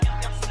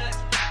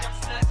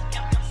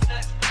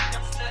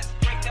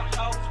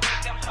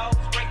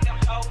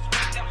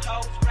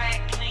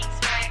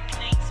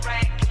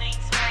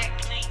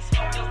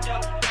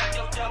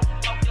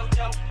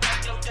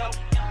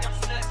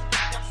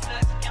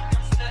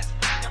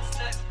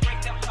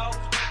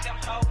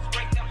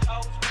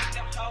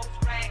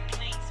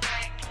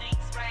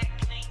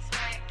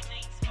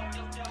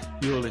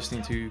You're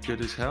listening to Good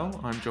as Hell.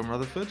 I'm John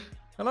Rutherford.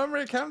 And I'm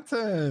Rick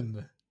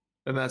Hampton.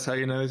 And that's how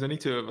you know there's only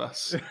two of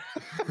us.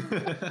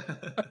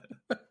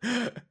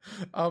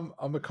 I'm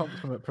a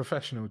consummate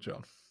professional,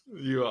 John.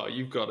 You are.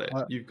 You've got it.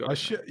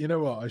 You know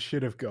what? I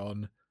should have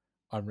gone,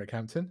 I'm Rick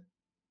Hampton.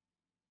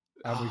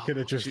 And we could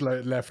have just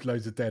left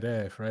loads of dead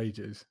air for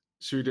ages.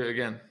 Should we do it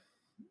again?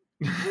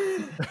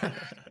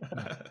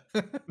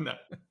 No.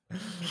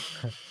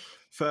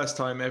 First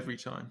time, every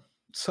time.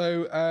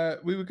 So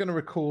we were going to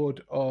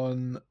record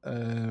on...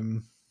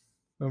 when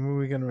were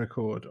we going to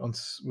record?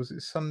 Was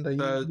it Sunday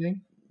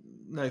evening?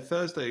 No,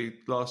 Thursday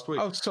last week.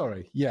 Oh,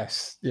 sorry.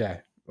 Yes. Yeah.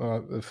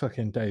 The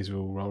fucking days are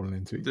all rolling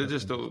into each other. They're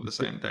just all the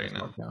same day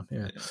now.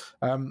 Yeah.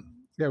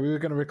 Yeah, we were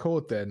going to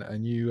record then,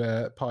 and you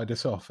pied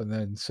us off and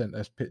then sent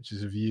us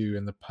pictures of you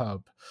in the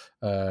pub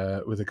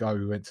with a guy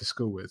we went to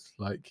school with,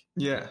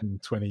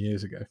 20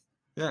 years ago.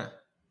 Yeah.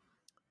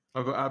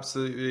 I got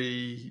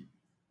absolutely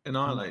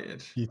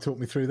annihilated. You talk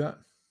me through that?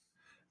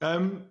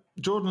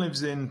 Jordan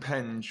lives in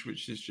Penge,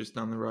 which is just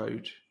down the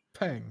road.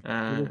 Peng? He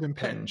lives in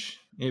Penge.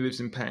 He lives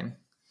in Peng.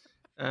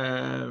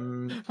 How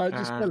do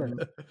you spell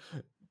it?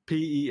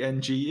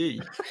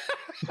 Penge.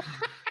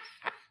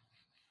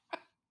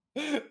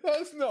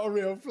 That's not a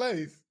real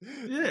place.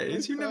 Yeah,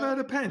 you've never heard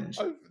of Penge?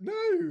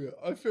 No,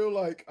 I feel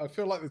like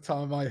the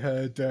time I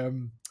heard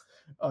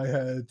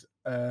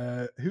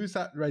who's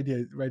that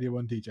Radio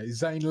 1 DJ?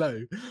 Zane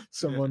Lowe.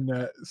 Someone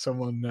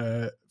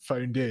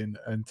phoned in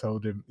and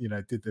told him,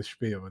 did the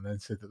spiel and then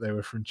said that they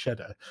were from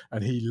Cheddar,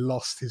 and he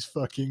lost his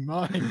fucking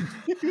mind.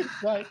 He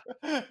was like,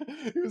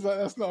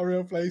 that's not a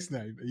real place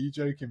name. Are you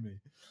joking me?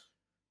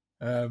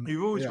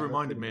 You've always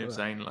reminded me of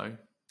Zane Lowe.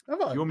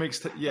 Your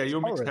mixed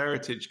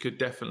heritage could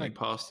definitely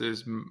pass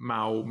as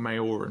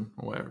Maoran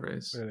or whatever it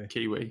is. Really?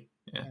 Kiwi.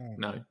 Yeah. Oh.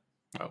 No.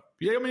 Oh.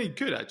 Yeah, I mean, you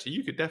could actually.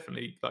 You could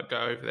definitely go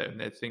over there and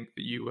they'd think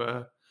that you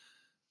were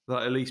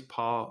at least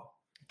part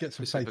Get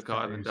some Pacific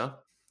Islander.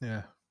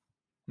 Yeah.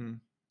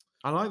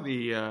 I like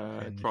the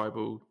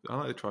tribal. I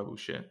like the tribal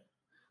shit.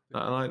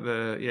 I like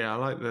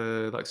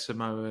the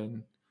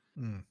Samoan.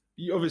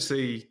 You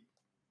obviously,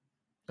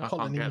 I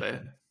can't get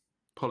it.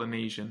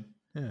 Polynesian.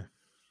 Yeah.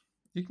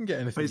 You can get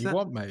anything you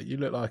want, mate. You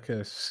look like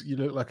a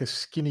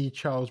skinny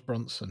Charles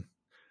Bronson.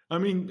 I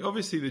mean,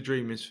 obviously, the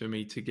dream is for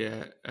me to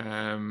get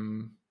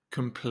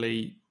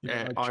complete.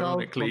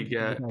 Ironically,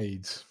 get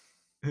AIDS.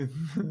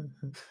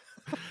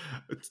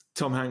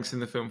 Tom Hanks in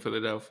the film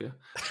Philadelphia.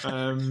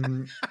 I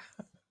mean,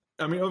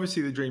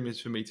 obviously, the dream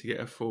is for me to get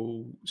a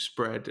full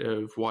spread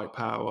of white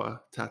power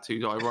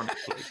tattoos.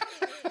 Ironically,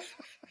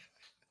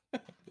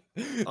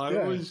 did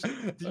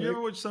you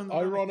ever watch Sons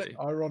of Anarchy?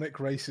 Ironic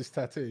racist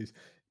tattoos.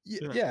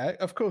 Yeah,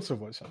 of course I've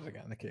watched Sons of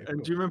Anarchy.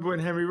 And do you remember when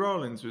Henry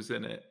Rollins was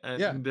in it? And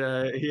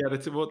he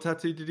had what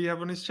tattoo did he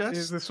have on his chest? It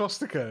was the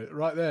swastika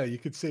right there. You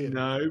could see it.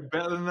 No,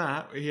 better than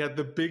that. He had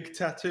the big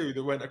tattoo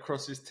that went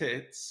across his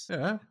tits.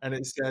 Yeah. And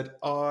it said,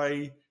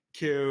 I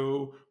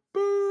kill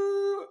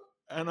boo.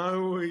 And I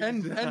always...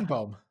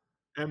 N-bomb.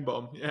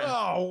 M-bomb, yeah.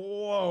 Oh,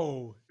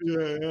 whoa.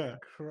 Yeah.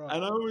 Christ.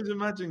 And I always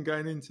imagine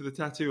going into the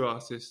tattoo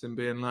artist and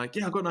being like,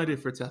 yeah, I've got an idea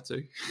for a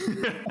tattoo.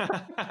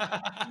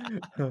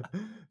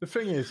 The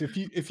thing is,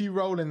 if you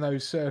roll in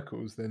those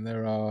circles, then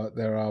there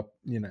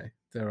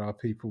are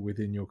people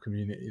within your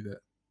community that...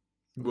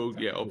 Well,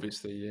 yeah,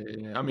 obviously,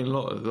 yeah. I mean, a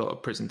lot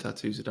of prison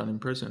tattoos are done in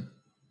prison.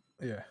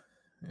 Yeah.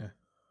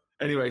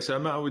 Anyway, so I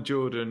met up with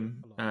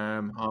Jordan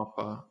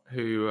Harper,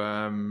 who...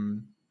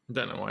 I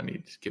don't know why I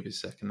need to give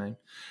his second name.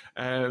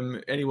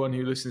 Anyone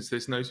who listens to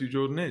this knows who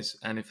Jordan is,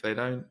 and if they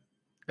don't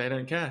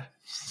care.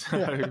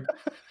 So,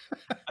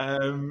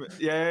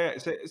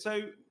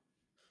 So,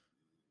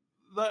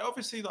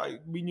 obviously,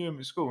 we knew him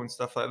at school and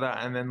stuff like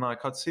that, and then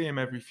I'd see him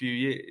every few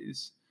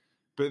years.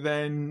 But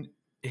then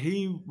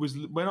he was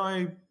when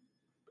I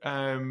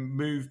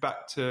moved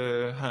back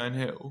to Herne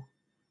Hill.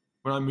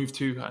 When I moved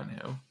to Herne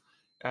Hill.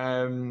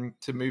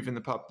 To move in the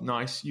pub.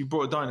 Nice. You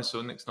brought a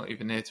dinosaur. Nick's not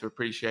even here to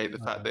appreciate the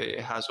fact that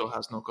it has or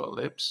has not got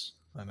lips.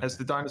 Has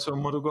the dinosaur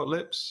model got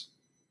lips?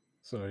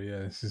 Sorry,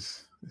 yeah. This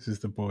is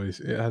the boys.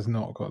 It has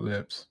not got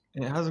lips.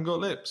 It hasn't got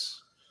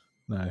lips.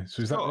 No.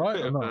 So is that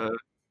right or not?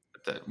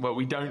 Well,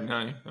 we don't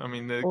know. I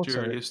mean, the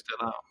jury is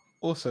still out.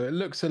 Also, it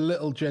looks a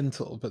little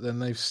gentle, but then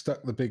they've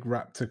stuck the big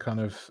raptor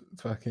kind of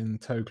fucking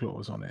toe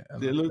claws on it.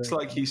 It looks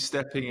like he's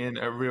stepping in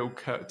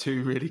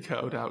two really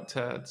curled out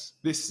turds.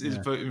 This is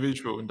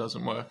visual and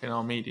doesn't work in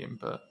our medium,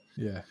 but...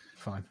 Yeah,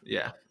 fine.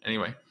 Yeah,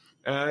 anyway.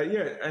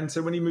 And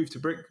so when I moved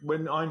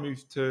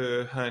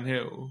to Herne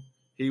Hill,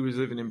 he was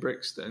living in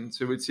Brixton,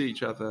 so we'd see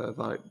each other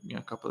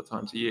a couple of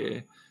times a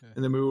year,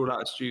 and then we were all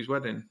at Stu's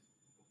wedding.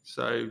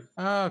 So...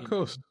 of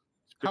course.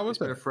 How was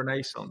it? It's been a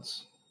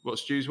renaissance. What,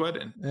 Stu's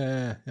wedding?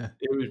 Yeah.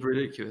 It was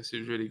ridiculous. It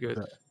was really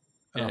good.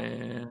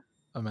 Yeah.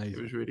 Amazing.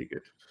 It was really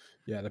good.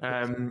 Yeah.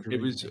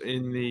 It was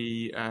in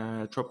the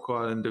tropical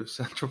island of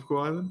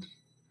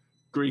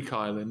Greek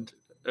island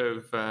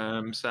of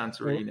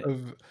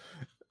Santorini.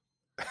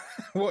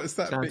 What's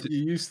that bit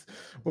you used?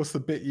 What's the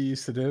bit you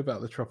used to do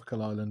about the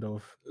tropical island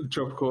of? The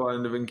tropical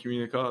island of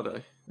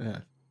Incommunicado.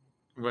 Yeah.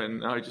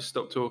 When I just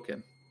stopped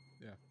talking.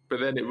 Yeah. But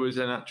then it was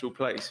an actual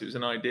place. It was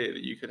an idea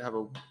that you could have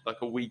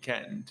a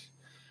weekend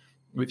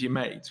with your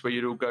mates where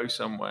you'd all go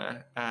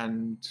somewhere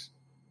and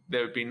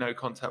there would be no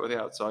contact with the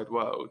outside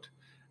world.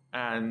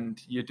 And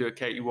you'd do a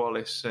Katie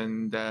Wallace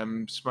and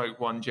smoke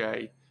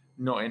 1J,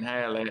 not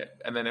inhale it,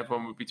 and then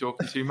everyone would be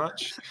talking too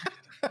much.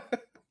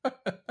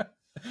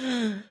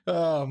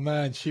 Oh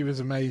man, she was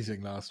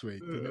amazing last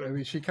week.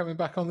 Is she coming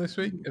back on this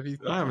week?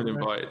 I haven't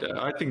invited her.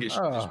 I think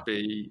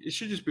it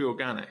should just be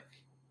organic.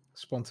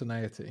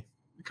 Spontaneity.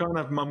 You can't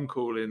have mum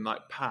calling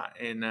like Pat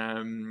in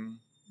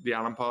the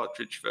Alan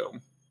Partridge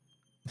film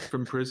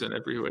from prison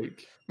every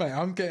week. Mate,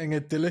 I'm getting a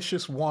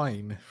delicious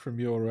wine from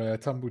your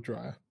tumble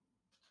dryer.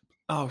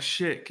 Oh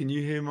shit! Can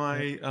you hear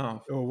my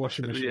or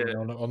washing machine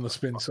on the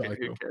spin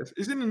cycle?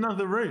 It's in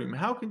another room.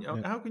 How can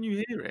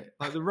you hear it?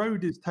 Like the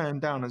road is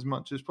turned down as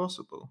much as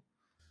possible.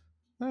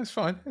 No, it's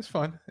fine. It's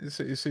fine. It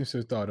seems to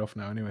have died off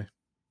now anyway.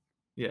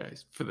 Yeah,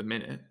 it's for the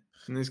minute,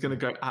 and it's going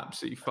to go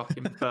absolutely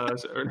fucking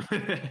berserker in a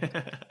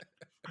minute.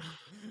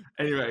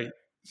 Anyway,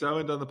 so I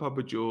went down the pub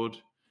with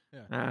George.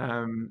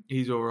 Yeah.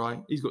 He's all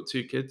right. He's got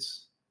 2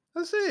 kids.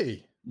 Has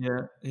he?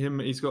 Yeah,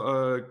 he's got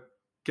a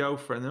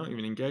girlfriend, they're not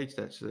even engaged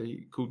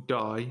actually, called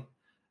Di,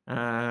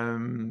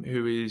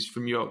 who is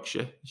from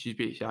Yorkshire.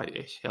 She's like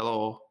this.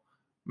 Hello,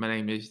 my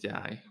name is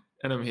Di,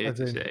 and I'm here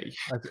to say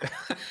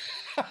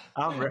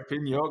I'm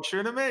repping Yorkshire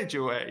in a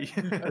major way.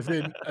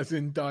 as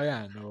in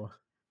Diane, or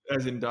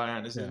as in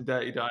Diane, as in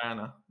Dirty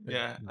Diana.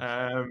 Yeah.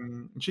 Nice.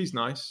 She's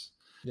nice.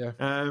 Yeah.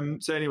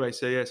 So anyway,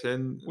 yes,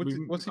 and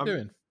what's he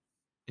doing?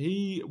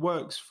 He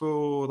works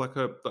for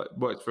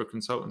works for a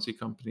consultancy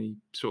company,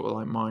 sort of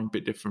like mine,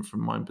 bit different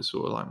from mine, but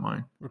sort of like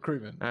mine.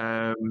 Recruitment?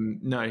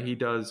 No, he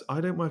does.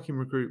 I don't work in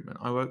recruitment.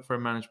 I work for a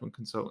management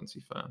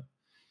consultancy firm.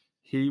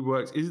 He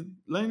works. Is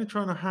Lena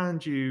trying to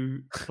hand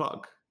you a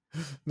plug?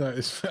 No,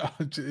 it's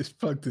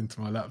plugged into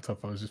my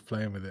laptop. I was just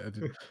playing with it.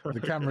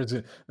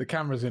 The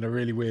camera's in a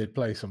really weird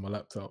place on my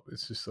laptop.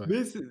 It's just like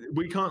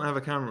we can't have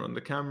a camera on.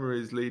 The camera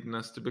is leading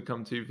us to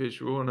become too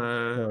visual on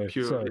a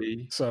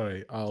purely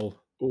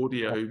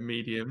audio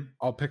medium.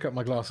 I'll pick up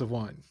my glass of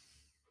wine.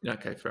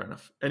 Okay, fair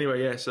enough.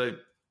 Anyway, yeah. So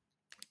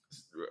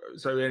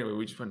anyway,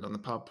 we just went down the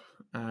pub,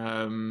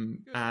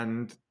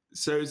 and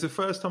so it was the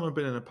first time I've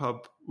been in a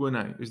pub. Well,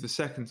 no, it was the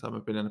second time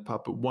I've been in a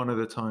pub, but one of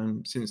the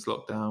time since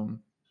lockdown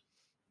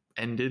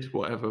ended,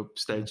 whatever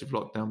stage of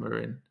lockdown we're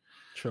in.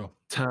 Sure.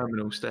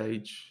 Terminal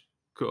stage,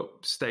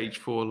 got stage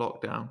 4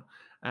 lockdown.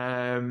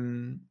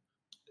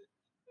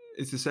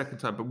 It's the second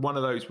time, but one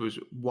of those was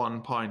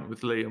 1 pint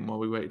with Liam while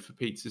we waited for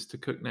pizzas to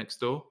cook next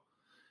door.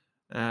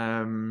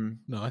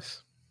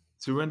 Nice.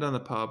 So we went down the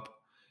pub,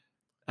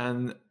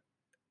 and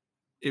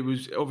it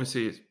was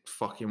obviously it's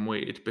fucking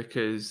weird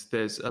because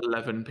there's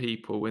 11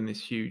 people in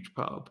this huge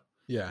pub.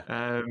 Yeah.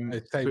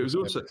 But it was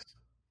also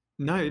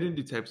no, they didn't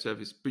do table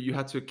service, but you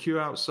had to queue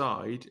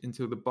outside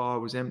until the bar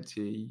was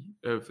empty.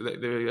 There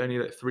were only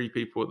like 3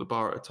 people at the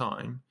bar at a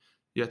time.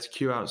 You had to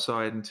queue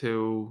outside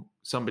until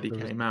somebody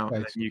came out,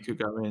 and then you could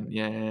go in.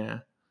 Yeah.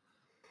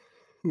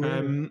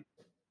 I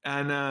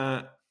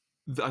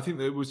think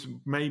there was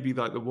maybe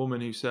like the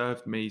woman who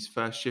served me's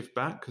first shift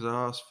back because I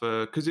asked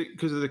for because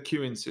of the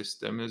queuing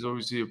system. There's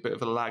obviously a bit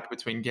of a lag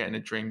between getting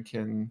a drink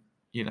and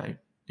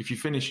if you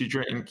finish your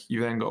drink, you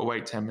then got to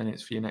wait 10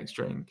 minutes for your next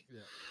drink. Yeah.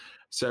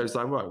 So it's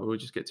like, right, we'll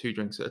just get 2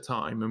 drinks at a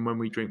time. And when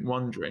we drink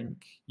 1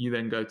 drink, you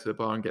then go to the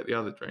bar and get the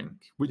other drink,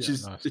 which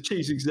is nice.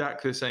 Achieves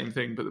exactly the same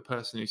thing, but the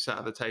person who sat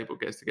at the table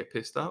gets to get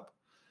pissed up.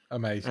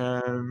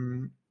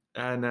 Amazing.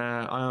 And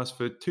I asked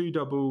for 2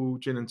 double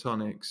gin and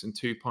tonics and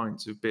 2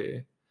 pints of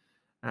beer,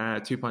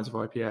 2 pints of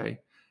IPA.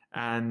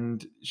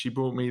 And she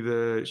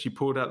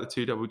poured out the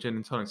 2 double gin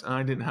and tonics. And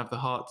I didn't have the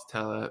heart to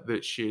tell her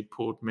that she had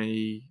poured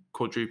me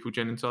quadruple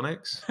gin and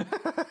tonics.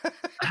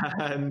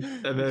 and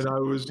then I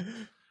was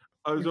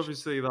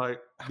obviously like,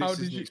 this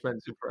is an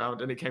expensive round,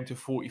 and it came to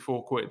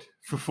 44 quid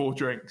for 4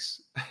 drinks.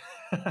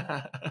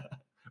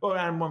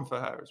 and 1 for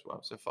her as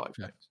well, so 5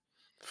 drinks.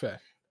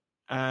 Fair.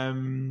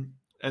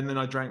 And then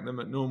I drank them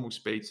at normal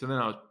speed. So then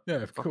I was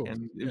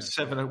It was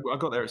 7. I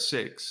got there at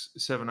 6,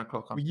 7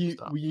 o'clock. Were you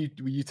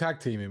tag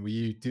teaming?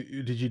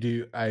 Did you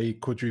do a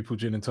quadruple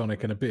gin and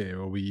tonic and a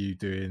beer, or were you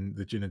doing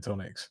the gin and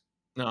tonics?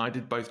 No, I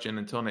did both gin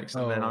and tonics,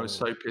 and then I was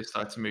so pissed I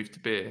had to move to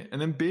beer. And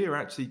then beer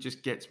actually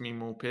just gets me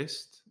more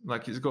pissed.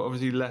 Like it's got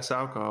obviously less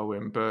alcohol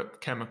in,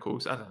 but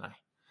chemicals. I don't know.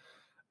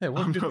 Yeah,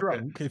 once you're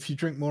drunk, if you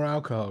drink more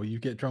alcohol, you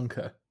get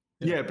drunker.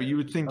 Yeah, but you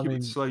would think it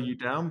would slow you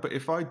down. But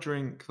if I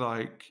drink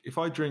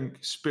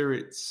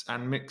spirits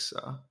and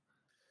mixer,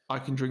 I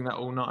can drink that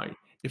all night.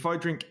 If I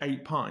drink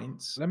 8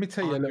 pints, let me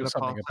tell you a little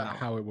something about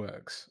how it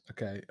works.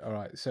 Okay, all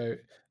right. So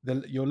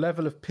your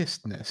level of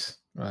pissedness,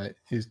 right,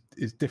 is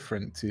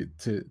different to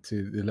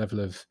the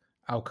level of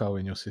alcohol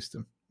in your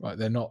system. Right,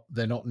 they're not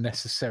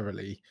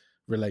necessarily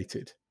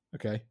related.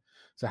 Okay.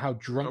 So how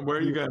drunk? Where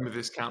are you going with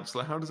this,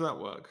 counsellor? How does that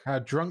work? How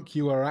drunk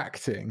you are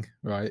acting,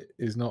 right,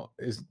 is not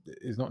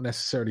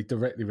necessarily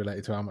directly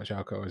related to how much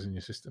alcohol is in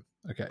your system.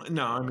 Okay.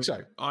 No,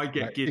 I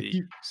get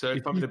giddy.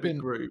 If I'm in a big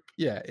group,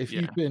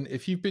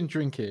 if you've been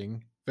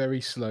drinking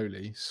very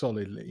slowly,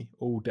 solidly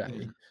all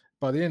day,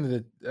 by the end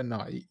of the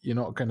night, you're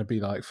not going to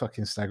be like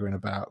fucking staggering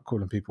about,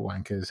 calling people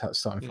wankers,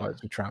 starting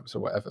fights with tramps or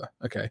whatever.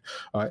 Okay,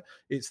 all right.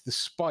 It's the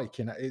spike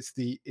in it's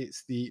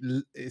the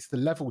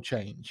level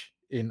change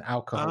in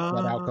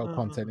blood alcohol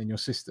content in your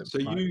system. So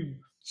right? you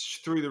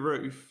through the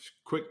roof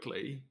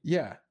quickly.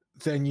 Yeah.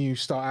 Then you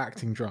start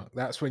acting drunk.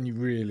 That's when you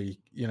really,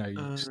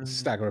 you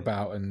stagger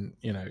about and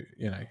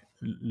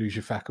lose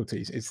your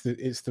faculties. It's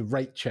the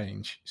rate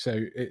change.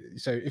 So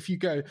if you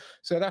go,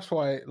 so that's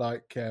why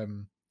like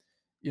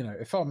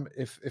if I'm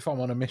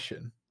on a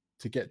mission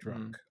to get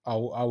drunk, I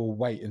will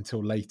wait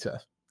until later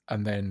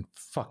and then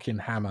fucking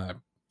hammer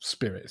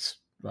spirits,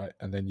 right?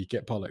 And then you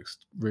get bollocks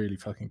really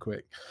fucking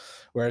quick.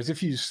 Whereas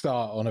if you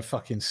start on a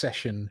fucking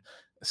session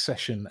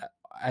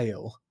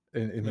ale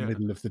in the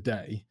middle of the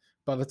day,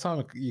 by the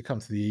time you come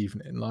to the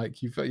evening,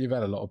 like you've had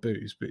a lot of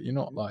booze, but you're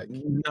not like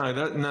no,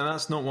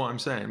 that's not what I'm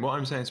saying. What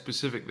I'm saying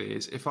specifically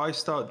is if I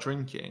start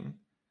drinking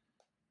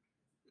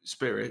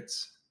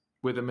spirits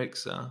with a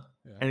mixer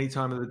any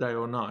time of the day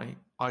or night,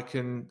 I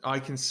can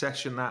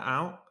session that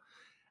out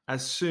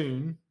as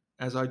soon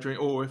as I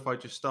drink, or if I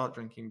just start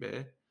drinking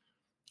beer,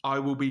 I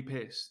will be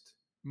pissed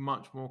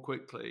much more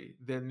quickly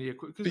than the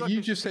equivalent. But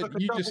you just said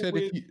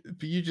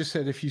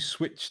if you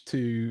switch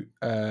to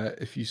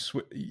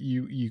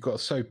you got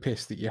so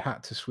pissed that you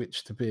had to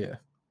switch to beer.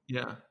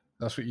 Yeah,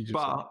 that's what you just.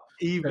 But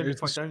said. even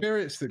if I don't,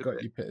 spirits that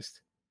got you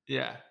pissed.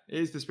 Yeah, it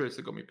is the spirits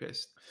that got me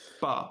pissed.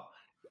 But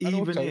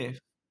even if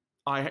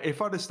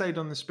I'd have stayed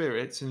on the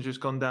spirits and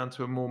just gone down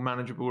to a more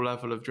manageable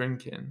level of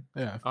drinking,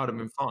 I'd have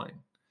been fine.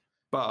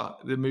 But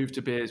the move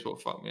to beer is what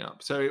fucked me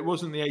up. So it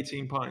wasn't the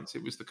 18 pints;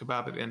 it was the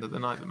kebab at the end of the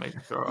night that made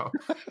me throw up.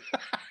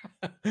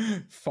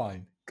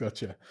 Fine,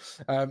 gotcha.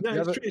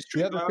 It's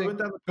true.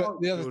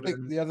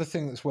 The other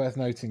thing that's worth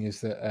noting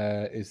is that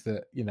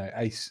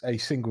a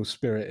single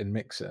spirit and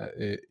mixer.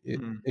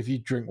 If you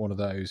drink one of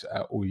those,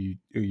 or you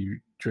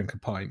drink a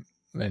pint,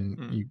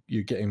 then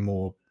you're getting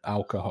more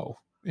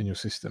alcohol in your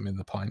system in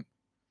the pint.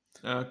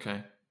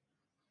 Okay.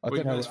 I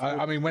don't know.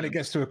 I mean, when it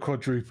gets to a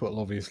quadruple,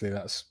 obviously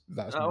that's.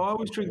 I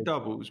always drink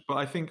doubles, but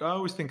I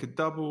always think a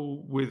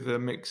double with a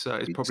mixer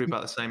is probably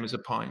about the same as a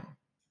pint.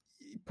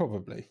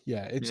 Probably,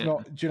 yeah. It's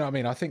not. Do you know what I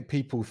mean? I think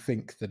people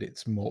think that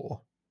it's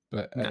more,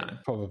 but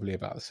probably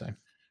about the same.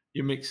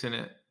 You're mixing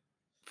it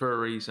for a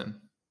reason.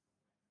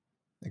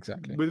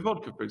 Exactly. With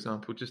vodka, for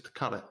example, just to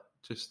cut it,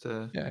 just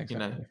to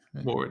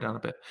water it down a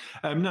bit.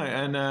 I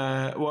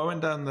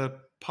went down the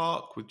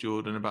park with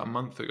Jordan about a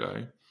month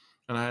ago.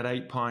 And I had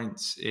 8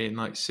 pints in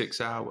like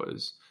 6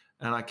 hours.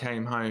 And I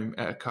came home,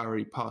 ate a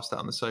curry, passed out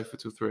on the sofa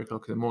till 3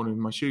 o'clock in the morning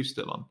with my shoes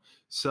still on.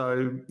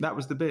 So that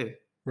was the beer.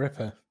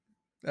 Ripper.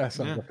 That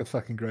sounds like a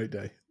fucking great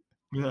day.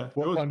 Yeah.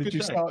 What time did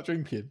you start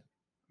drinking?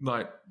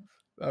 Like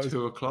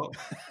 2 o'clock?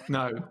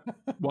 No,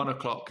 1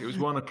 o'clock. It was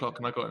 1 o'clock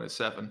and I got in at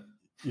 7.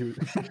 You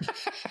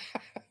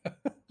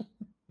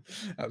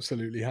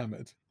absolutely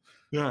hammered.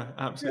 Yeah,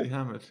 absolutely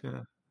hammered.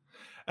 Yeah.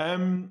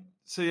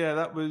 So yeah,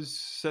 that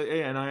was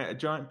and I ate a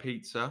giant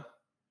pizza.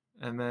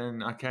 And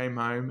then I came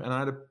home and I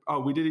had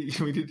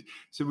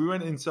so we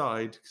went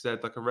inside because they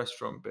had like a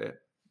restaurant bit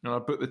and I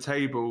booked the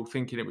table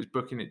thinking it was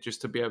booking it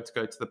just to be able to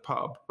go to the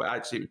pub, but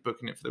actually it was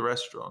booking it for the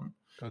restaurant.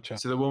 Gotcha.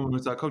 So the woman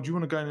was like, "Oh, do you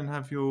want to go in and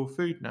have your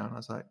food now?" And I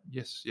was like,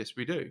 yes,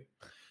 we do.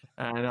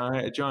 And I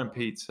ate a giant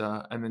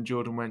pizza and then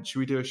Jordan went, should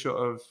we do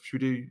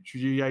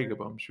Jaeger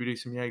bombs? Should we do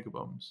some Jaeger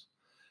bombs?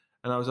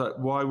 And I was like,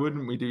 why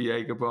wouldn't we do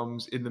Jaeger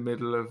bombs in the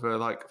middle of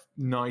a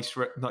nice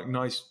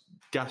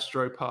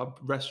gastropub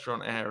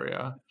restaurant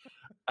area?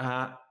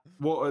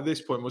 What at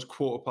this point was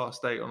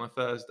 8:15 on a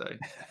Thursday.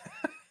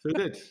 So I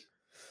did.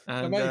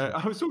 And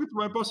I was talking to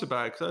my boss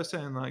about it because I was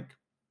saying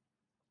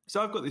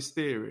so I've got this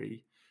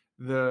theory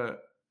that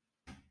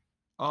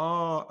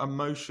our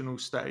emotional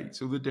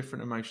states, all the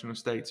different emotional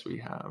states we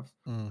have,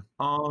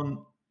 aren't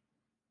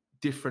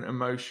different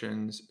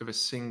emotions of a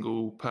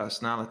single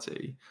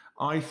personality.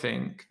 I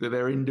think that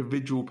they're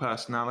individual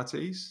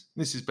personalities.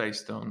 This is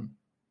based on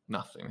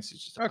nothing. This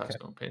is just a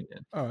personal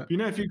opinion. All right.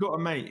 If you've got a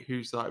mate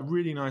who's like a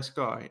really nice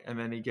guy and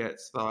then he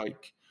gets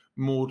like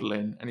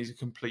maudlin and he's a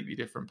completely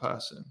different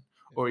person,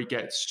 or he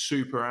gets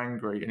super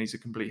angry and he's a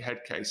complete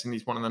head case and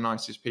he's one of the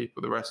nicest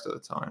people the rest of the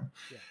time.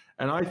 Yeah.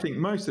 And I think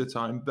most of the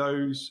time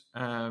those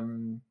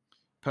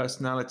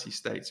personality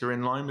states are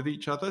in line with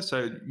each other.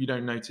 So you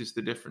don't notice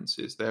the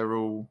differences. They're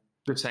all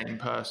the same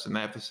person.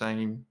 They have the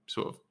same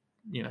sort of,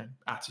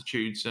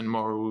 attitudes and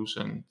morals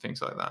and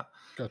things like that.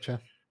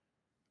 Gotcha.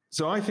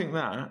 So I think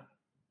that,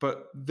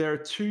 but there are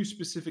two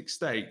specific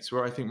states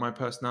where I think my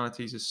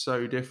personalities are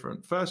so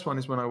different. First one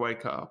is when I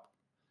wake up.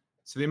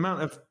 So the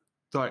amount of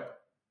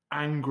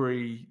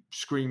angry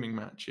screaming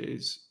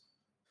matches,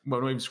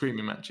 well, not even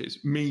screaming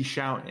matches, me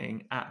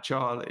shouting at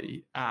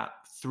Charlie at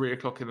 3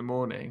 o'clock in the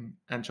morning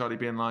and Charlie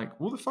being like,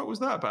 what the fuck was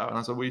that about? And I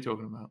was like, what are you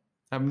talking about?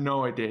 I have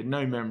no idea,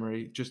 no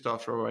memory, just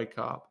after I wake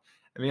up.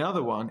 And the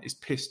other one is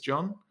Piss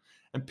John.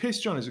 And Piss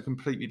John is a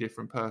completely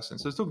different person.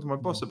 So I was talking to my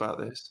boss about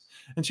this.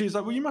 And she was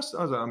like, well, you must.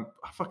 I was like,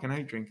 I fucking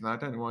hate drinking. I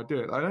don't know why I do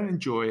it. I don't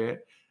enjoy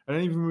it. I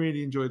don't even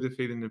really enjoy the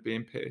feeling of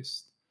being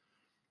pissed.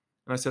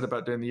 And I said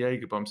about doing the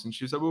Jaeger bombs, and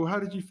she was like, "Well, how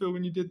did you feel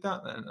when you did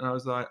that then?" And I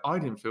was like, "I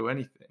didn't feel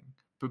anything,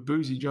 but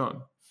Boozy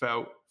John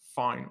felt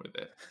fine with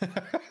it.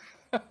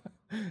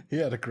 He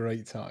had a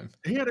great time.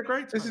 He had a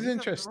great time. This is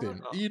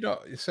interesting. You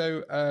not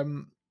so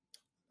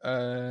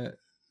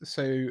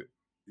so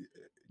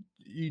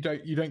you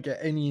don't get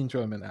any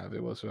enjoyment out of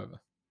it whatsoever.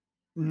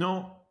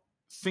 Not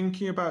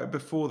thinking about it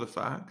before the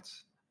fact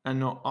and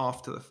not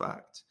after the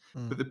fact,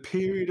 but the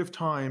period of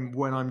time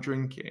when I'm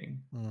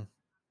drinking,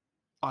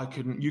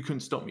 you couldn't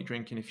stop me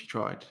drinking if you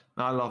tried.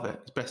 I love it.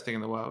 It's the best thing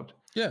in the world.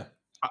 Yeah.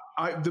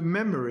 The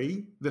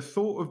memory, the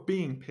thought of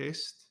being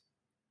pissed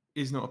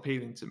is not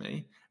appealing to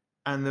me.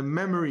 And the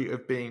memory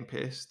of being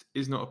pissed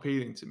is not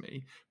appealing to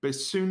me. But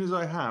as soon as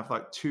I have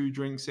like 2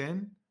 drinks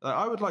in, like,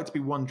 I would like to be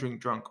 1 drink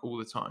drunk all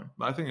the time.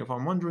 But I think if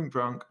I'm 1 drink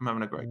drunk, I'm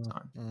having a great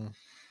time.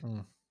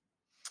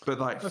 But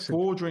like that's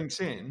 4 drinks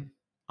in,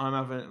 I'm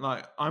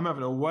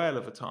having a whale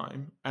of a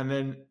time. And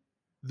then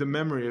the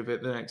memory of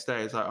it the next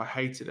day is like, I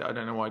hated it. I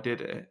don't know why I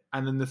did it.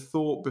 And then the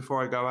thought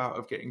before I go out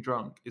of getting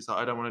drunk is like,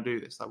 I don't want to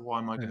do this. Like, why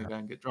am I going to go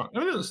and get drunk?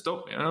 And it doesn't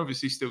stop me. I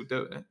obviously still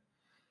do it.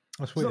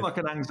 It's not like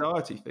an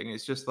anxiety thing.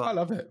 It's just like, I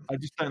love it. I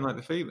just don't like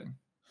the feeling.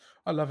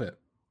 I love it.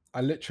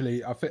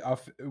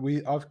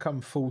 I've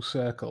come full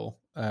circle.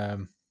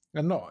 And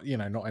not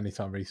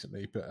anytime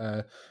recently,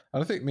 but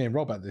I think me and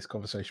Rob had this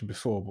conversation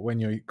before. But when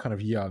you're kind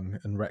of young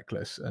and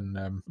reckless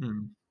and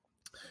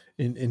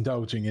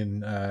indulging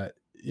in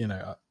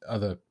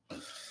other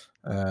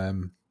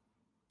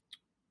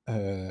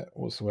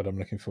what's the word I'm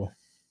looking for?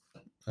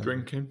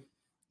 Drinking?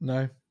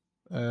 No,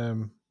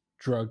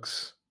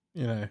 drugs.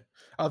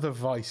 Other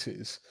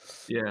vices.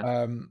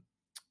 Yeah.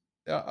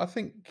 I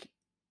think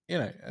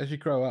as you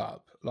grow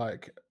up,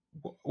 like,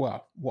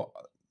 what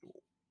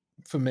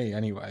for me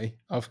anyway,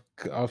 I've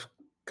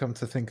come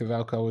to think of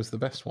alcohol as the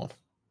best one.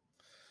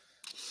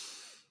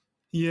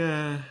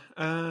 Yeah,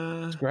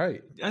 it's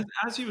great.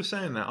 As you were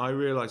saying that, I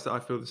realised that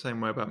I feel the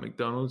same way about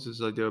McDonald's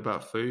as I do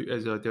about food,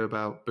 as I do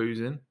about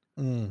boozing.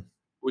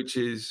 Which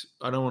is,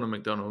 I don't want a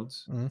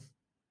McDonald's.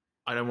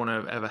 I don't want to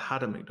have ever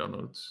had a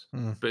McDonald's.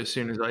 But as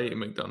soon as I eat a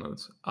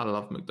McDonald's, I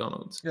love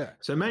McDonald's. Yeah.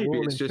 So maybe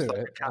it's just like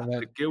a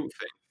Catholic guilt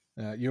thing.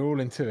 Yeah, you're all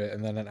into it,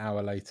 and then an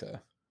hour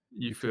later,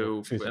 you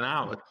feel an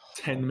hour,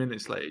 10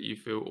 minutes later, you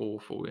feel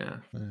awful. Yeah.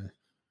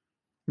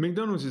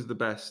 McDonald's is the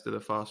best of the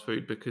fast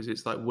food because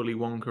it's like Willy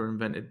Wonka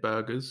invented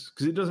burgers,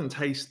 because it doesn't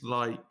taste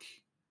like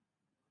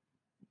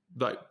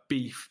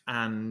beef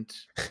and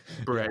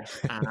bread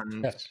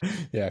and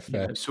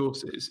fair.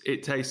 Sauces.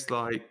 It tastes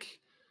like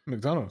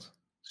McDonald's.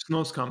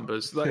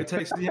 Snozzcumbers. Like it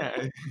tastes,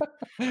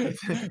 it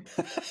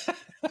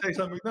tastes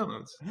like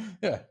McDonald's.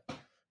 Yeah.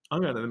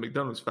 I'm going to the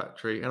McDonald's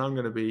factory and I'm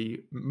going to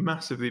be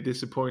massively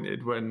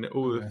disappointed when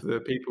all of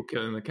the people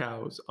killing the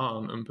cows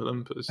aren't Oompa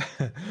Loompas.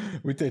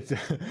 We did.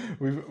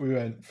 We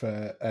went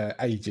for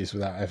ages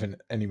without having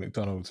any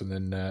McDonald's, and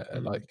then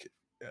as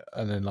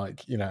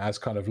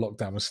kind of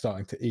lockdown was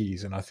starting to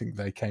ease, and I think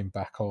they came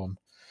back on.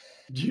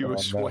 You were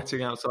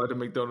sweating outside of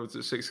McDonald's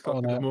at 6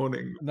 o'clock in the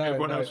morning.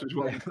 Everyone else was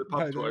waiting for the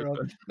pub to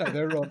open.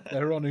 They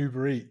were on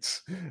Uber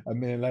Eats, and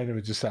me and Lena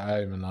were just at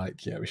home and like,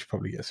 we should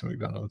probably get some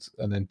McDonald's,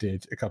 and then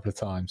did a couple of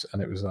times,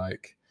 and it was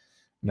like,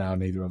 now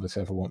neither of us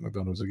ever want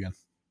McDonald's again.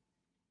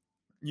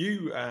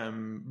 You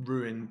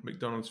ruined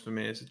McDonald's for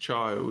me as a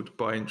child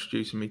by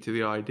introducing me to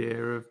the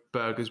idea of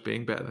burgers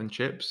being better than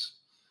chips.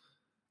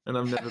 And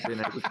I've never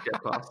been able to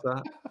get past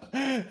that.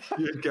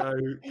 You'd go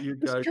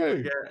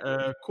get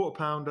a quarter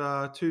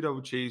pounder, 2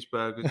 double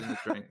cheeseburgers and a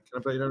drink. And I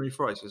bet you don't need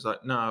fries. It's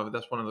like, no,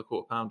 that's one of the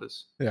quarter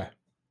pounders. Yeah,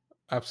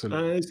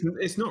 absolutely.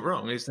 It's not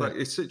wrong. It's like,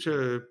 it's such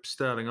a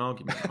sterling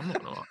argument. I'm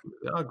not going to argue with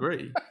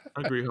it.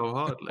 I agree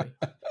wholeheartedly.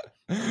 But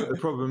the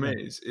problem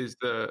is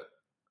that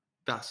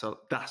that's a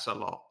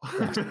lot.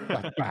 That's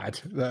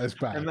bad. That is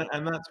bad. And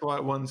that's why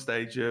at one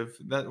stage of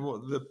that,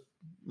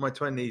 my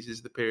 20s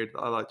is the period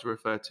that I like to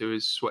refer to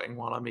as sweating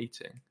while I'm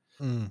eating.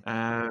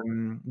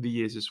 The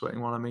years of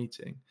sweating while I'm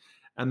eating.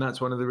 And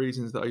that's one of the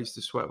reasons that I used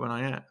to sweat when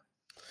I ate.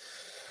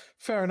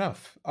 Fair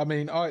enough. I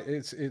mean,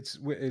 it's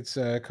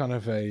kind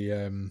of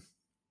a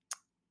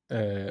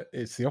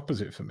it's the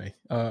opposite for me.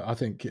 I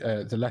think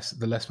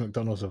the less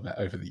McDonald's I've had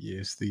over the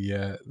years,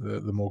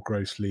 the more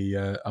grossly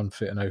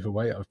unfit and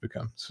overweight I've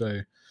become. So,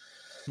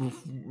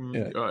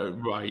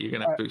 right, you're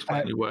gonna have to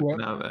explain your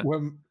working out there.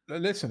 Well,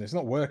 listen, it's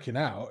not working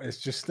out. It's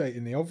just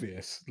stating the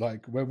obvious.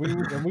 Like when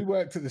we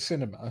worked at the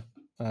cinema,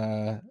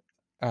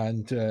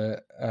 and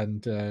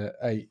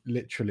ate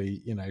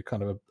literally,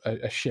 kind of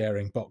a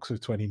sharing box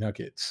of 20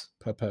 nuggets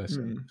per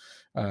person,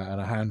 and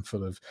a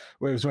handful of.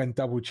 Well, it was when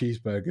double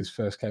cheeseburgers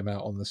first came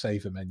out on the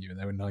Saver menu, and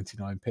they were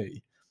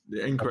 99p.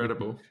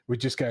 Incredible. We'd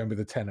just go in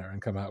with a tenner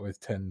and come out with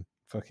 10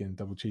 fucking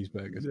double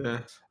cheeseburgers.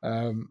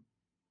 Yeah.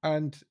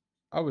 And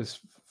I was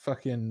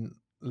fucking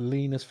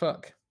lean as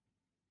fuck.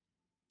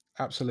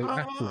 Absolute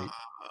athlete.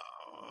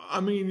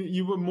 I mean,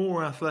 you were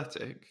more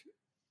athletic.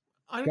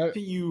 I don't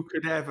think you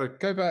could ever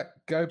go back,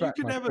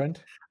 my friend.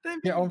 I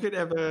don't think you could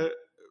ever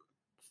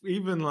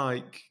even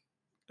I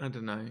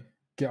don't know.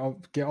 Get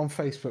on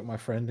Facebook, my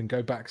friend, and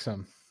go back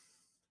some.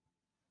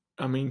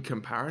 I mean,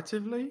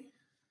 comparatively,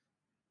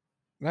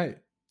 Mate,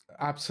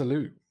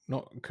 absolute,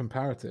 not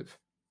comparative.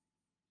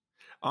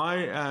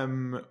 I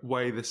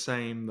weigh the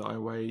same that I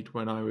weighed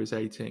when I was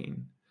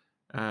 18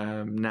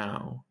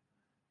 now.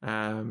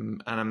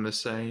 And I'm the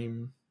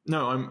same.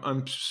 No,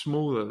 I'm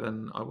smaller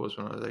than I was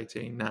when I was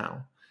 18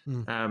 now,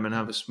 and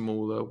have a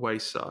smaller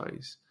waist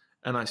size,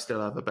 and I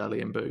still have a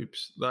belly and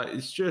boobs. Like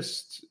it's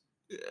just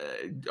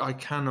I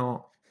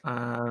cannot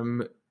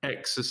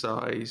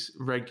exercise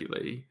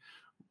regularly.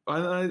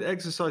 I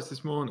exercised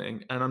this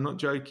morning, and I'm not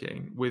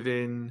joking.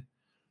 Within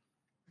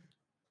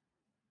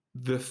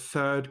the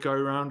third go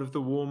round of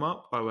the warm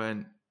up, I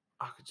went,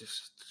 I could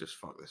just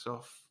fuck this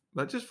off.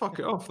 Like, just fuck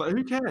it off. Like,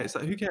 who cares?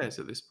 Like, who cares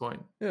at this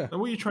point? Yeah. Like,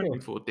 what are you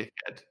training for,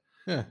 dickhead?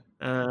 Yeah.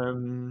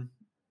 And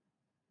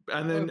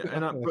then,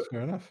 that's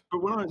fair enough.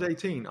 But when I was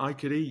 18, I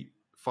could eat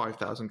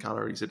 5,000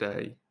 calories a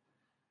day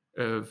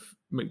of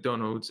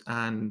McDonald's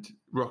and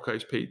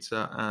Rocco's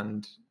Pizza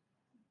and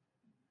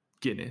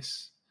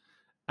Guinness.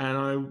 And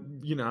I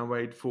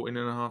weighed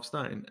 14.5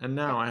 stone. And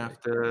now I have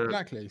to.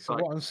 Exactly. So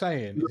what I'm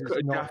saying is look at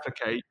a Jaffa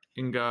cake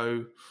and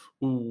go,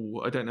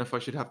 oh, I don't know if I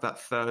should have that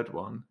third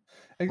one.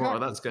 Exactly.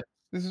 Well, that's good.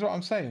 This is what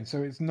I'm saying.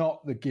 So it's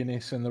not the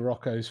Guinness and the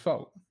Rocco's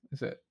fault,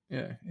 is it?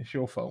 Yeah, it's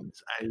your fault.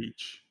 It's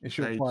age. It's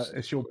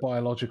your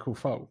biological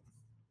fault.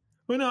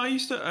 Well, no,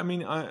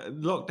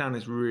 lockdown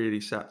has really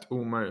sapped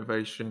all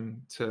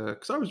motivation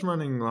because I was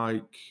running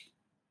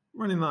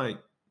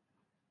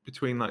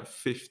between like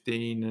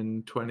 15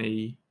 and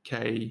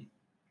 20K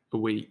a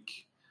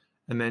week,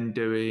 and then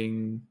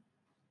doing,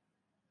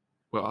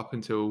 well, up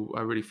until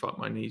I really fucked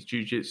my knees,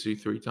 jiu-jitsu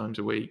 3 times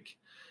a week.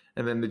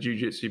 And then the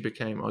jiu-jitsu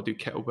became, I'll do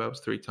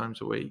kettlebells 3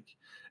 times a week.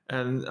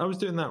 And I was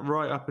doing that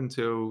right up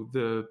until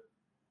the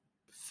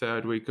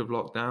 3rd week of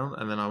lockdown.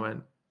 And then I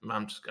went,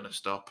 I'm just going to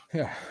stop.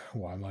 Yeah.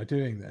 Why am I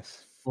doing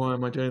this? What's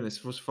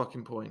the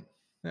fucking point?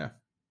 Yeah.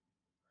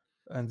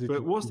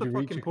 But what's the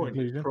fucking point?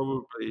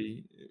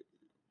 Probably,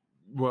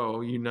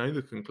 well, you know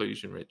the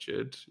conclusion,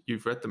 Richard.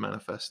 You've read the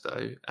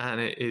manifesto, and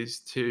it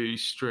is to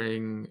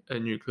string a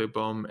nuclear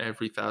bomb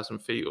every 1,000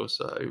 feet or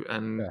so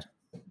and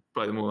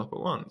blow them all up at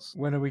once.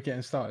 When are we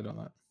getting started on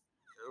that?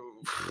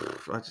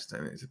 I just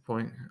don't think it's a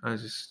point.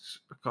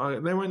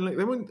 They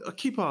won't. I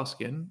keep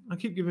asking. I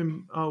keep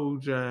giving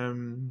old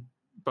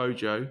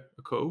Bojo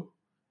a call,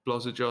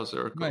 Blozza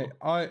Jozza a call.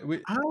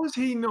 Mate, how has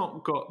he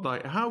not got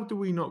like? How do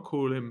we not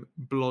call him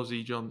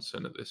Blozzy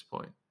Johnson at this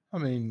point? I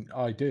mean,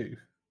 I do.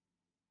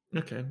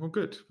 Okay, well,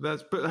 good.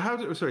 How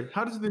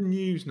does the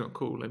news not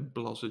call him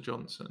Blozza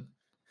Johnson?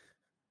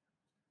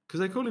 Because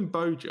they call him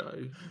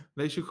Bojo.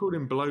 They should call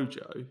him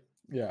Blojo.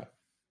 Yeah.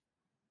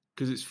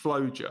 Because it's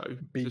Flojo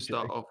to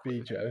start off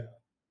with.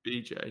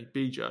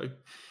 BJ.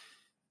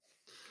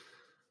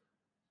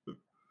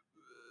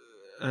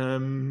 I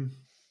don't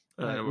know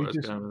where I was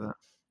going with that.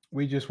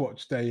 We just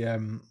watched it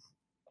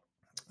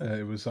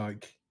was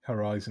like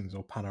Horizons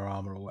or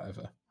Panorama or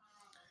whatever.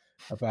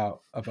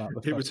 About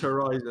it was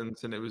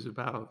Horizons, and it was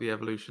about the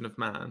evolution of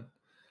man.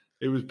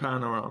 It was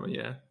Panorama,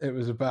 yeah. It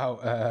was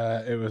about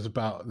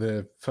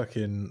the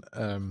fucking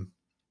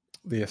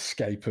the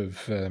escape of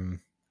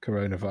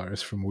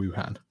coronavirus from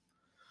Wuhan,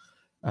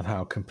 and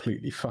how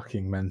completely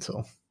fucking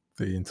mental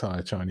the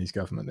entire Chinese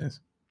government is.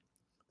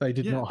 They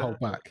did not hold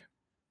back.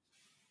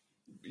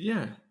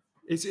 Yeah,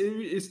 it's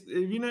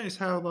you notice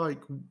how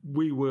like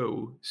we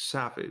will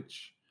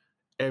savage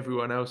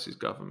everyone else's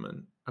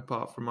government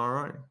apart from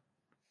our own.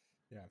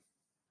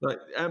 Like,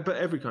 but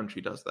every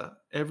country does that.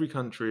 Every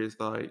country is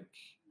like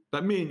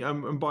me,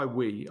 and by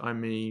we, I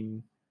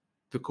mean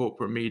the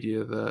corporate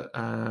media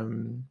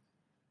that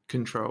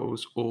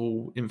controls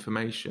all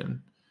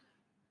information,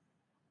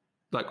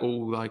 like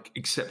all like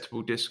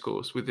acceptable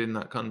discourse within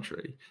that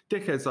country.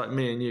 Dickheads like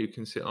me and you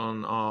can sit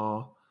on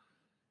our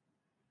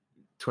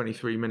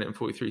 23-minute and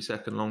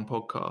 43-second long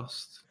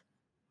podcast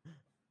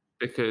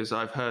because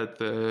I've heard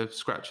the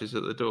scratches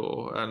at the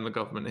door and the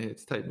government are here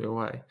to take me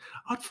away.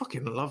 I'd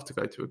fucking love to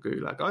go to a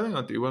gulag. I think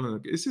I'd do well in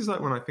this is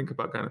like when I think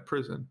about going to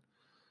prison.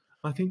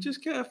 I think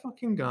just get a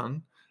fucking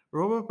gun,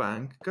 rob a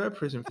bank, go to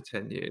prison for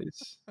 10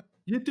 years.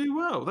 You'd do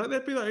well.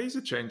 They'd be like, he's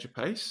a change of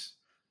pace.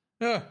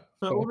 Yeah.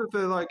 But all of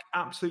the like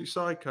absolute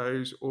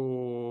psychos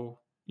or,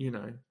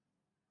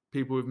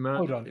 people with murder.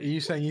 Hold on. Are you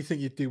saying you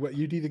think you'd do well?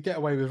 You'd either get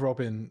away with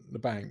robbing the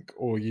bank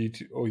or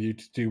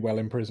you'd do well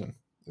in prison?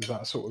 Is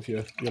that sort of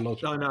your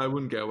logic? No, I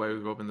wouldn't get away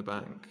with robbing the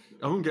bank.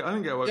 I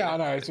didn't get away. Yeah, I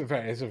know it's a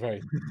very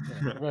very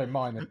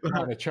minor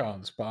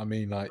chance, but I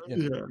mean, like,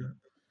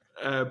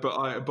 but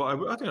I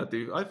think I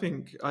do. I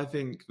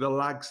think the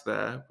lags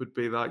there would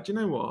be like, do you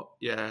know what?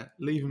 Yeah,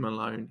 leave him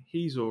alone.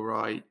 He's all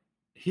right.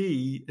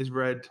 He has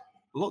read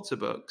lots of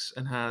books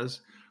and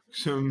has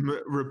some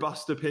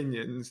robust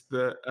opinions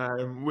that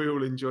we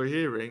all enjoy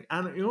hearing,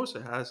 and he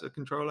also has a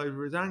control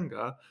over his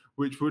anger,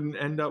 which wouldn't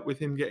end up with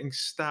him getting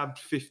stabbed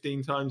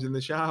 15 times in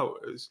the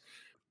showers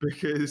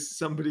because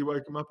somebody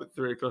woke him up at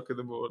 3:00 in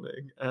the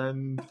morning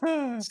and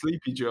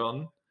Sleepy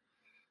John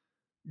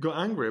got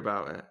angry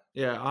about it.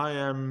 Yeah, I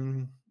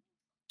am.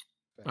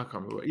 I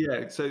can't remember.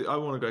 Yeah, so I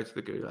want to go to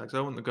the gulags. I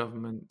want the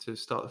government to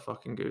start the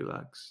fucking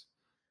gulags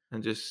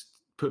and just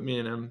put me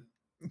in them,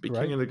 be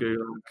king of the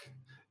gulag.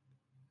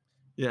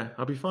 Yeah,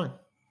 I'll be fine.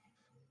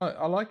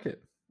 I like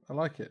it. I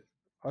like it.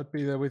 I'd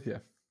be there with you.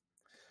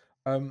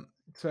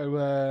 So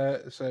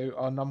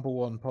our number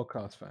one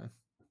podcast fan,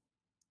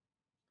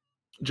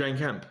 Jane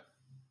Kemp.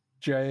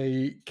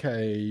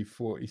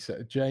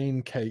 JK47,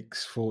 Jane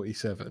Cakes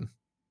 47,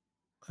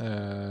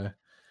 has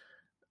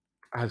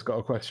got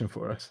a question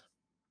for us.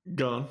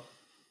 Go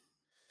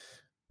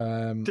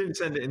on. Didn't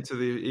send it into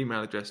the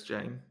email address,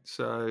 Jane.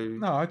 So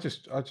no, I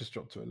just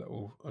dropped her a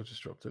little. I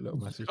just dropped her a little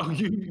message. Oh,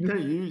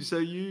 you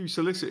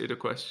solicited a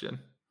question.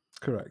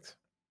 Correct.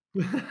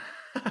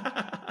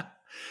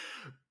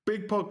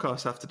 Big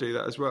podcasts have to do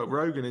that as well.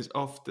 Rogan is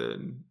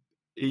often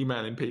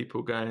emailing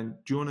people going,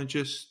 do you want to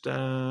just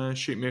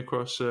shoot me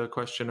across a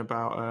question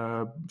about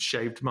a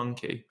shaved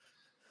monkey?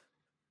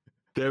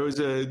 There was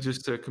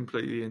just to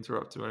completely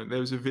interrupt him, there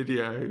was a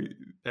video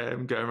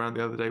going around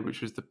the other day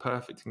which was the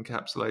perfect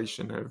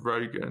encapsulation of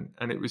Rogan,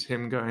 and it was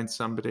him going to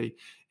somebody,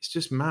 it's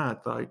just mad,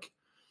 like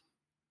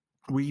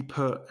we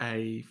put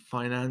a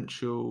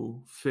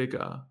financial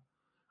figure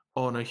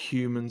on a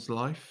human's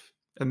life,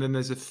 and then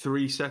there's a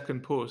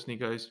 3-second pause, and he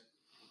goes,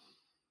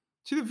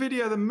 see the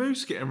video of the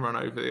moose getting run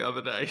over the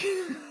other day?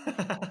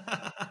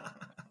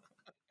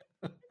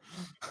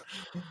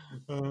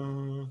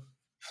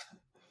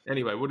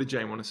 Anyway, what did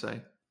Jane want to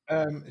say?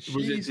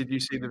 Did you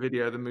see the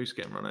video of the moose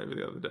getting run over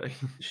the other day?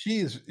 She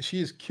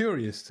is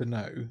curious to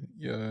know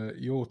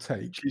your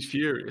take. She's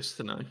furious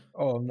to know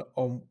on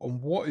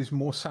what is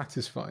more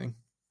satisfying,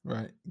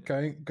 right?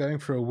 Going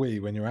for a wee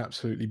when you're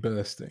absolutely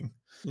bursting,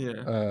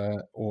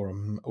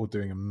 or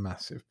doing a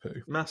massive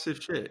poo.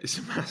 Massive shit. It's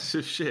a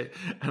massive shit,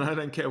 and I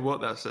don't care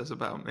what that says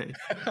about me.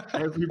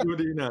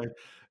 Everybody knows.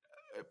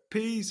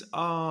 Peas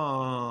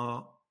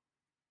are.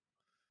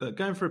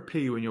 Going for a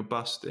pee when you're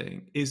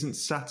busting isn't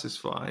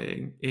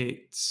satisfying.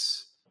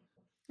 It's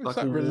like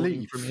a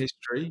warning from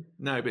history.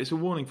 No, but it's a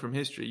warning from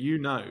history. You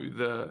know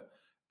that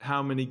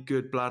how many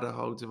good bladder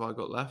holds have I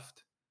got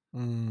left?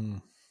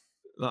 Like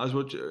I was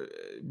watching,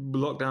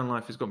 lockdown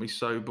life has got me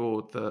so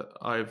bored that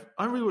I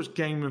rewatched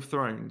Game of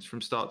Thrones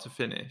from start to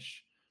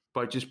finish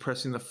by just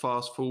pressing the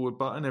fast forward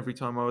button every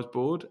time I was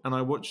bored, and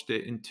I watched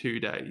it in 2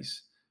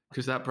 days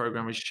because that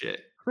program is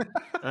shit.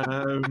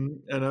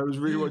 And I was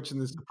rewatching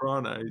The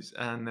Sopranos,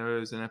 and there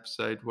was an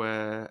episode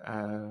where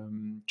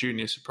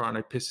Junior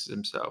Soprano pisses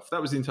himself. That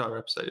was the entire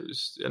episode. It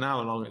was an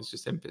hour long. It's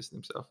just him pissing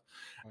himself,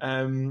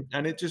 and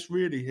it just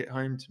really hit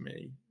home to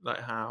me, like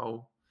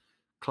how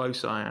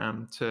close I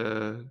am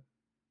to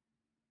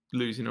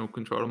losing all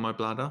control of my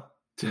bladder,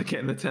 to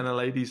getting the tenor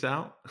ladies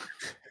out.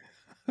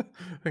 I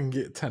can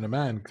get tenor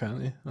man,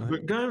 can't you?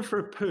 But going for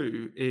a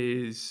poo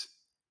is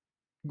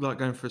like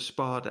going for a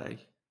spa day.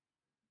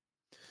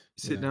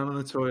 Sit down on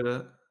the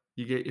toilet,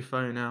 you get your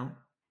phone out,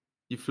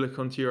 you flick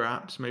onto your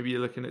apps, maybe you're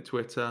looking at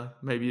Twitter,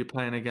 maybe you're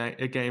playing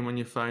a game on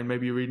your phone,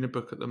 maybe you're reading a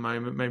book at the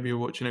moment, maybe you're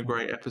watching a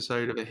great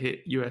episode of a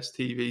hit US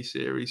TV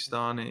series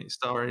starring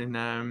Paul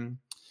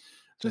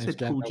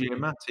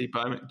Giamatti,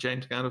 but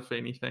James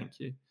Gandolfini, thank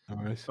you.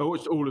 Nice. I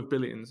watched all of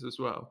Billions as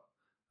well.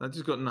 I've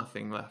just got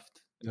nothing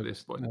left at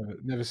this point.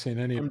 Never seen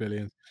any of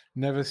Billions.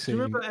 Never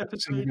seen a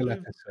single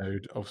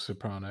episode of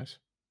Sopranos.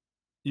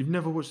 You've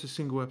never watched a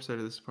single episode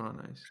of The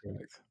Sopranos?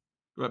 Correct.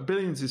 Right,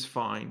 Billions is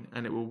fine,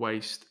 and it will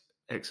waste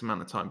X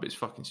amount of time, but it's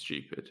fucking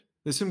stupid.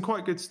 There's some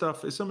quite good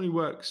stuff. As somebody who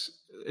works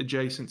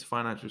adjacent to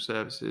financial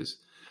services,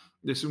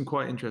 there's some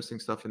quite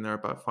interesting stuff in there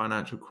about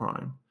financial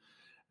crime,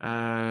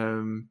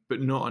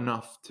 but not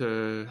enough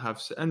to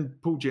have. And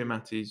Paul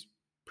Giamatti's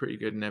pretty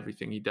good in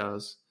everything he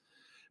does.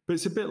 But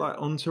it's a bit like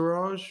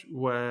Entourage,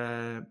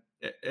 where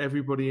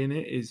everybody in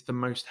it is the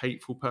most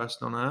hateful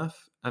person on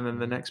earth, and then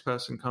the next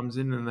person comes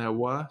in and they're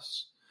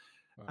worse.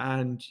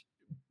 Wow.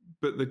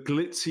 But the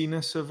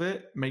glitziness of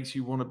it makes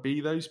you want to be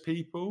those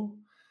people.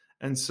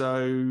 And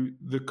so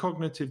the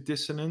cognitive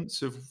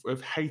dissonance of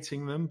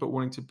hating them but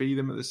wanting to be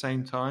them at the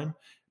same time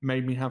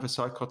made me have a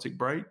psychotic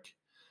break.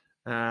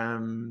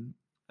 And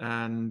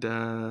I'm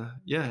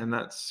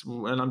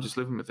just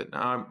living with it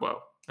now.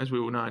 Well, as we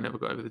all know, I never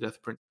got over the death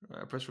of Prince.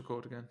 Press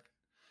record again.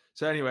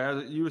 So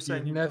anyway, you were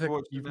saying you've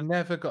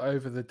never got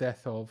over the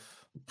death of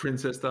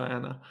Princess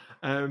Diana,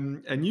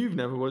 and you've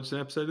never watched an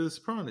episode of The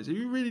Sopranos. Have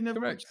you really never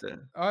watched it?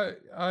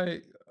 I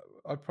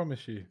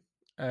promise you.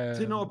 Does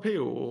it not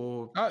appeal?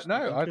 Or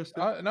no, I'd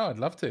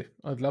love to.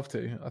 I'd love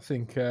to. I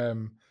think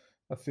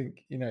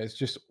it's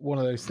just one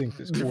of those things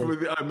that's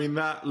always, I mean,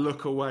 that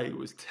look away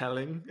was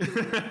telling.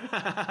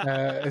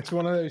 It's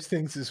one of those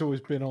things that's always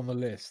been on the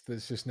list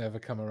that's just never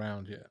come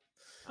around yet.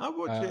 I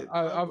watch it.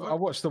 I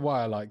watched The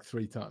Wire like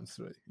 3 times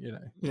through, Yeah.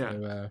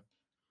 So,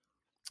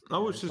 I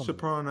watched The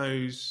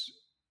Sopranos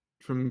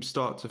from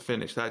start to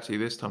finish. Actually,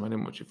 this time I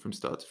didn't watch it from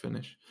start to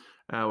finish.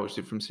 I watched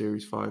it from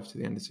series 5 to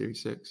the end of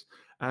series 6.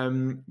 I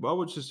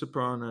watch The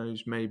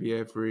Sopranos maybe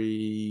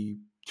every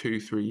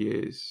 2-3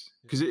 years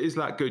because it is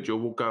that good.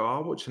 You'll go,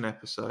 I'll watch an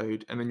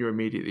episode, and then you're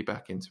immediately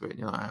back into it. And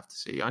you're like, I have to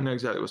see. I know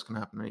exactly what's going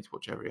to happen. I need to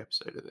watch every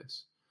episode of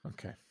this.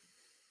 Okay.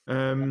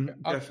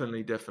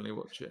 Definitely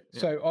watch it.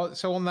 Yeah.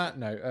 So on that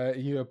note, are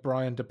you a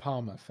Brian De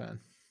Palma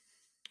fan?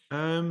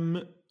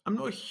 I'm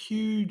not a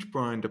huge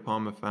Brian De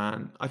Palma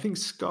fan. I think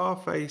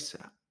Scarface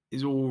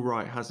is all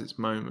right, has its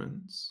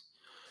moments.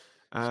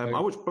 I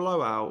watched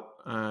Blowout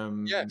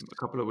yes. a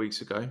couple of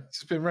weeks ago.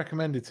 It's been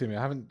recommended to me.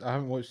 I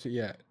haven't watched it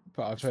yet,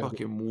 but I've heard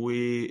fucking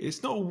weird.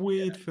 It's not a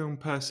weird film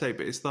per se,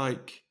 but it's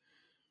like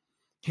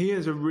he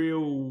has a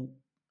real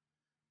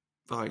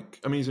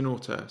he's an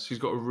auteur, so he's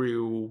got a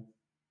real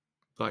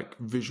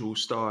visual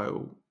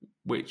style,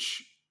 but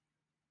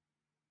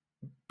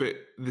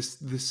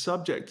the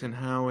subject and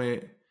how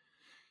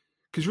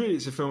because really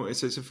it's a film.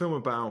 It's a film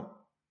about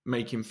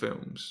making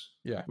films,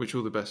 which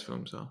all the best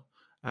films are,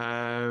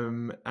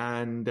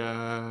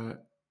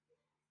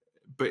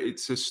 but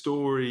it's a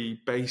story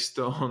based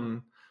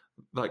on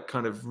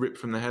kind of ripped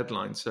from the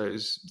headline. So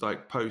it's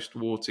post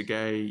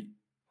Watergate,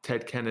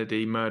 Ted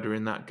Kennedy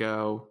murdering that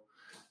girl.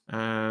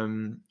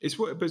 It's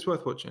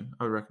worth watching.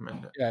 I would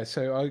recommend it. Yeah,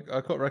 so I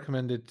got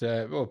recommended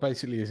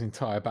basically his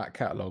entire back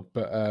catalogue,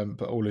 but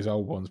all his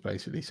old ones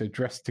basically. So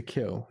Dressed to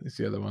Kill is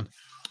the other one.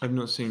 I've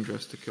not seen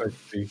Dressed to Kill.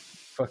 Basically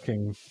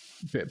fucking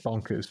bit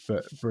bonkers,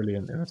 but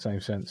brilliant in the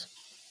same sense.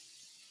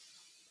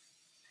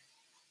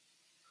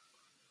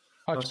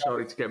 Asked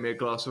Charlie to get me a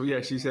glass of.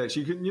 Yeah, she said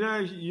she can.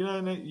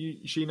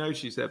 She knows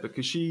she's there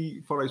because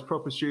she follows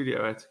proper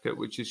studio etiquette,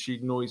 which is she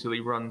noisily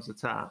runs the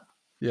tap.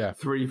 Yeah,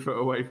 3 foot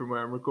away from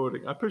where I'm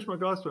recording. I pushed my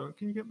glass to her.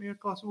 Can you get me a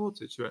glass of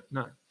water? She went,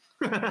 no.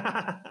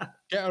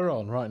 Get her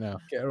on right now.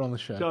 Get her on the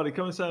show. Charlie,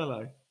 come and say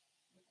hello.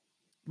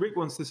 Rick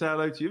wants to say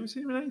hello to you. I haven't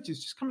seen him in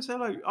ages. Just come and say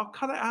hello. I'll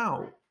cut it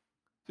out.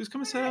 Just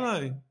come and say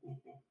hello.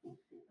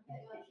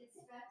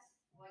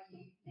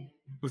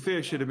 Well,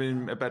 Theo should have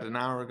been in bed an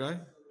hour ago.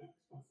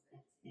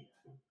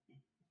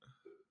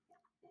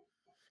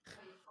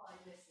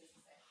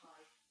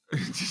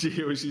 Did you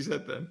hear what she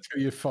said then? To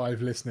your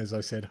 5 listeners,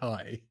 I said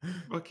hi.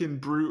 Fucking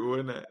brutal,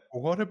 isn't it?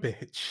 What a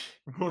bitch.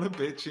 What a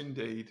bitch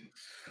indeed.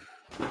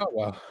 Oh,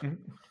 well.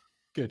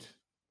 Good.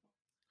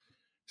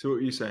 So what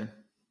are you saying?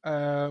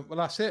 Well,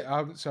 that's it.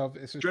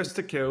 It's Dressed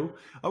to Kill.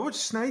 I watched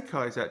Snake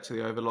Eyes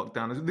actually over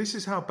lockdown. This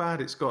is how bad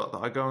it's got that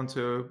I go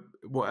onto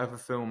whatever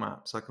film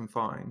apps I can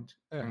find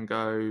and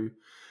go,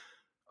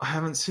 I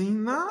haven't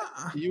seen that.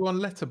 Are you on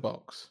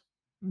Letterboxd?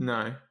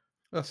 No.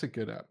 That's a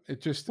good app.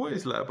 What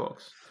is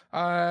Letterboxd?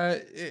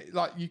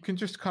 You can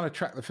just kind of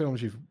track the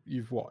films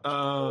you've watched,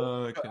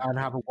 okay. and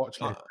have a watch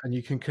list, and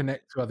you can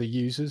connect to other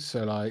users.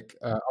 So,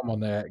 I'm on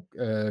there.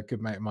 A good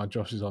mate of mine,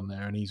 Josh, is on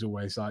there, and he's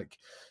always like,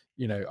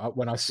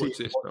 when I see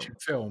watching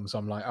films,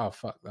 I'm like, oh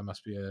fuck, that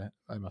must be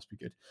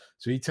good.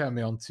 So he turned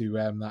me on to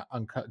that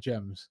Uncut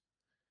Gems.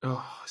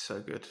 Oh,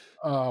 so good.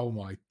 Oh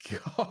my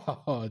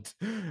god.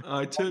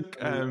 I took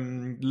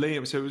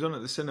Liam, so it was on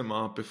at the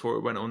cinema before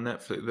it went on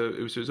Netflix.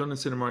 It was on the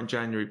cinema in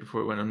January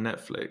before it went on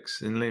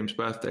Netflix, and Liam's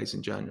birthday's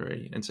in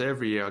January. And so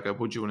every year I go,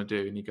 what do you want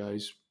to do? And he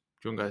goes,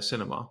 do you want to go to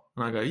cinema?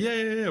 And I go,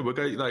 yeah. We'll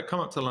go,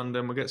 come up to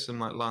London, we'll get some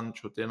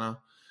lunch or dinner,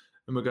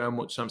 and we'll go and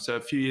watch some. So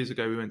a few years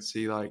ago we went to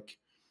see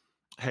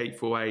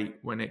Hateful Eight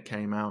when it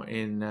came out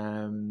in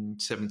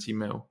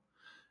 70mm.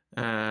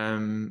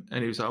 And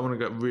he was like,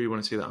 really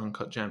want to see that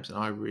Uncut Gems, and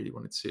I really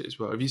wanted to see it as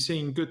well. Have you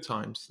seen Good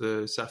Times,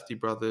 the Safdie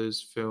brothers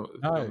film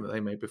that they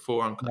made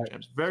before Uncut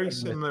Gems? Very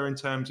similar in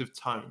terms of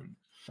tone.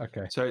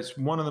 Okay. So it's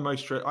one of the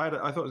most. I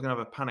thought I was going to have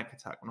a panic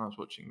attack when I was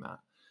watching that,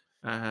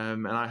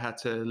 and I had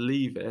to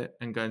leave it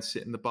and go and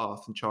sit in the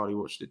bath, and Charlie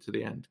watched it to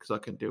the end because I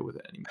couldn't deal with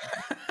it anymore.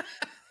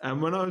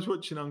 And when I was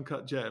watching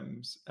Uncut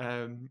Gems,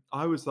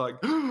 I was like,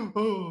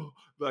 I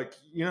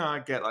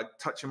get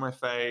touching my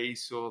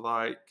face or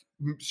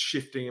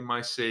shifting in my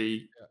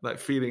seat,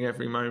 feeling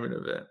every moment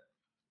of it.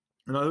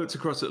 And I looked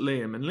across at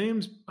Liam, and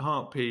Liam's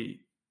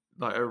heartbeat,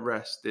 at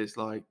rest, is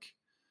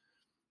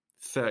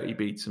 30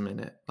 beats a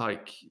minute.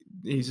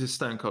 He's a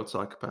stone cold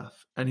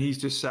psychopath, and he's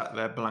just sat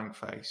there blank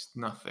faced,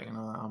 nothing. And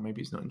I'm like, oh,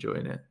 maybe he's not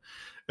enjoying it.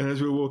 And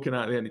as we were walking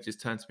out at the end, he just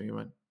turned to me and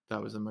went,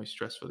 that was the most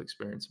stressful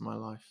experience of my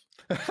life.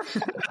 And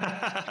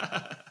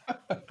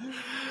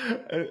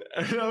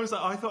I was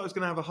like, I thought I was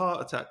going to have a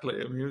heart attack,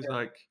 Liam. He was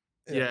like,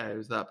 yeah, it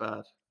was that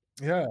bad.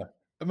 Yeah.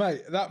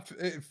 Mate, that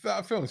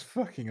film is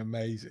fucking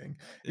amazing.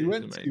 He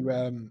went to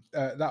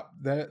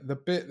the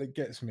bit that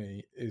gets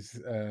me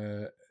is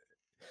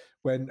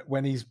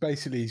when he's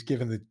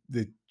given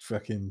the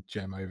fucking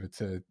gem over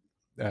to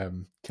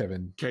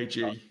Kevin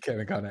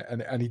Garnett,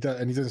 and he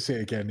doesn't see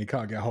it again. He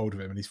can't get hold of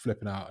him, and he's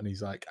flipping out, and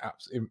he's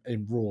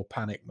in raw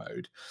panic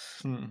mode.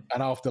 And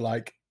after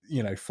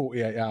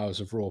 48 hours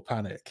of raw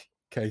panic,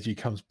 KG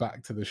comes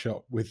back to the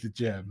shop with the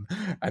gem,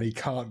 and he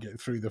can't get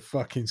through the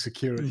fucking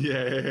security.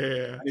 Yeah.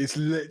 And it's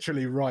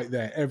literally right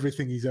there.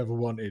 Everything he's ever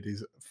wanted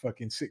is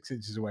fucking 6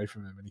 inches away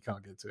from him, and he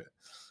can't get to it.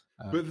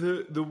 But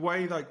the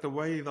way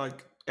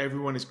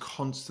everyone is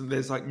constant.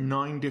 There's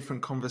 9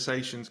 different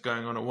conversations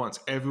going on at once.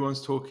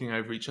 Everyone's talking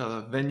over each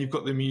other. Then you've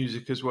got the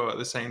music as well at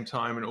the same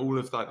time, and all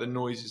of the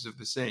noises of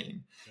the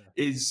scene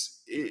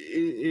is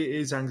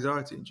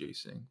anxiety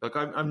inducing.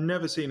 I've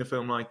never seen a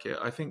film like it.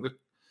 I think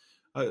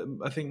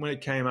I think when it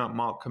came out,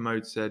 Mark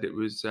Kermode said it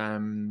was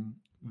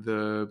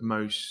the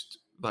most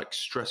like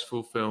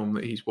stressful film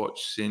that he's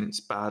watched since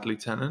Bad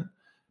Lieutenant.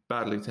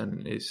 Bad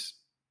Lieutenant is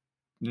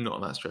not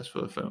that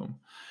stressful a film,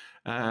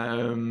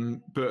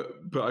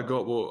 but I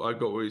got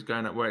what he's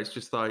going at, where it's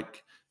just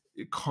like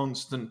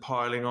constant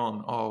piling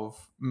on of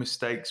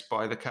mistakes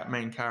by the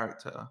main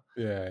character.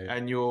 Yeah.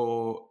 And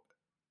you're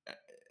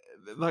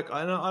like,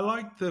 I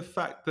like the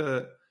fact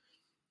that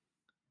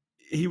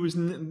it was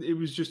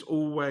just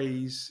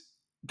always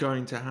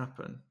going to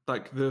happen.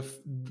 Like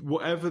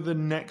whatever the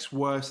next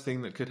worst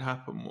thing that could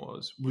happen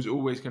was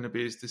always going to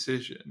be his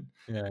decision.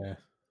 Yeah.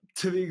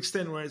 To the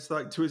extent where it's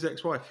like to his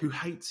ex-wife who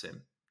hates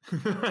him.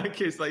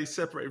 Like it's like he's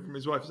separated from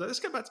his wife. He's like, let's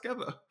get back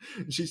together.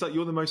 And she's like,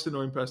 you're the most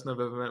annoying person I've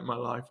ever met in my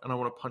life, and I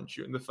want to punch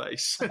you in the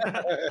face.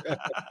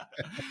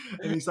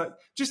 And he's like,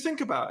 just think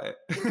about it.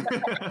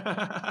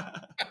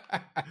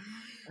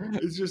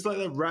 It's just like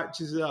that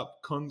ratchets it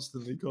up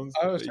constantly.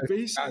 But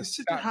he's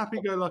such a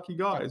happy-go-lucky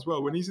guy as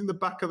well. When he's in the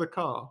back of the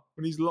car,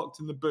 when he's locked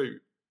in the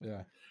boot.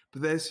 Yeah.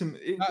 But there's some.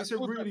 It's a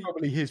really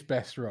probably his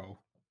best role.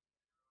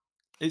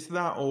 It's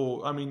that,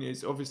 or I mean,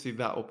 it's obviously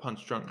that or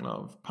Punch Drunk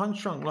Love.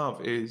 Punch Drunk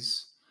Love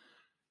is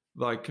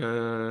like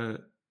I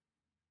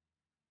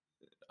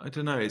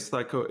don't know. It's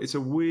like it's a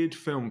weird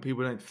film.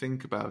 People don't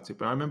think about it,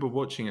 but I remember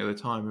watching it at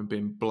the time and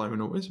being blown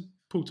away. It's a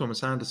Paul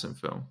Thomas Anderson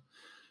film.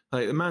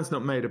 Like the man's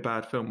not made a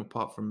bad film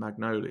apart from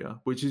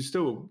Magnolia, which is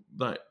still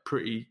like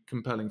pretty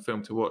compelling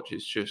film to watch.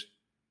 It's just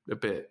a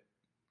bit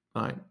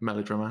like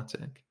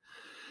melodramatic.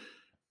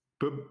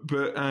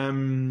 But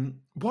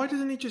why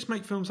doesn't he just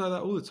make films like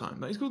that all the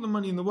time? Like, he's got the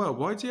money in the world.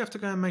 Why does he have to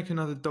go and make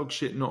another dog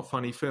shit, not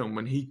funny film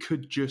when he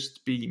could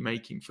just be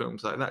making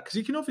films like that? Because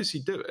he can obviously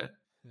do it.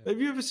 Yeah. Have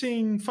you ever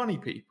seen Funny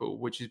People,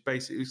 which is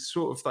basically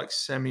sort of like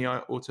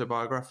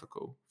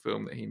semi-autobiographical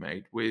film that he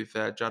made with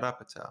Judd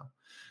Apatow? Yeah.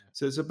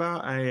 So it's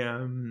about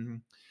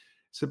Adam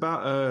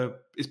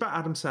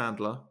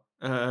Sandler,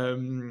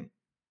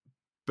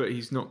 but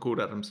he's not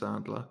called Adam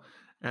Sandler,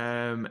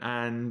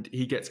 and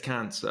he gets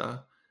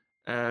cancer.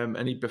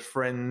 And he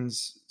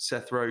befriends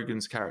Seth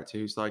Rogen's character,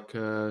 who's like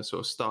a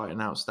sort of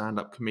starting out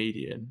stand-up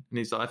comedian. And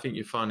he's like, I think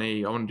you're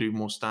funny. I want to do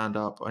more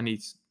stand-up. I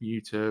need you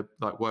to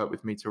like work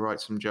with me to write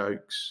some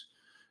jokes,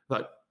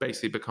 like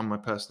basically become my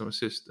personal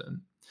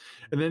assistant.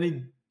 And then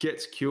he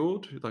gets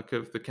cured like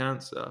of the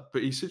cancer,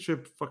 but he's such a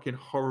fucking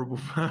horrible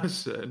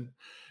person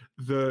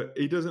that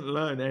he doesn't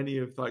learn any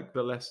of like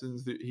the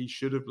lessons that he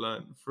should have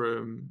learned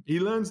from. He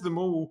learns them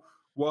all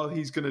while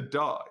he's going to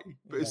die.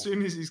 But as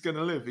soon as he's going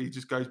to live, he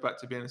just goes back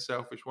to being a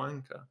selfish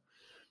wanker.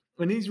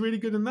 And he's really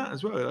good in that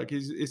as well. Like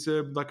it's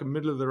a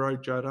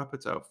middle-of-the-road Judd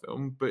Apatow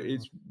film, but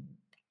it's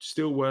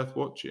still worth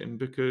watching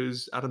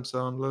because Adam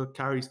Sandler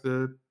carries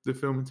the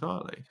film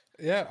entirely.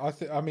 Yeah, I've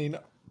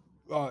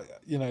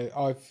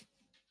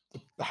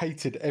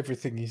hated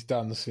everything he's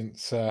done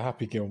since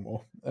Happy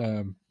Gilmore,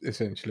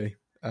 essentially.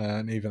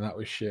 And even that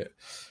was shit,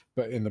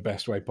 but in the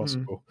best way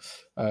possible.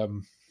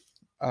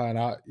 And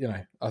I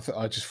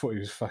just thought he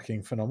was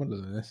fucking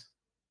phenomenal in this.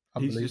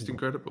 He's just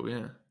incredible,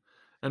 yeah.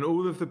 And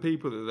all of the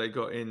people that they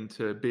got in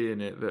to be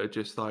in it that are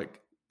just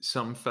like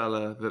some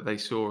fella that they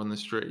saw on the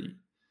street.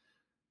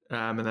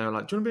 And they were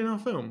like, do you want to be in our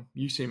film?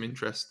 You seem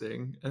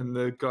interesting. And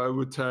the guy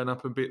would turn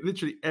up and be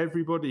literally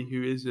everybody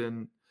who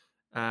isn't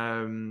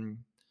Adam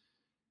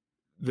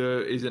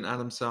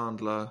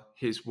Sandler,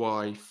 his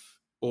wife,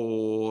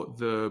 or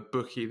the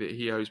bookie that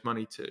he owes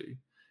money to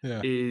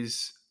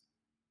is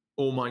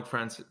or Mike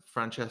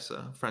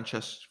Francesa,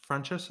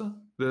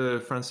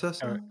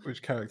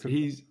 which character?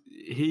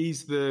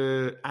 He's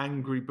the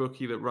angry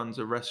bookie that runs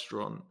a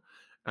restaurant.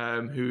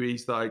 Who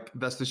he's like,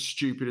 that's the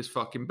stupidest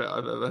fucking bet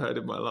I've ever heard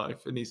in my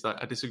life, and he's like,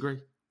 I disagree.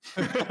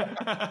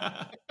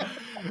 That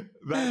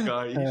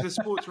guy, he's a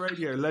sports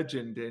radio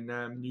legend in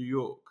New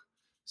York.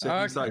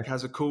 So he's like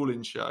has a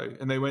call-in show,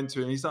 and they went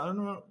to him. He's like,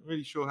 I'm not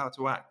really sure how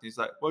to act. He's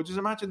like, well, just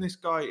imagine this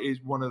guy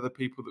is one of the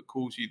people that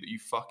calls you that you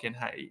fucking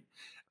hate,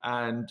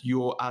 and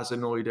you're as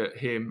annoyed at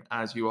him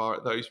as you are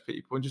at those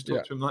people, and just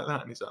talk to him like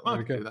that. And he's like,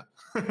 I can do that.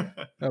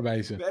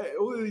 Amazing. But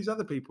all of these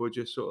other people are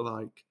just sort of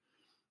like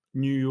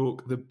New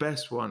York. The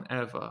best one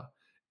ever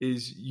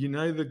is,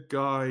 the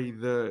guy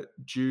that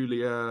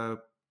Julia,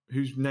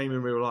 whose name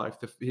in real life,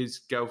 his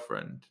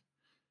girlfriend.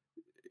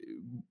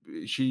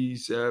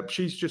 She's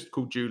just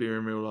called Julia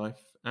in real life.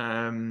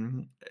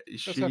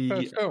 That's her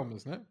first film,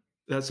 isn't it?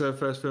 That's her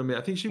first film. Yeah,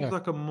 I think she was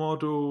like a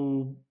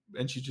model,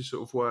 and she just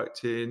sort of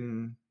worked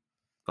in,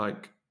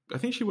 like, I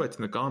think she worked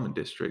in the Garment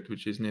District,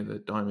 which is near the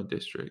Diamond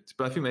District.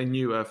 But I think they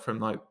knew her from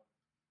like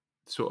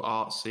sort of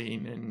art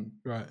scene in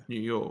New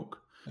York.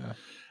 Yeah.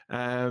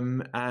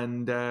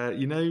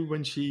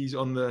 When she's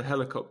on the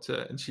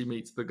helicopter and she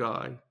meets the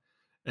guy.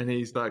 And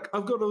he's like,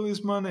 I've got all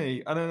this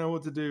money. I don't know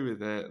what to do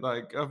with it.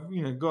 Like,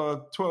 I've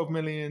got 12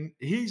 million.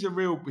 He's a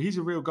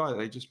real guy that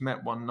they just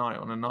met one night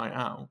on a night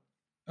out.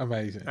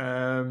 Amazing.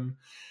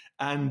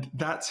 And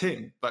that's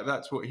him. Like,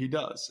 that's what he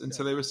does. And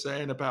so they were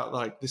saying about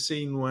like the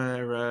scene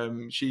where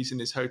she's in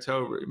his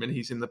hotel room and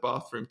he's in the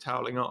bathroom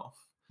toweling off.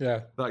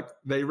 Yeah. Like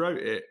they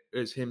wrote it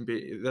as him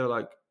they're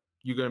like,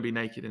 you're going to be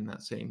naked in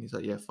that scene. He's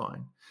like, yeah,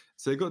 fine.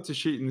 So they got to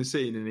shooting the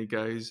scene, and he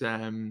goes, I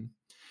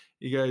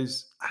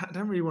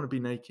don't really want to be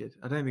naked.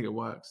 I don't think it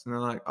works. And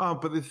they're like, oh,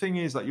 but the thing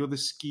is, like, you're the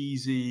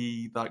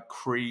skeezy, like,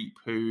 creep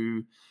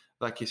who,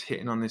 like, is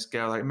hitting on this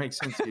girl. Like, it makes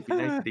sense to be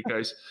naked.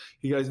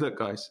 He goes, look,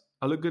 guys,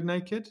 I look good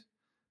naked,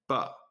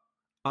 but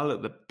I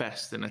look the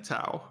best in a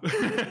towel.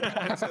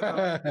 And so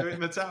they're doing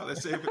the towel.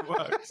 Let's see if it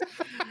works.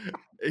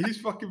 He's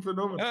fucking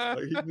phenomenal.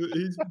 Like,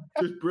 he's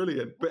just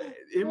brilliant. But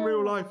in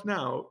real life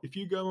now, if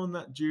you go on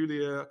that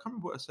Julia, I can't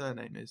remember what her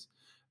surname is,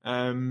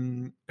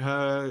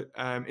 her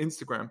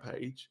Instagram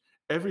page,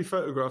 every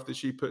photograph that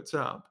she puts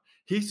up,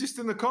 he's just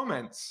in the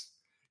comments.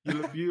 You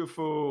look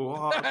beautiful.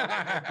 Oh,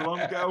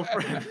 blonde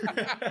girlfriend.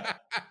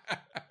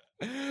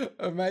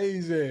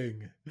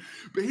 Amazing.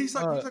 But he's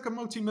like a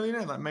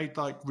multi-millionaire that made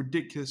like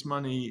ridiculous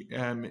money.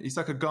 He's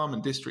like a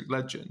Garment District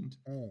legend.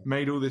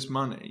 Made all this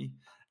money,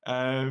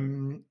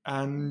 and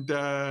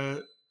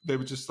they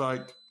were just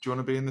like, "Do you want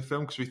to be in the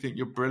film? Because we think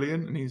you're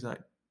brilliant." And he's like,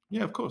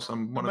 "Yeah, of course.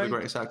 I'm one of the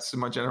greatest actors in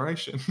my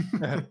generation."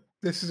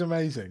 This is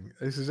amazing.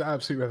 This is an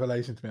absolute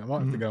revelation to me. I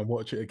might have to go and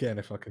watch it again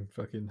if I can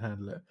fucking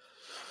handle it.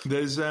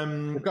 There's I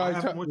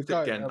haven't watched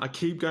it again. I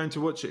keep going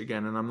to watch it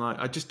again, and I'm like,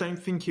 I just don't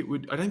think it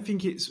would. I don't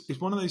think it's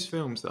one of those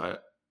films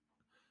that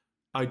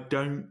I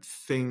don't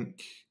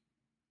think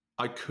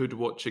I could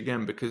watch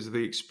again because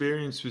the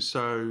experience was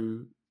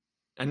so.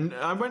 And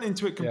I went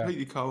into it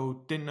completely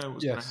cold. Didn't know what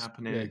was going to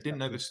happen in it. Didn't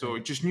know the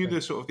story. Just knew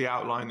the sort of the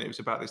outline that it was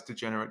about this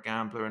degenerate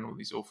gambler and all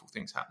these awful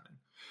things happening,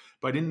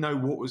 but I didn't know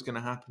what was going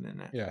to happen in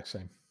it. Yeah,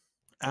 same.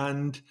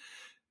 And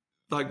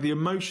like the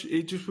emotion,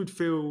 it just would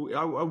feel.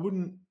 I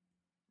wouldn't.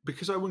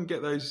 Because I wouldn't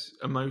get those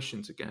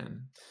emotions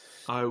again,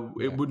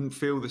 it wouldn't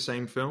feel the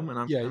same film.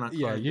 And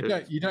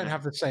you don't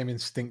have the same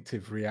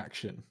instinctive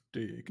reaction,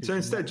 do you? So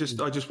instead,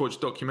 I just watch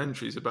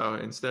documentaries about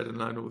it instead and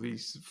learn all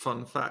these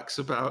fun facts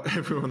about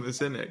everyone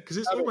that's in it because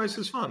it's almost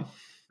as fun.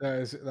 That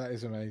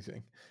is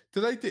amazing.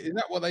 Is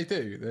that what they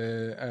do?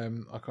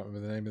 I can't remember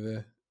the name of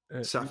the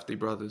Safdie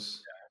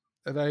brothers.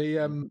 Are they?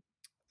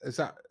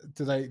 Do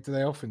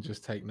they often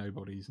just take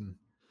nobodies and?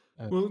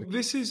 Well,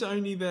 this is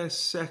only their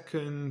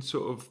second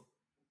sort of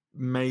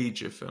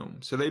major film.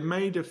 So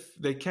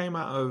they came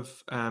out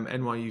of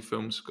NYU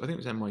Film School. I think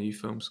it was NYU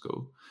Film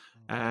School,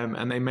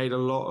 and they made a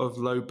lot of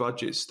low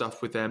budget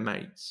stuff with their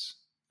mates,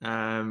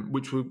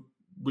 which are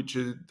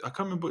I can't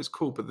remember what it's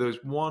called, but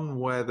there's one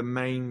where the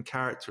main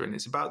character, and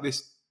it's about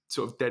this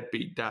sort of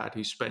deadbeat dad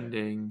who's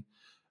spending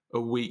a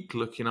week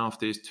looking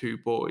after his two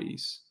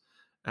boys,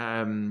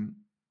 and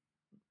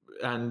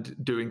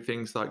doing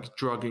things like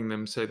drugging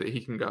them so that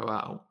he can go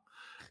out.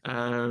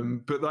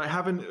 But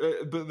having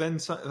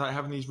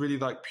these really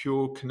like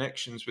pure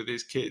connections with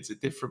his kids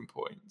at different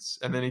points,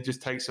 and then he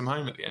just takes them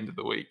home at the end of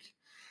the week.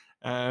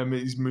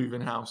 He's moving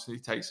house and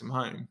he takes them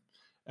home,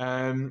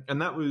 and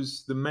that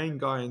was the main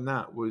guy in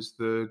that was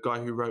the guy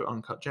who wrote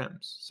Uncut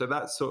Gems. So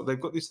that's they've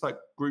got this like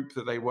group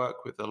that they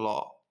work with a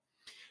lot,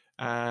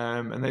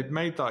 and they'd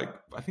made like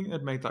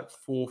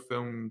 4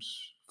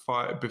 films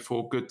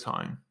before Good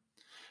Time,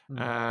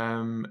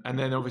 and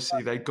then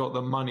obviously they got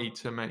the money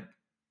to make.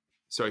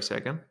 Sorry, say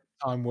again.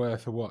 Time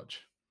worth a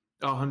watch.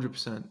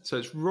 100%. So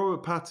it's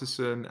Robert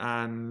Pattinson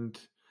and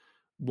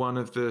one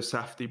of the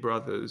Safdie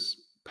brothers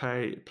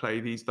play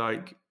these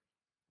like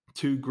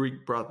 2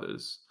 Greek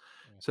brothers.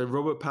 Yeah. So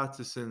Robert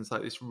Pattinson's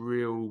like this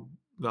real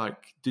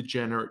like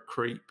degenerate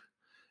creep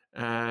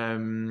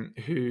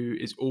who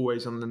is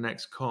always on the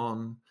next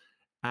con,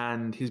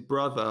 and his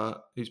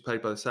brother, who's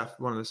played by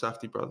one of the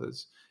Safdie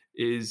brothers,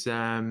 is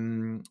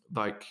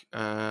like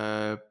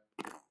how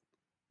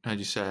do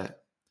you say it?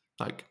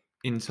 Like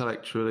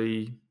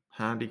intellectually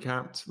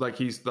handicapped, like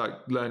he's like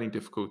learning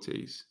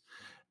difficulties,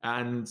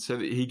 and so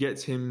that he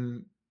gets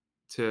him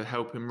to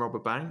help him rob a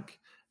bank.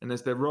 And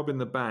as they're robbing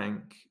the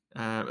bank,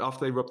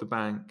 after they rob the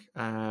bank,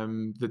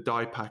 the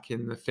dye pack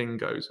in the thing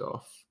goes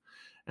off,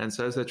 and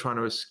so as they're trying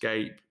to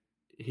escape,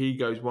 he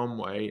goes one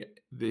way,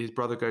 his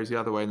brother goes the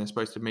other way, and they're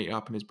supposed to meet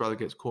up, and his brother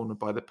gets cornered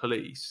by the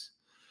police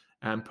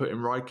and put in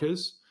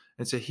Rikers,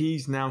 and so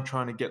he's now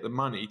trying to get the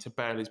money to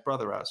bail his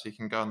brother out so he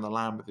can go on the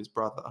lam with his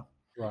brother.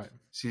 Right.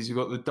 So he's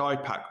got the dye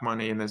pack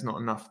money and there's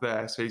not enough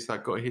there. So he's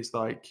like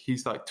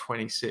he's like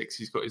 26.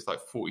 He's got his like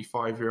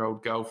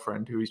 45-year-old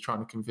girlfriend who he's trying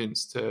to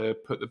convince to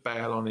put the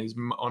bail on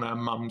her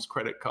mum's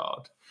credit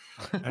card.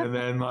 And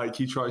then like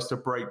he tries to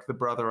break the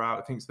brother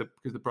out. Thinks that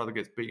because the brother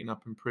gets beaten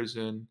up in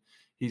prison,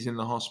 he's in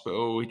the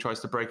hospital. He tries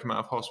to break him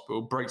out of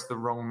hospital, breaks the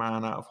wrong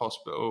man out of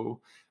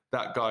hospital.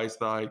 That guy's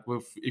like,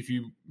 well, if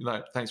you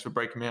like, thanks for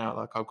breaking me out.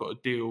 Like, I've got to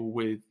deal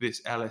with this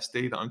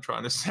LSD that I'm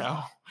trying to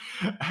sell.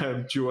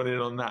 Do you want in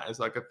on that as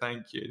like a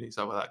thank you? And he's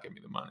like, well, that give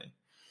me the money.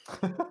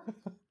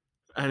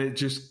 And it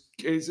just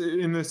is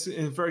in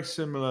a very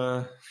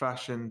similar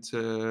fashion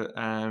to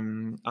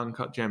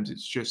Uncut Gems.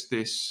 It's just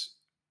this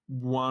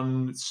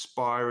one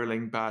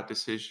spiraling bad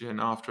decision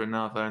after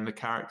another, and the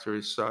character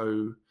is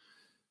so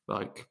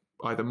like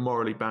either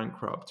morally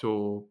bankrupt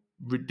or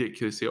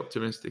ridiculously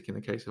optimistic in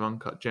the case of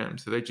Uncut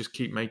Gems. So they just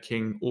keep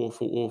making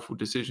awful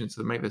decisions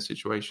that make their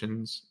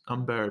situations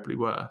unbearably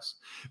worse.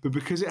 But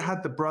because it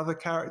had the brother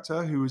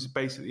character who was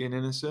basically an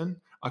innocent,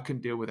 I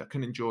couldn't deal with it. I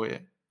couldn't enjoy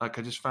it. Like,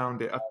 I just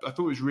found it, I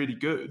thought it was really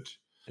good.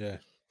 Yeah.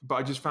 But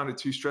I just found it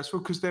too stressful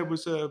because there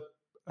was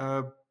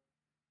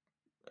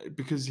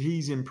because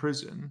he's in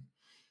prison,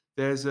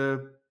 there's a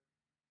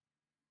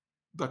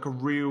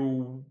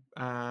real,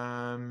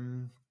 I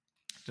don't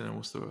know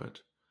what's the word.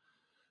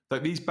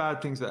 Like, these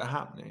bad things that are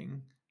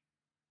happening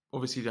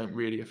obviously don't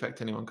really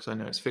affect anyone because I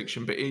know it's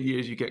fiction, but in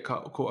years you get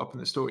caught up in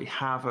the story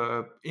have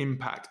a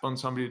impact on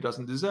somebody who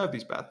doesn't deserve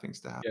these bad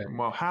things to happen. Yeah.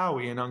 While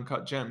Howie in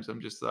Uncut Gems,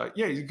 I'm just like,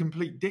 yeah, he's a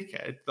complete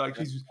dickhead. Like,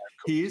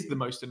 he is the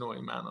most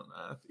annoying man on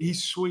earth.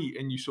 He's sweet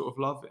and you sort of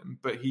love him,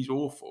 but he's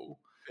awful.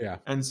 Yeah.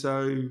 And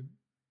so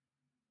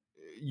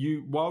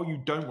while you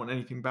don't want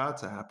anything bad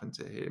to happen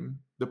to him,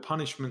 the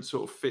punishment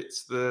sort of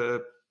fits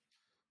the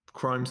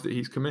crimes that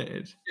he's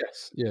committed.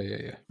 Yes.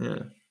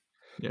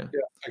 Yeah.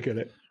 I get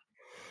it.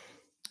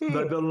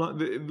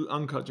 The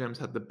Uncut Gems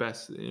had the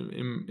best,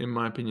 in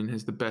my opinion,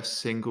 has the best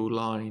single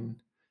line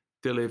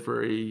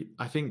delivery.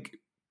 I think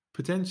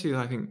potentially,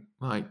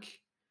 like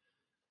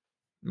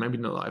maybe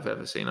not that I've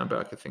ever seen. I bet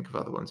I could think of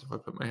other ones if I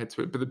put my head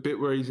to it. But the bit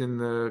where he's in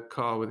the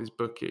car with his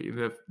bookie,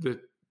 the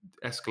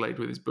Escalade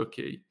with his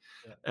bookie,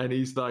 and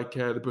he's like,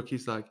 the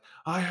bookie's like,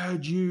 I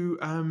heard you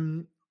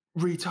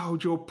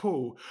retailed your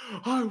pool.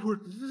 I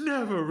would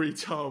never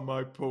retail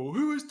my pool.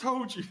 Who has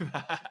told you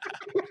that?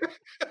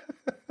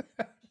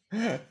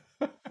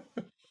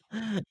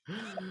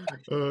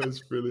 Oh,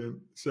 it's brilliant.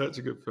 Such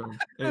a good film.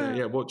 Anyway,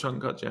 yeah, watch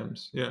Uncut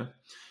Gems. Yeah.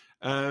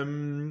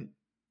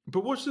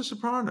 But watch The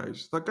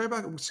Sopranos. Like, go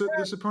back. So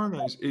The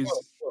Sopranos is,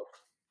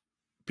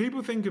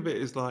 people think of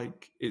it as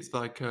like, it's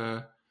like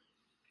a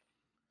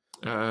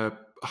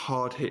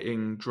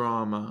hard-hitting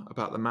drama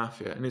about the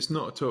mafia, and it's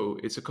not at all.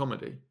 It's a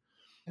comedy.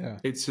 Yeah.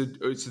 It's a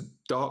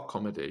dark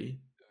comedy,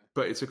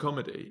 but it's a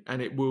comedy,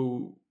 and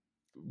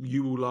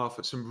you will laugh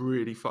at some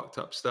really fucked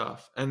up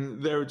stuff.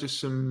 And there are just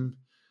some.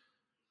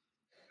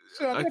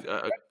 So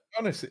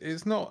honestly,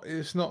 it's not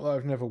that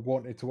I've never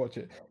wanted to watch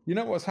it. You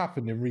know what's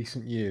happened in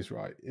recent years,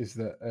 right? Is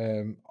that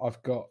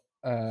I've got,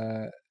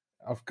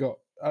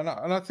 and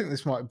I think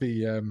this might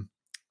be, a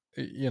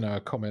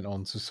comment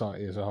on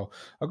society as a whole.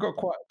 I've got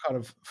quite kind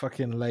of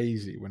fucking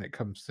lazy when it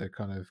comes to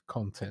kind of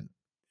content.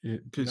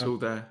 It's all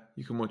there.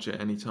 You can watch it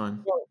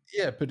anytime. Well,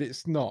 yeah, but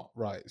it's not,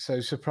 right? So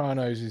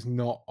Sopranos is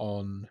not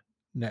on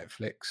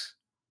Netflix.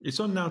 It's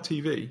on Now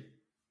TV.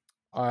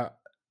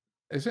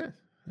 Is it?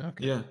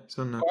 Okay. Yeah, it's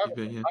on Now TV.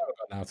 I haven't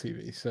got Now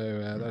TV, so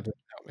that doesn't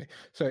help me.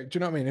 So do you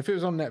know what I mean? If it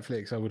was on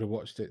Netflix, I would have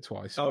watched it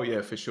twice. Oh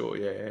yeah, for sure.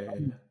 Yeah.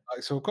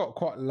 So I've got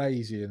quite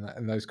lazy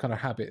in those kind of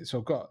habits. So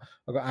I've got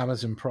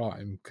Amazon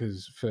Prime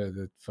for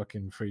the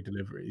fucking free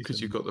deliveries. Because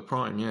you've got the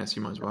Prime, yes,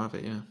 you might as well have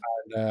it, yeah.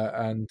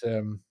 And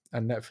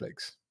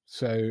Netflix.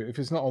 So if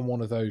it's not on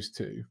one of those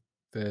two,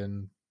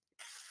 then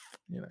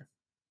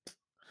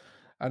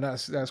and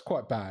that's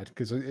quite bad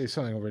because it's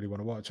something I really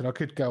want to watch. And I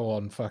could go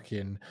on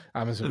fucking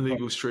Amazon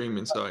illegal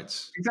streaming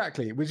sites.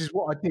 Exactly, which is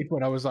what I did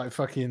when I was like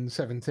fucking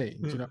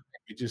 17. Do you know?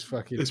 We just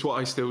fucking. It's what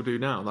I still do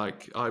now.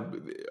 Like I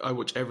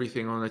watch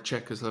everything on a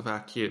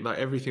Czechoslovakian, like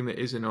everything that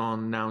isn't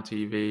on Now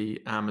TV,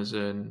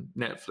 Amazon,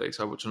 Netflix.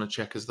 I watch on a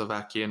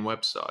Czechoslovakian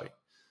website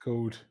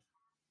called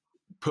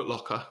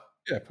Putlocker.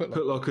 Yeah,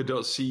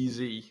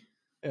 Putlocker.cz.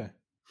 Yeah,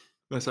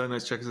 that's how I know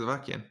it's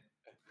Czechoslovakian.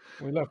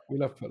 We love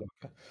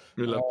Putlocker.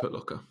 We love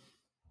Putlocker.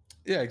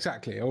 Yeah,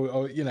 exactly.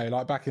 Or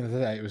like back in the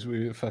day, it was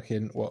we were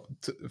fucking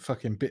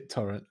fucking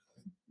BitTorrent,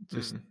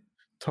 just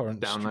torrent.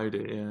 Download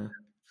it, yeah.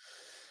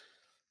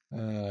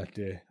 Oh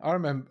dear. I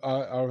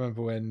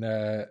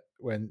remember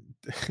when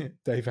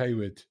Dave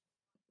Hayward,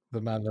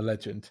 the man, the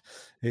legend,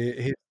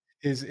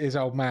 his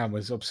old man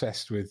was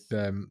obsessed with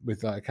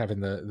like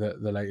having the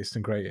latest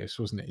and greatest,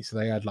 wasn't he? So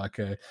they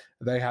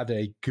had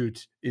a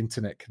good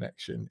internet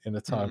connection in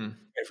a time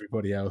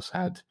everybody else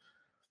had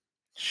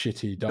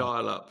shitty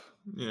dial up.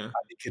 Yeah,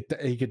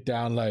 he could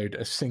download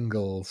a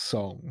single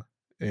song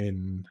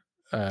in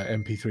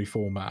MP3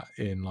 format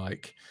in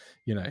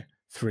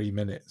 3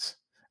 minutes,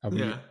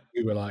 and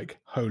we were like,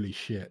 "Holy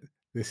shit,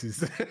 this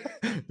is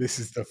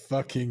the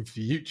fucking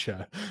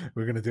future.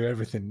 We're gonna do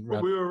everything."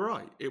 Well, we were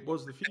right. It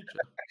was the future.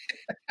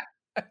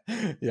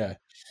 Yeah.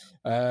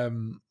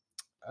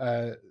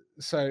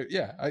 So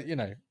yeah,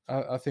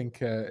 I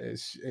think I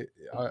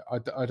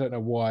don't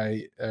know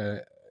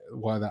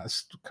why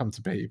that's come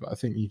to be, but I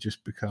think you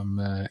just become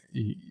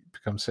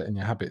set in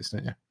your habits,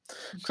 don't you?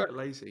 So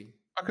lazy.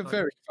 I could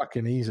very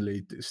fucking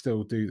easily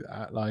still do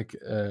that.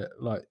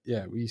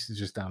 We used to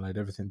just download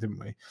everything, didn't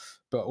we?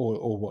 But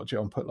or watch it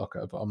on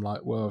Putlocker. But I'm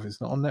like, well, if it's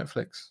not on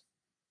Netflix,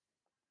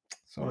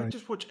 sorry. Well, I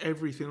just watch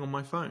everything on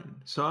my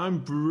phone, so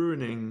I'm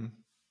ruining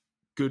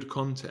good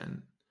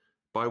content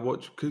by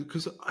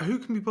because who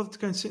can be bothered to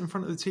go and sit in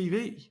front of the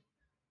TV?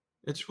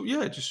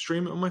 Just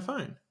stream it on my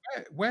phone.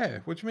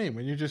 Where? What do you mean?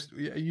 When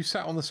you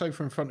sat on the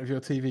sofa in front of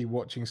your TV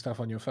watching stuff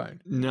on your phone?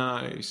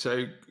 No.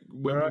 So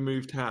when we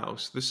moved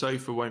house, the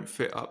sofa won't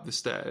fit up the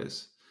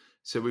stairs.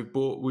 So we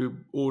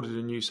ordered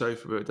a new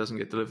sofa, but it doesn't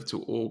get delivered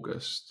till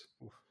August.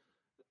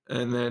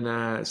 And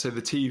then, so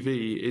the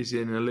TV is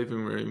in a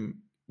living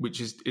room, which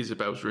is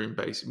Isabel's room,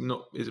 basically,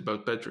 not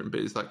Isabel's bedroom,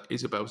 but it's like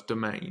Isabel's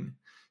domain.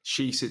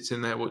 She sits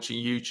in there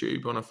watching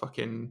YouTube on a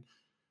fucking,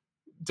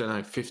 don't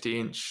know,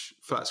 50-inch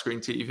flat screen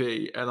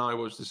TV, and I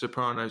watch The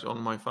Sopranos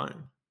on my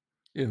phone.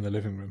 In the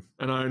living room.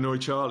 And I annoy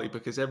Charlie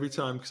because every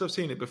time, because I've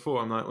seen it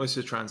before, I'm like, well, this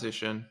is a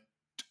transition,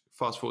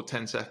 fast forward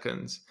 10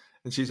 seconds.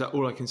 And she's like,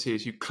 all I can see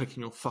is you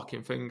clicking your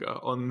fucking finger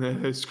on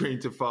the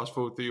screen to fast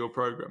forward through your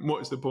program.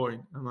 What is the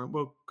point? I'm like,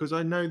 well, because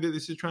I know that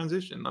this is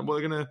transition. Like,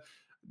 well,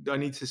 I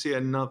need to see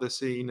another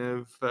scene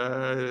of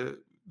the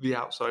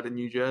outside of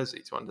New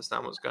Jersey to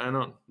understand what's going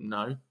on.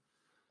 No.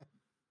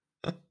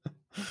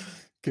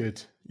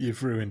 Good.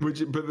 You've ruined.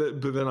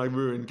 But then I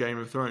ruined Game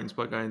of Thrones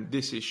by going,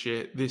 this is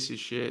shit, this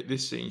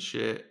scene's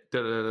shit,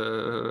 da, da, da,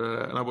 da,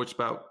 da. And I watched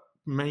about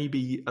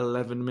maybe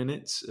 11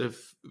 minutes of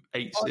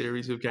 8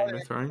 series of Game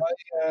of Thrones.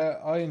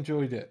 I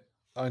enjoyed it.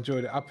 I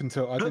enjoyed it up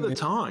until at the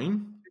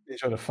time. I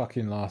enjoyed the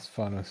fucking last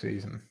final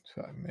season.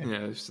 So,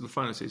 yeah, the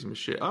final season was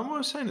shit. I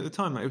was saying at the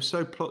time, like, it was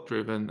so plot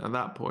driven at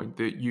that point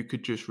that you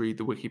could just read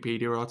the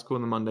Wikipedia article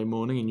on the Monday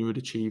morning and you would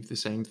achieve the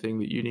same thing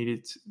that you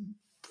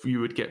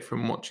would get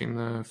from watching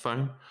the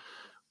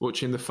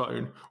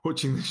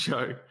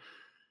show.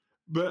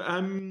 But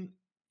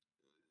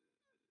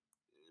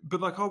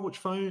like I watch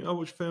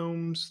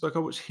films. Like I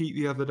watched Heat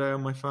the other day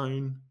on my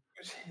phone.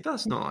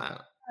 That's not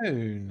out.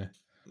 Phone.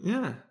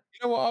 Yeah. You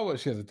know what I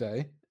watched the other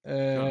day,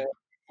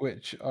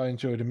 which I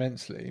enjoyed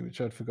immensely,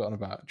 which I'd forgotten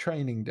about.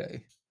 Training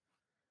Day.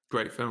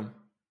 Great film.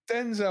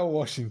 Denzel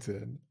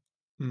Washington.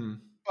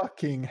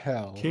 Fucking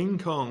hell. King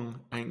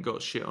Kong ain't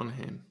got shit on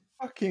him.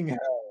 Fucking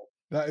hell.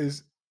 That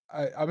is.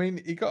 I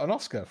mean, he got an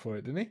Oscar for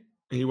it, didn't he?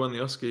 He won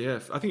the Oscar. Yeah,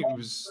 I think it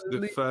was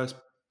the first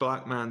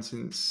black man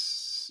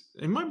since.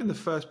 It might have been the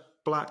first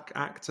black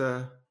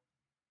actor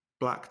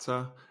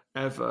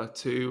ever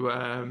to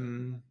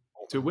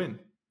win.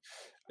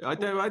 I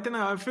don't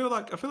know. I feel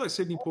like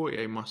Sidney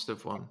Poitier must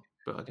have won,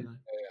 but I don't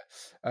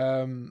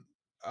know.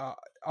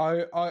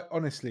 I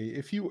honestly,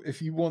 if you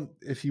want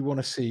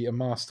to see a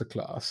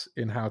masterclass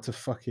in how to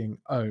fucking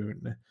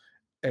own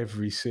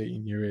every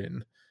scene you're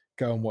in,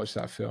 go and watch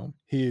that film.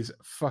 He is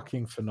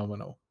fucking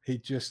phenomenal. He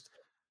just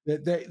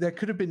there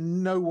could have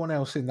been no one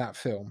else in that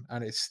film,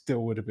 and it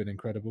still would have been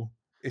incredible.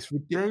 It's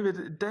ridiculous.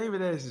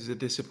 David Ayers is a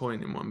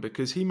disappointing one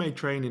because he made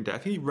Training Day. I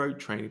think he wrote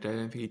Training Day. I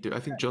don't think he did. I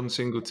think John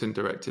Singleton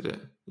directed it.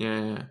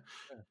 Yeah.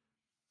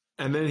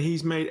 And then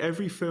he's made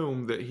every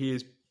film that he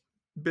has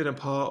been a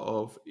part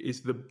of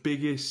is the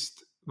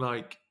biggest.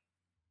 Like,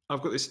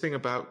 I've got this thing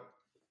about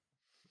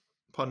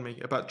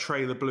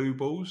trailer blue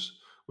balls,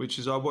 which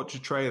is I watch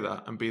a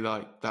trailer and be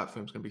like, that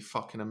film's going to be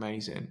fucking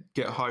amazing.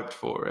 Get hyped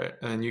for it.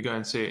 And then you go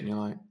and see it and you're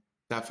like,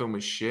 that film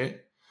was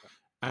shit.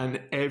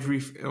 And every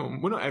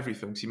film, well, not every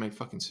film, because he made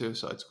fucking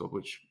Suicide Squad,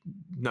 which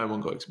no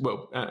one got,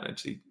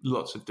 actually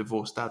lots of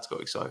divorced dads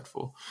got excited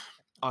for.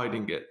 I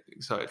didn't get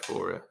excited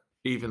for it,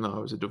 even though I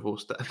was a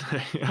divorced dad.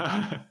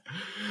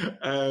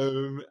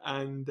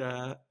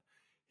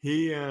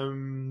 He's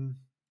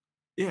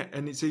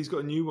got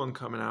a new one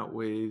coming out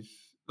with,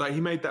 like,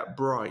 he made that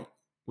Bright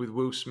with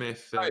Will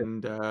Smith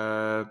and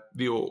the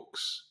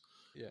Orcs,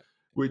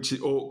 which is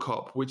Orc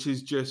Cop, which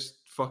is just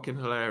fucking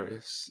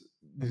hilarious.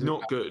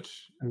 Not good.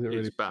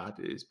 It's bad.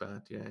 It is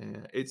bad.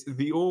 Yeah. It's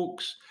the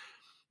Orcs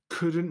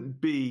couldn't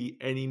be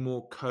any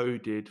more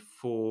coded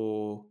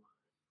for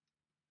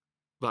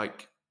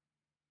like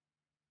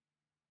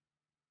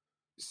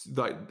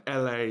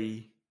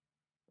LA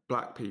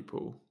black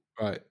people,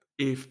 right?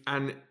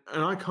 And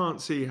I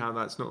can't see how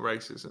that's not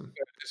racism.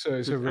 So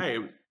it's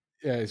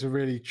it's a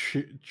really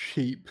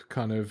cheap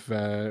kind of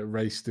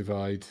race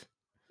divide.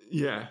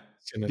 Yeah,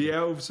 the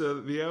elves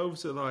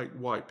are like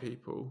white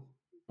people.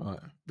 Right.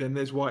 Then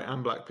there's white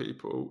and black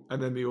people, and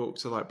then the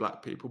orcs are like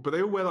black people, but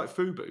they all wear like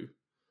FUBU.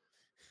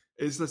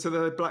 So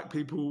they're black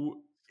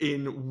people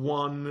in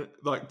one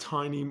like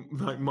tiny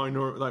like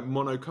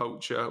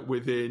monoculture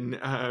within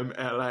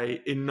LA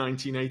in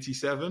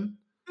 1987,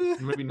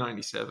 maybe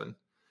 97,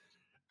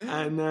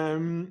 and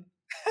oh,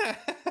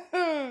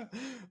 no.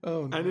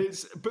 And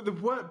it's but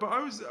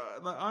I was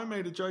I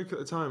made a joke at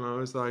the time. I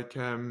was like,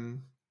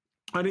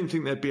 I didn't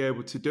think they'd be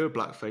able to do a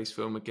blackface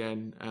film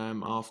again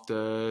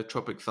after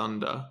Tropic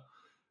Thunder,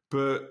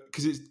 but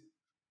because it's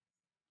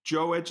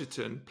Joe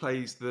Edgerton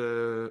plays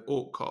the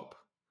Orc Cop,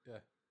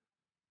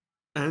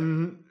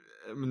 and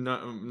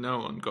no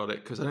one got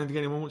it because I don't think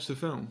anyone watched the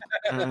film.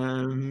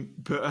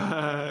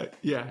 But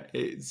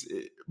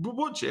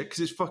watch it because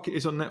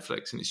it's on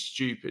Netflix and it's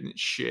stupid and it's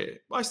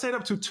shit. I stayed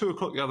up till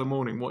 2:00 the other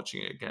morning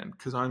watching it again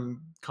because I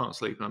can't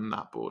sleep and I'm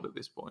that bored at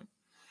this point.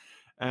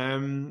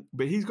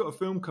 But he's got a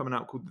film coming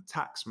out called The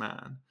Tax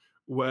Man,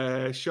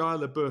 where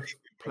Shia LaBeouf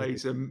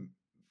plays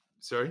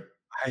Sorry,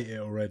 I hate it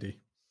already.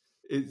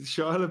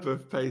 Shia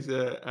LaBeouf plays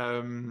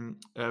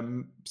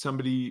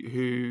somebody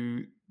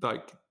who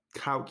like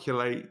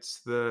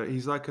calculates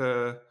he's like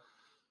a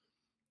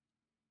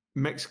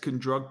Mexican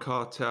drug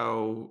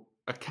cartel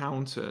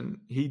accountant.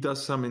 He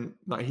does something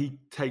like he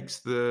takes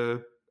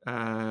the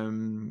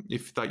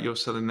if like you're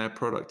selling their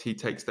product, he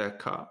takes their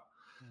cut,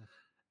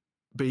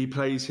 but he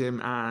plays him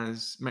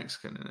as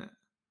Mexican in it.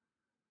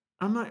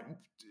 I'm like,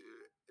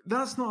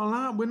 that's not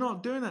allowed. We're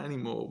not doing that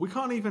anymore. We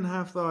can't even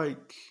have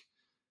like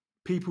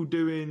people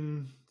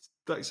doing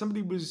like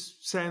somebody was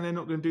saying they're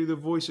not going to do the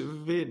voice of a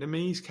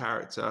Vietnamese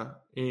character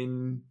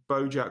in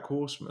BoJack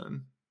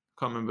Horseman.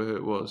 Can't remember who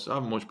it was. I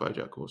haven't watched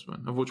BoJack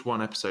Horseman. I've watched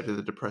one episode of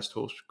the Depressed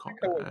Horse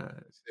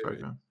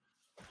program.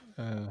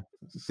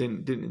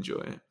 Didn't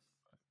enjoy it.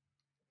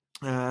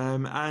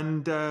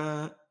 And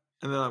they're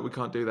like, we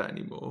can't do that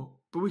anymore.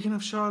 But we can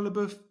have Shia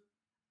LaBeouf.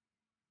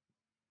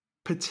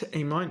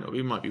 He might not.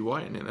 He might be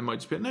white in it. They might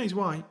just be, no, he's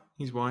white.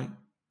 He's white.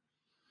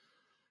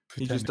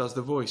 He just does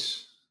the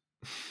voice.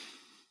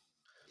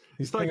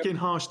 It's like in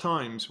Harsh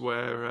Times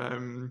where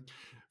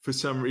for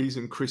some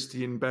reason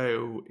Christian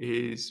Bale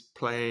is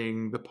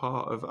playing the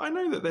part of, I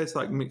know that there's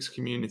like mixed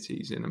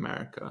communities in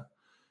America,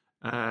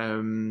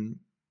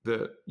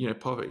 that, you know,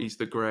 poverty's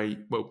the great,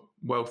 well,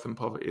 wealth and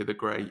poverty are the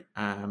great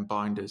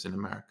binders in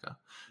America.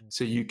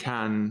 So you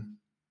can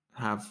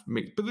have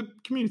mixed, but the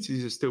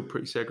communities are still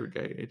pretty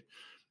segregated.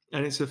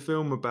 And it's a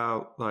film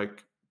about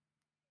like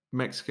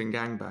Mexican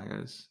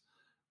gangbangers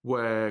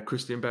where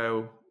Christian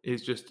Bale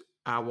is just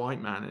a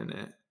white man in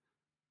it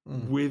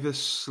with a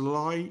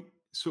slight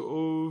sort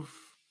of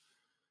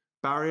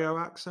Barrio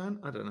accent.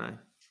 I don't know.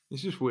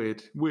 It's just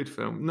weird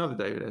film. Another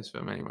David Ayers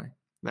film anyway.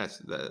 That's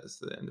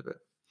the end of it.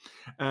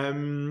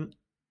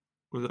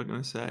 What was I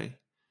going to say?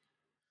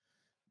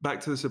 Back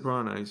to The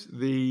Sopranos.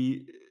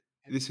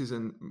 This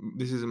isn't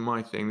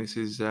my thing. This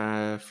is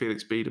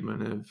Felix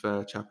Biederman of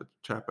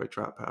Chapo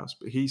Trap House.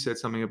 But he said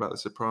something about The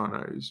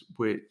Sopranos,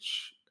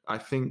 which I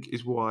think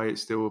is why it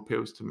still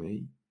appeals to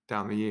me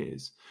down the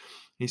years.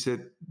 He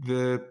said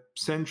the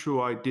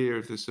central idea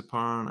of The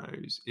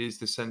Sopranos is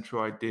the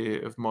central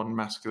idea of modern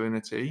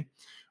masculinity,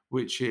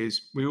 which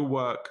is we all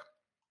work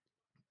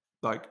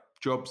like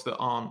jobs that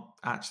aren't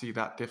actually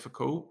that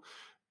difficult,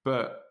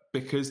 but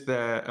because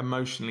they're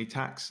emotionally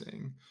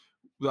taxing,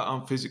 that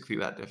aren't physically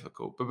that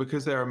difficult, but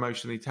because they're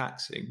emotionally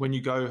taxing, when you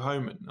go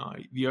home at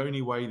night, the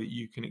only way that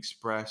you can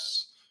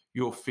express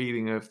your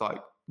feeling of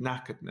like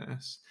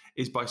knackeredness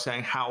is by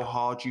saying how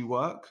hard you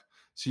work.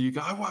 So you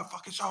go, I work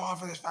fucking so hard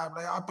for this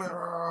family.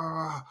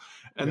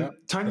 And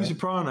Tony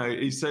Soprano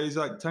is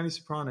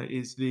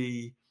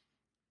the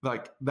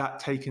like that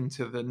taken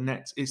to the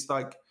next. It's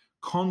like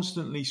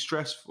constantly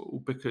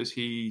stressful because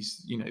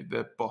he's, you know,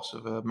 the boss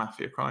of a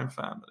mafia crime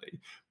family.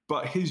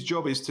 But his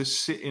job is to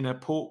sit in a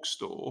pork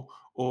store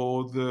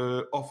or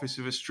the office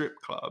of a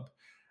strip club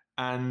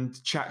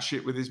and chat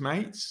shit with his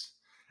mates.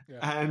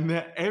 Yeah. And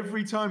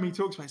every time he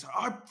talks about it, he's like,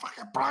 I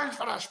fucking played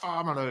for this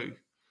family.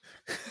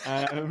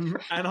 And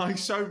I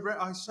so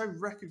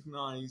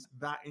recognize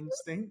that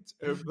instinct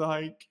of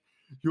like,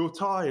 you're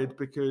tired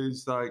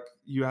because like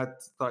you had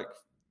like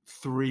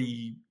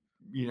 3,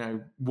 you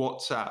know,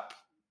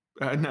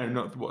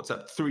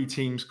 three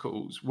Teams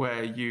calls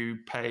where you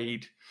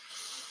paid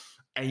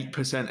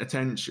 8%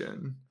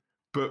 attention,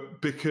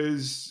 but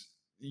because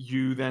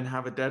you then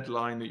have a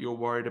deadline that you're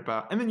worried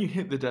about, and then you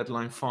hit the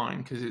deadline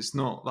fine because it's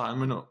not like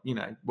we're not, you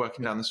know,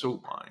 working down the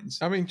salt mines.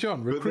 I mean,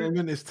 John,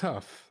 recruitment is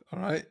tough, all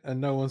right, and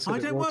no one said I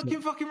don't work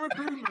in fucking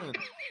recruitment.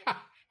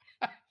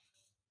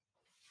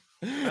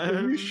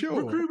 Are you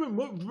sure?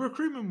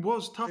 Recruitment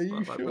was tough. Sure?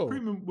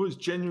 Recruitment was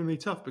genuinely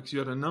tough because you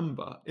had a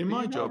number. In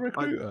my job,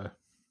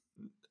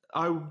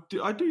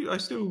 I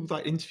still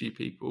like interview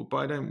people, but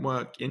I don't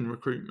work in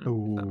recruitment.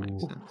 If that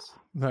makes sense.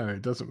 No,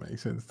 it doesn't make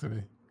sense to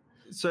me.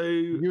 So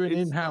you're an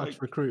in-house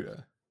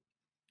recruiter.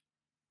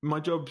 My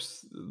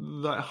job's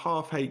like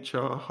half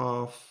HR,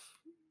 half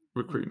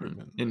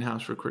recruitment.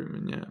 In-house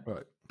recruitment, yeah.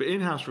 Right. But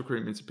in-house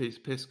recruitment's a piece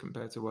of piss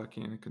compared to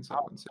working in a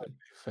consultancy.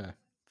 Fair.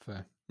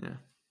 Yeah.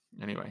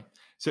 Anyway,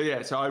 so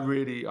I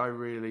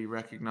really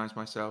recognize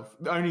myself.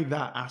 Only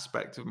that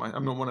aspect of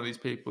I'm not one of these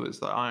people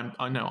that's like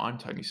I know I'm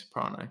Tony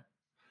Soprano.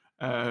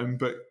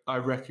 But I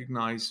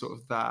recognize sort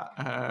of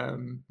that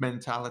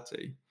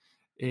mentality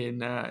in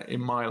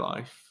my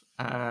life.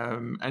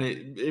 And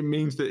it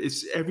means that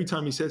it's every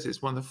time he says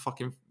it's one of the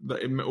fucking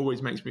that it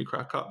always makes me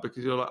crack up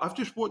because you're like, I've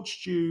just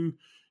watched you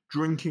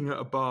drinking at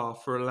a bar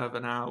for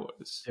 11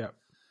 hours. Yeah.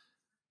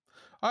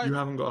 You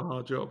haven't got a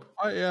hard job.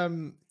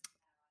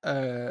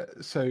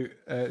 So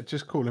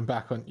just calling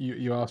back on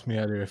you asked me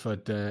earlier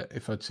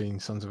if I'd seen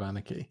Sons of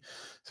Anarchy.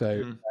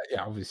 So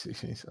obviously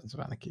seen Sons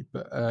of Anarchy,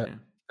 but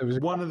it was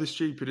one of the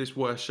stupidest,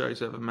 worst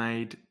shows ever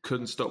made.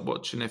 Couldn't stop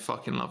watching it.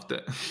 Fucking loved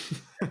it.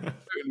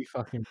 Totally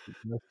fucking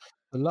ridiculous.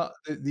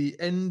 The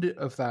end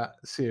of that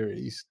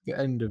series, the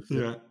end of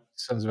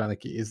Sons of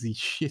Anarchy, is the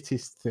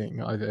shittest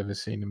thing I've ever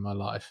seen in my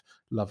life.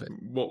 Love it.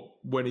 What,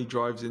 when he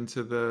drives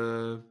into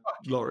the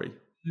lorry?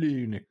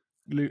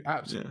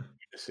 Absolutely.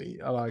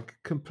 Yeah. Like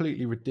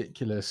completely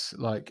ridiculous.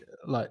 Like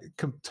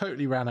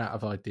totally ran out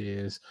of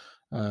ideas.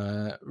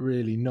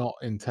 Really not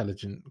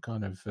intelligent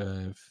kind of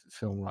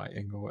film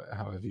writing or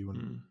however you want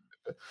to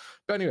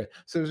But anyway,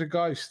 so there was a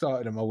guy who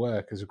started at my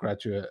work as a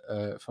graduate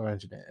fire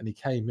engineer, and he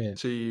came in.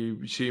 So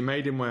you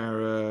made him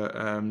wear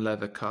a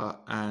leather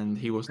cut, and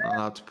he wasn't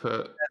allowed to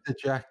put the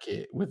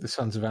jacket with the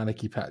Sons of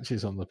Anarchy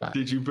patches on the back.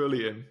 Did you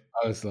bully him?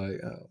 I was like,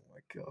 oh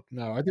my god,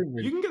 no, I didn't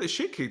really. You can get the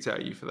shit kicked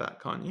out of you for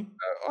that, can't you?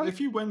 If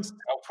you went,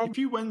 I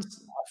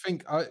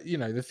think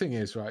the thing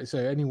is, right. So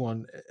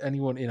anyone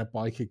in a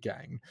biker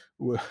gang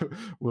will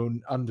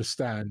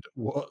understand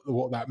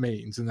what that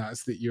means, and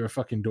that's that you're a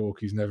fucking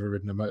dork who's never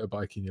ridden a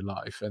motorbike in your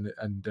life, and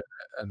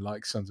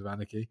like Sons of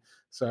Anarchy.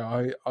 So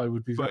I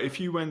would be. But if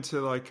you went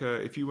to like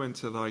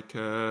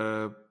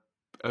a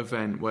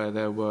event where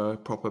there were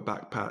proper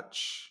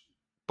backpatch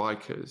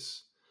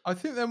bikers, I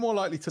think they're more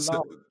likely to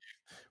laugh.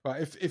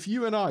 Right, if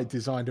you and I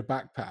designed a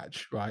back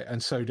patch, right,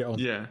 and sewed it on,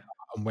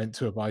 and went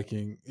to a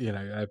biking,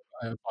 a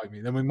bike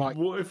meet, then we might.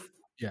 What if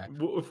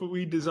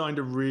we designed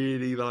a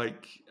really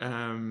like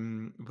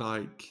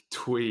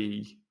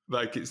twee,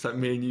 like it's like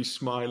me and you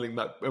smiling,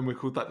 and we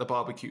called that the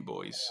Barbecue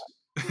Boys?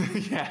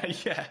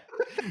 Yeah.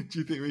 Do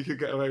you think we could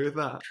get away with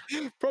that?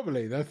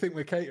 Probably. I think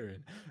we're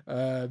catering.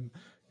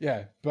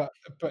 Yeah, but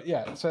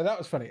yeah. So that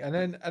was funny, and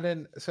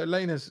then so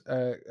Lena's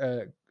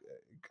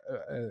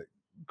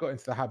got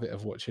into the habit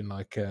of watching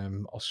like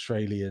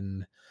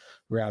Australian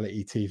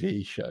reality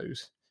TV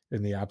shows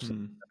in the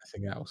absence of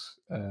anything else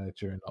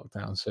during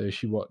lockdown. So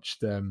she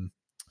watched. I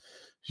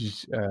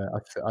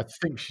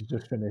think she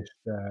just finished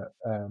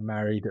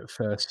Married at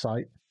First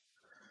Sight.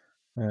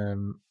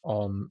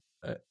 On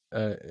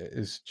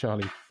is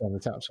Charlie on the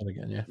taps on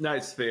again? Yeah. No,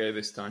 it's Theo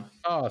this time.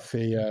 Oh,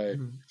 Theo.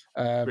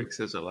 Rick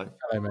says hello.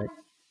 Hello, mate.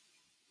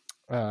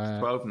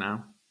 12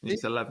 now.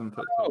 He's 11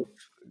 foot tall.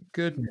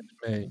 Goodness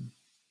me.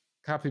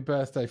 Happy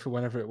birthday for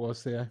whenever it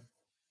was, Theo.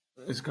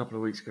 It was a couple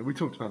of weeks ago. We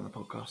talked about it on the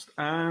podcast.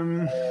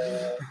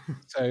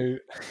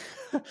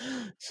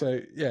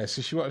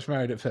 So she watched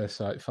Married at First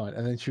Sight, fine.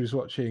 And then she was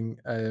watching,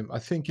 I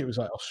think it was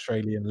like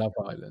Australian Love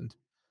Island.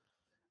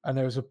 And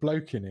there was a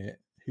bloke in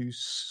it who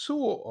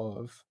sort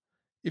of,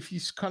 if you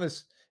kind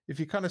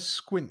of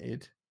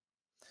squinted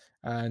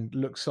and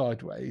looked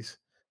sideways,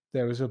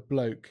 there was a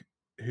bloke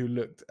who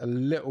looked a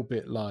little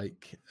bit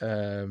like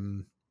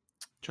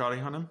Charlie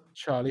Hunnam,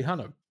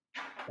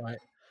 right?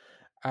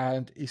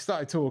 And he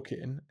started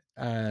talking,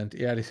 and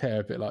he had his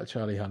hair a bit like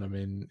Charlie Hunnam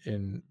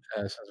in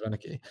Sons of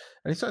Anarchy.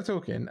 And he started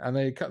talking, and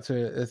they cut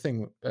to a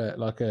thing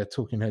like a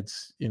Talking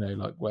Heads,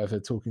 like whatever,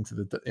 talking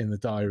to in the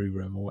diary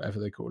room or whatever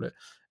they call it.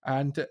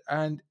 And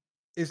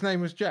his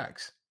name was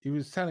Jax. He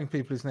was telling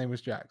people his name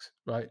was Jax,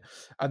 right?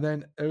 And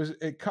then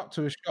it cut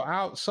to a shot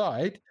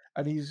outside,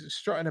 and he's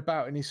strutting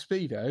about in his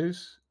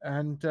Speedos,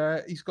 and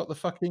he's got the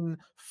fucking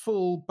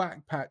full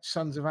back patch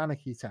Sons of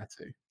Anarchy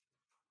tattoo.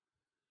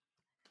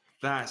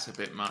 That's a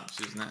bit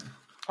much, isn't it?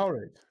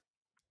 Horrid.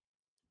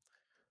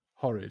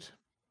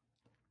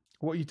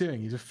 What are you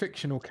doing? He's a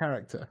fictional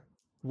character.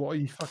 What are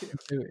you fucking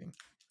doing?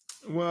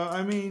 Well,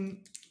 I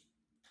mean,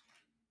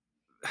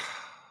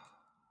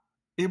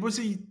 was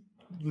he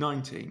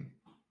 19?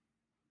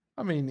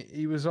 I mean,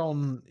 he was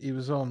on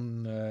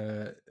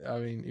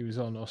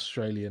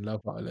Australian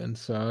Love Island,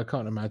 so I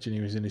can't imagine he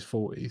was in his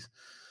 40s.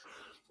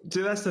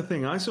 So that's the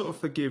thing. I sort of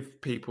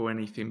forgive people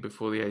anything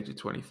before the age of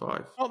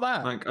 25. Not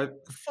that.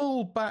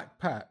 Full back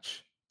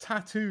patch,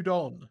 tattooed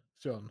on,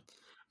 John.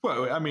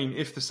 Well, I mean,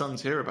 if the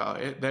Suns hear about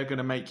it, they're going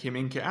to make him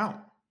ink it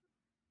out.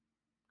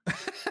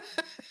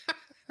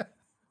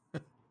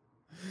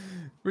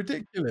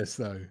 Ridiculous,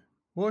 though.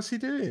 What's he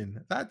doing?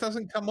 That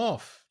doesn't come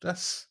off.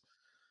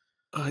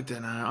 I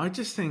don't know. I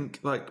just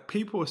think like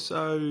people are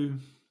so.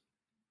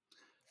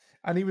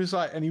 And he was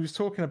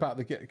talking about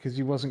because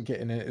he wasn't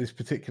getting it. This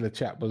particular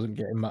chap wasn't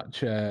getting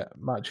much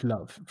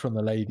love from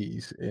the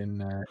ladies in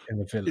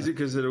the villa. Is it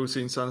because they'd all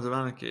seen Sons of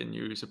Anarchy and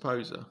you was a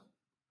poser?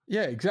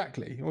 Yeah,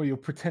 exactly. Or you're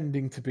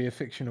pretending to be a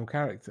fictional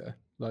character.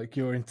 Like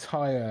your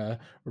entire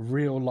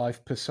real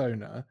life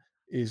persona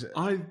is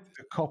a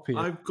copy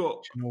of a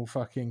fictional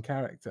fucking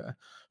character.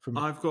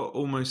 I've got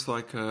almost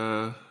like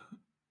I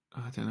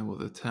don't know what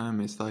the term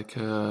is, like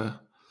a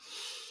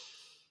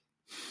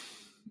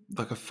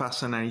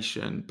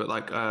fascination, but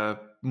like a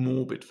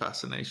morbid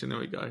fascination. There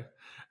we go.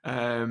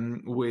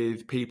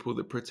 With people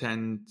that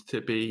pretend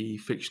to be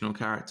fictional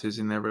characters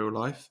in their real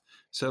life.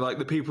 So like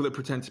the people that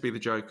pretend to be the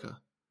Joker,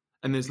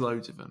 and there's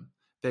loads of them.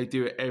 They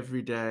do it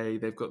every day.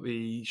 They've got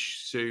the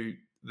suit.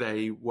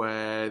 They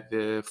wear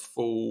the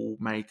full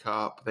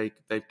makeup.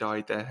 They've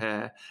dyed their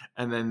hair,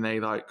 and then they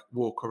like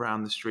walk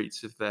around the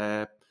streets of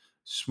their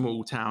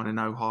small town in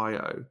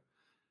Ohio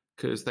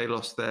because they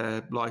lost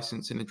their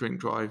license in a drink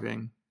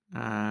driving. They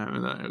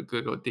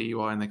got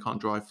DUI and they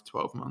can't drive for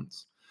 12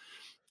 months.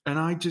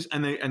 And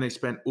they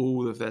spent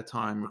all of their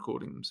time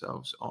recording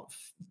themselves,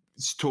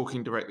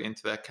 talking directly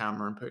into their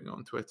camera and putting it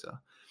on Twitter.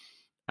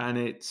 And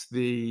I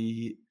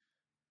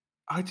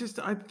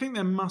think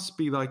there must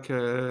be like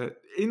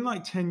in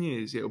like 10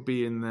 years, it'll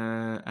be in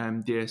the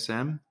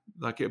DSM,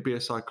 like it'll be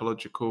a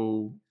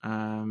psychological,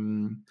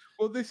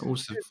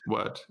 what's the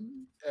word?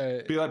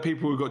 Be like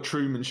people who got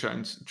Truman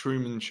Show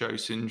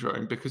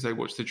syndrome because they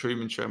watched the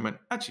Truman Show and went,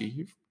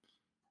 actually,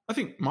 I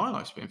think my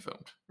life's been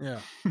filmed. Yeah.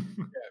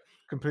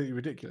 Completely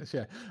ridiculous.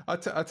 Yeah, I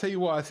tell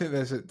you what. I think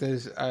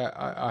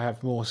I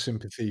have more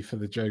sympathy for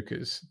the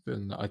Jokers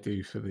than I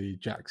do for the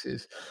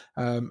Jackses,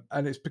 and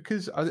it's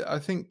because I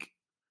think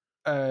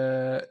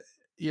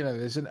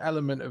there's an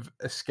element of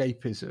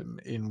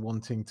escapism in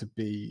wanting to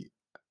be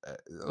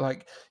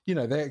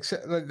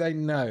they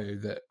know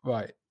that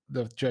right.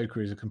 The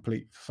Joker is a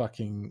complete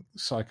fucking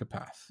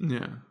psychopath.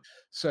 Yeah.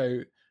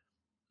 So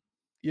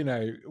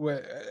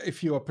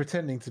if you are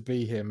pretending to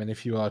be him, and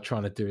if you are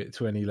trying to do it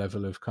to any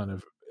level of kind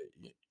of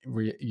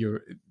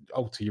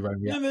alter your own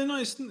reaction. No, they're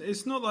not.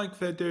 It's not like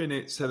they're doing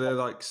it so they're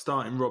like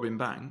starting robbing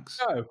banks.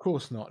 No, of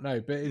course not.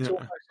 No, but it's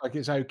almost like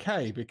it's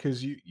okay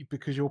because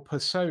your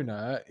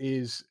persona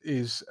is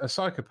a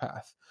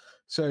psychopath.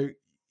 So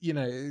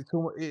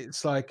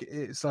it's like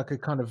a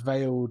kind of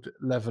veiled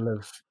level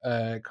of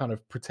kind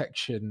of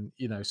protection.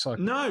 No,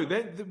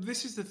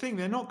 this is the thing.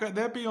 They're not.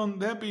 They'll be on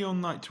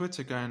like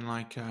Twitter going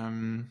like.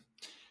 I'm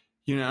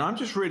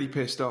just really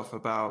pissed off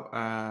about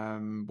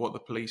what the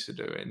police are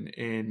doing.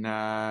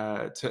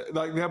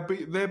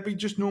 They'll be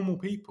just normal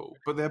people,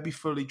 but they'll be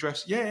fully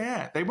dressed.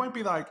 Yeah. They won't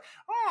be like,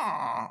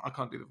 I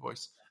can't do the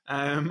voice.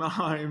 I'm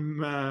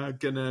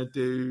gonna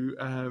do.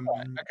 Right,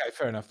 okay,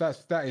 fair enough. That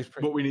is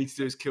pretty. What we need to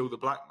do is kill the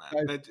black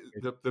man,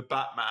 the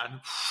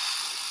Batman.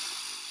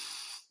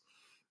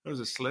 That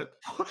was a slip.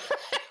 What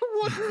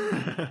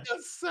did you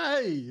just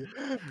say?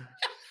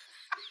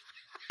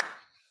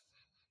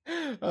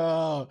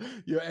 Oh,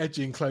 you're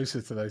edging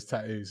closer to those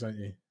tattoos, aren't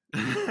you?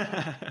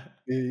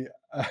 You're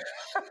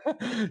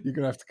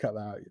gonna have to cut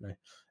that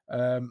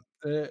out,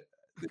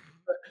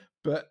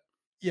 but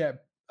yeah,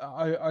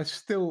 I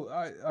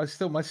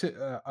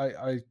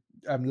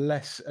am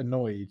less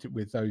annoyed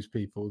with those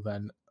people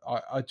than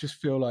I just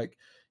feel like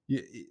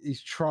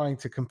he's trying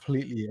to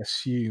completely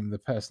assume the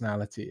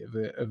personality of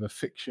a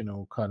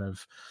fictional kind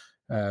of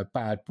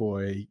bad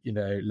boy,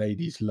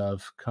 ladies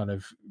love kind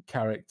of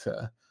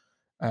character.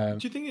 Do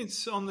you think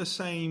it's on the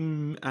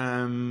same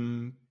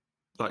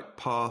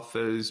path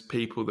as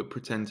people that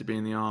pretend to be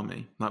in the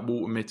army, like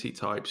Walter Mitty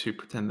types who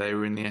pretend they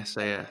were in the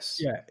SAS?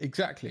 Yeah,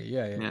 exactly.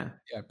 Yeah.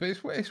 But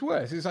it's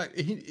worse. It's like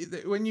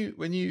when you.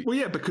 Well,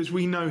 yeah, because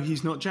we know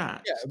he's not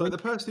Jack. Yeah, but the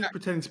person who's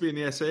pretending to be in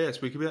the SAS,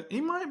 we could be like, he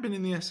might have been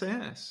in the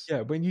SAS. Yeah,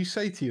 when you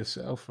say to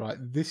yourself, right,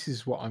 this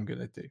is what I'm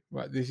going to do.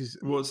 Right, this is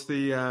what's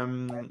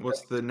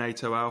the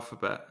NATO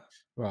alphabet?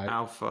 Right,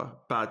 Alpha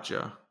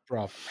Badger.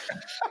 Bravo.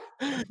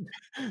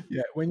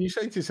 Yeah, when you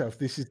say to yourself,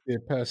 this is the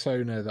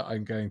persona that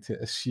I'm going to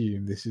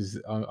assume,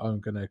 I'm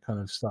going to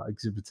kind of start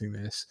exhibiting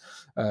this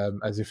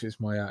as if it's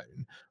my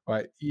own,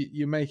 right?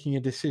 You're making a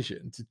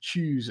decision to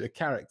choose a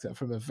character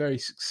from a very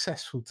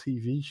successful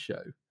TV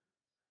show,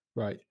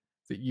 right?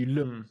 That you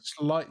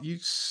you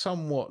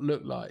somewhat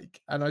look like,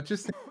 and I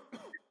just think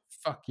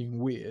fucking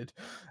weird.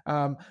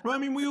 Well, I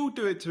mean, we all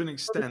do it to an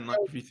extent. Like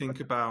if you think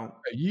about,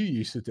 you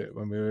used to do it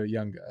when we were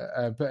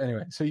younger, but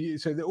anyway. So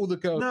all the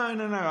girls. No.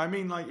 I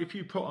mean, like if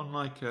you put on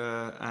like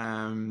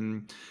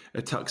a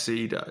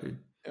tuxedo,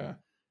 yeah,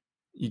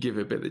 you give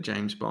it a bit of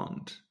James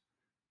Bond.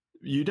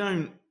 You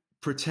don't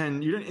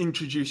pretend. You don't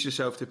introduce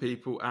yourself to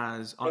people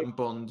as I'm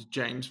Bond,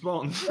 James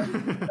Bond.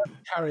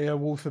 Carry a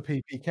Walther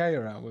PPK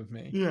around with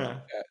me.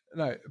 Yeah.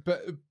 No,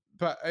 but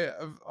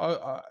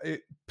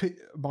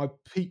my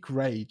peak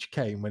rage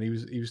came when he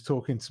was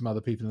talking to some other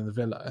people in the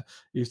villa.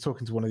 He was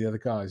talking to one of the other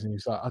guys, and he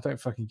was like, "I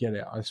don't fucking get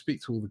it. I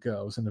speak to all the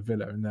girls in the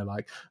villa, and they're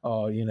like,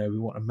 oh, we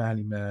want a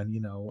manly man.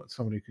 I want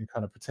someone who can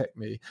kind of protect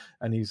me."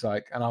 And he's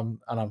like, and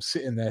I'm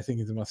sitting there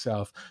thinking to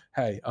myself,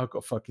 "Hey, I've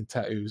got fucking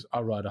tattoos.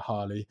 I ride a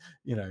Harley,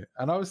 And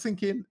I was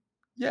thinking,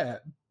 yeah.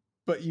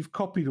 But you've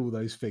copied all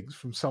those things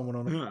from someone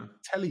on a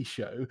telly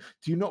show.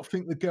 Do you not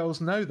think the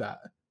girls know that?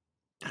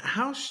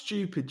 How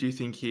stupid do you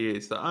think he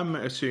is? That I'm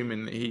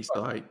assuming that he's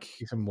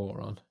he's a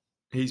moron.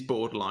 He's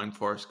borderline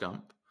Forrest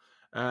Gump,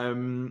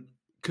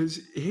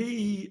 because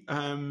he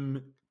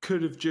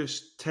could have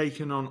just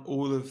taken on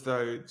all of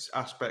those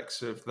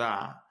aspects of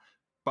that,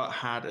 but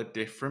had a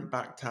different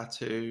back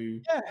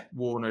tattoo,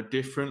 worn a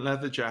different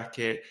leather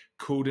jacket,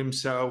 called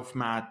himself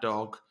Mad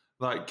Dog,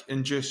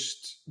 and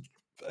just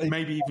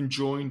maybe even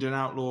joined an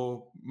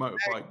outlaw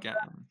motorbike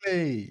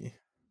gang.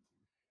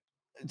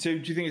 So do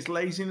you think it's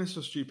laziness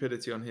or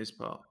stupidity on his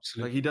part?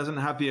 Absolutely. Like he doesn't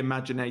have the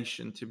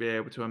imagination to be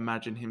able to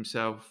imagine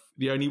himself.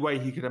 The only way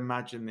he could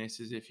imagine this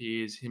is if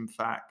he is, in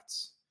fact,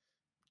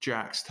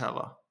 Jack's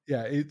teller.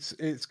 Yeah, it's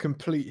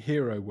complete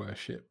hero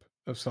worship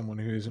of someone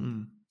who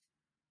isn't.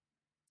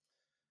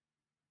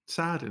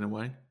 Sad in a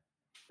way.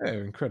 Yeah,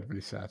 incredibly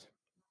sad.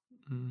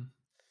 I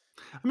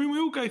mean, we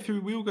all go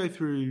through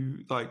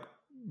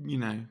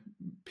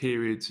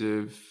periods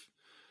of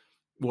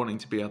wanting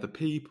to be other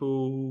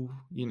people,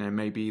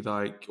 maybe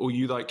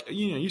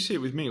you see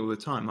it with me all the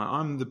time. Like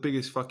I'm the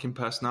biggest fucking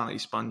personality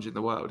sponge in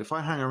the world. If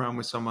I hang around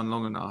with someone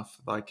long enough,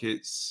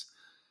 it's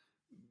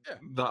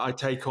that I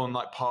take on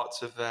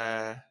parts of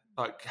their,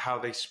 how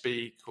they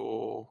speak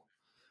well,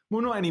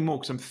 not anymore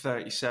because I'm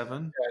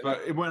 37,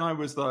 but when I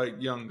was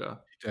younger.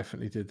 You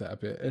definitely did that a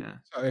bit. Yeah.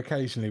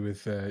 Occasionally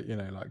with,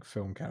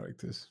 film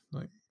characters,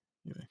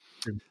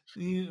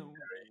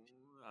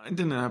 I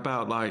don't know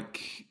about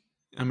like.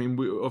 I mean,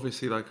 we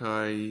obviously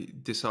I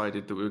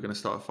decided that we were going to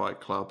start a Fight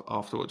Club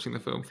after watching the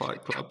film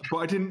Fight Club, but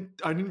I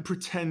didn't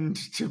pretend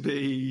to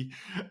be.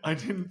 I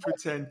didn't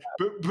pretend,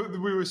 but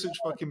we were such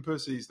fucking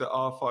pussies that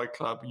our Fight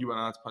Club, you weren't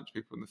allowed to punch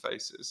people in the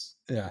faces.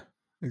 Yeah,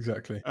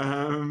 exactly.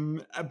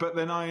 But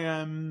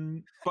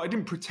then but I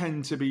didn't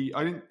pretend to be.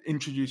 I didn't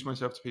introduce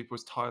myself to people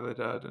as Tyler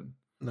Durden.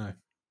 No.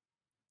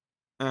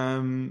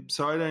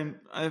 So I don't.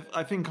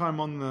 I think I'm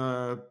on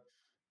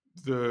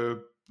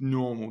the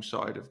normal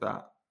side of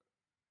that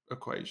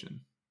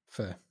equation.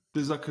 Fair.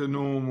 There's like a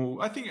normal.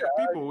 I think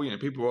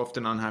people are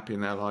often unhappy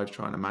in their lives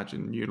trying to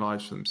imagine new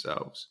lives for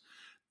themselves,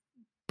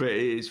 but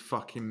it is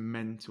fucking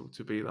mental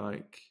to be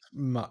like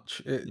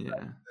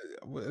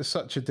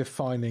such a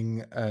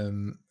defining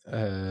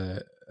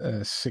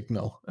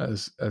signal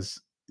as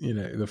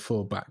the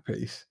full back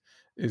piece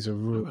is a. I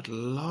would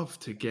love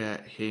to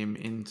get him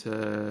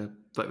into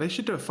they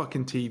should do a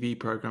fucking TV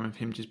program of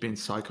him just being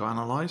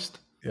psychoanalyzed.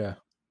 Yeah.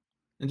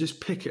 And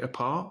just pick it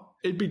apart.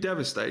 It'd be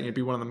devastating. It'd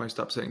be one of the most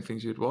upsetting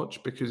things you'd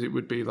watch because it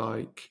would be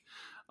like,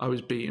 I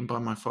was beaten by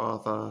my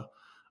father.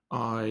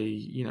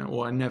 I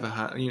never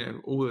had,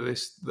 all of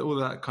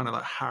that kind of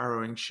like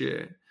harrowing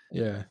shit.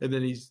 Yeah. And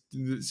then he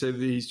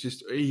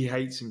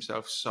hates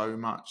himself so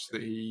much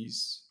that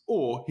he's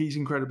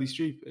incredibly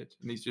stupid.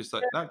 And he's just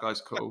like, that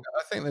guy's cool.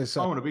 I think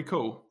I want to be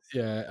cool.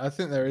 Yeah. I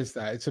think there is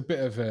that. It's a bit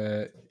of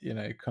a,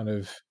 kind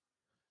of,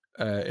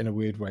 in a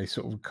weird way,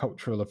 sort of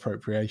cultural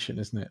appropriation,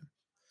 isn't it?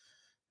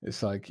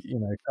 It's like,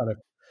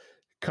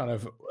 kind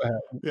of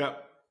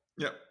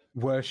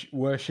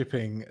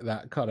worshipping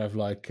that kind of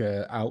like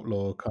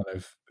outlaw kind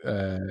of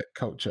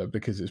culture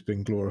because it's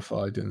been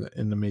glorified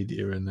in the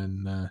media, and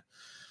then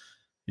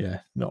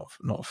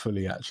not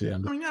fully actually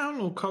under. I mean,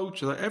 outlaw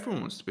culture, like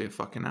everyone wants to be a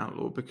fucking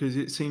outlaw because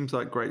it seems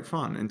like great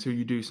fun until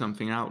you do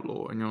something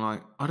outlaw and you're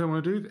like, I don't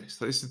want to do this.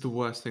 Like, this is the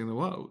worst thing in the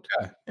world.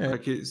 Yeah.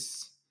 Like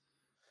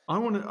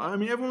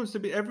everyone wants to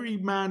be. Every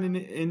man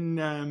in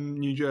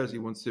New Jersey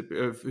wants to be,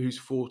 who's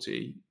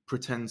 40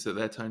 pretends that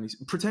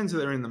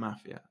they're in the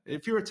mafia.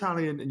 If you're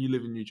Italian and you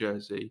live in New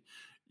Jersey,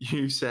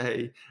 you have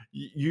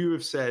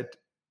said,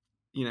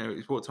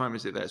 what time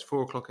is it there? It's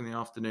 4:00 in the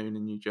afternoon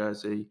in New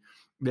Jersey.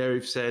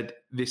 They've said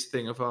this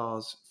thing of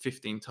ours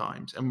 15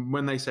 times, and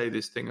when they say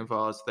this thing of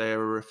ours, they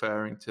are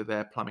referring to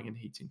their plumbing and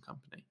heating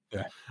company.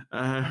 Yeah.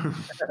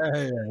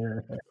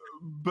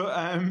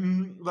 But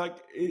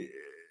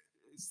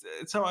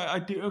so I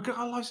do.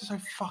 Our lives are so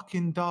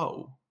fucking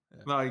dull.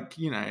 Yeah.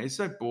 It's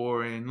so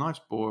boring. Life's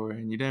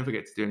boring. You don't ever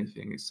get to do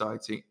anything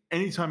exciting.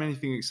 Anytime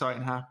anything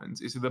exciting happens,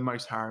 it's the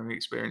most harrowing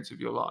experience of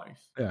your life.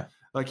 Yeah.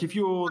 Like if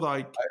you're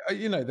like,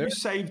 you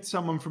saved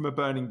someone from a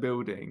burning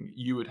building,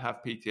 you would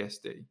have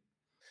PTSD.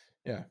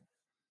 Yeah.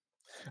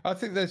 I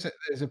think there's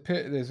a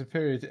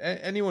period.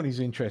 Anyone who's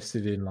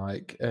interested in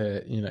like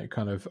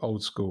kind of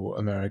old school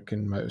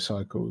American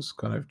motorcycles,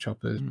 kind of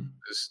choppers,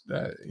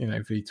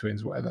 V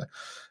twins, whatever.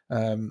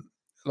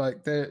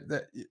 Like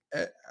there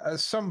at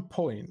some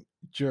point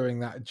during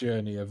that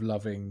journey of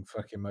loving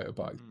fucking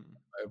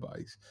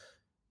motorbikes,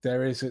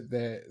 there is a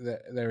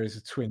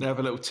twin. They have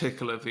a little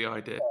tickle of the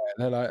idea. Yeah,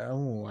 they're like,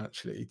 oh,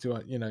 actually, do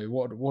I?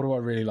 What do I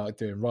really like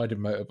doing? Riding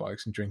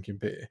motorbikes and drinking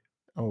beer.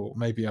 Oh,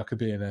 maybe I could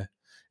be in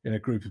a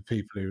group of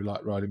people who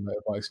like riding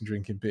motorbikes and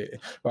drinking beer.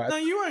 Right. No,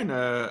 you own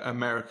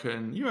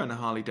a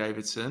Harley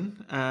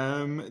Davidson.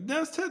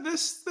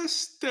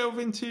 Let's delve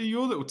into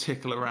your little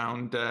tickle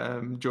around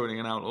joining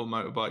an outlaw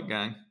motorbike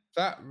gang.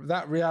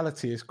 That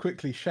reality is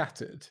quickly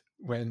shattered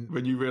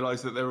when you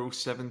realise that they're all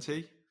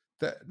 70.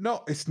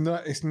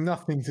 It's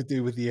nothing to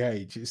do with the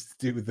age. It's to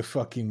do with the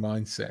fucking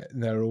mindset.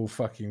 And they're all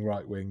fucking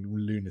right wing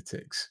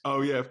lunatics.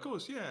 Oh yeah, of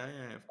course, yeah.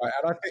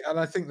 Right, and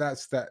I think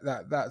that's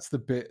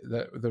the bit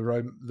that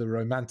the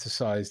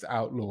romanticized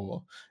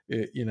outlaw,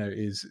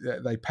 is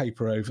they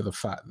paper over the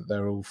fact that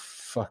they're all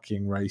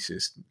fucking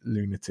racist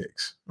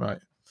lunatics,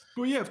 right?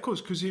 Well, yeah, of course,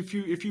 because if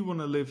you want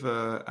to live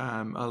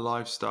a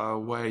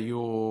lifestyle where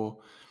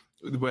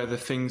the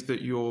things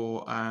that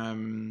you're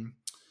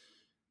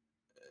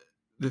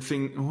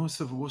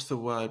what's the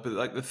word? But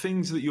like the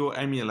things that you're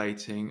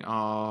emulating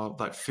are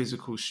like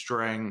physical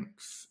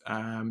strength,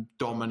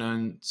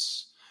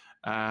 dominance,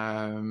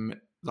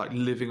 like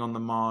living on the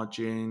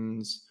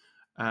margins,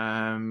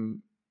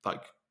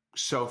 like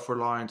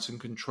self-reliance and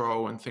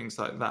control and things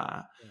like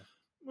that. Yeah.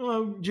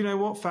 Well, do you know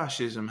what?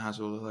 Fascism has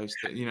all of those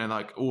things,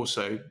 like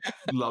also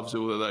loves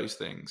all of those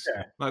things.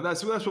 Yeah. Like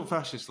that's what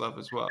fascists love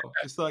as well.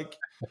 It's like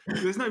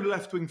there's no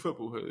left-wing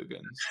football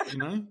hooligans,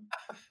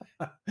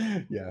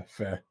 Yeah,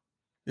 fair.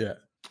 Yeah.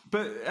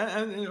 But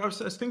and I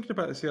was thinking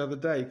about this the other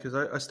day because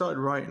I started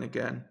writing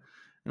again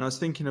and I was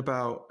thinking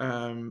about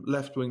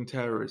left-wing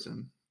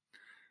terrorism.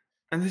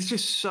 And there's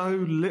just so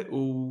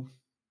little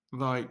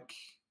like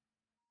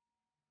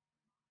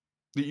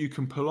that you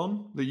can pull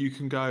on, that you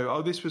can go,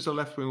 oh, this was a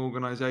left-wing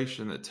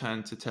organization that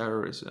turned to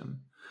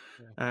terrorism.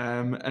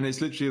 Yeah. And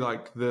it's literally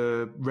like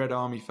the Red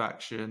Army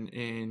faction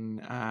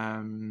in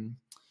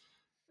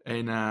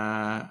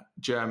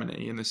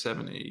Germany in the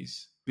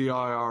 70s, the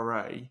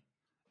IRA.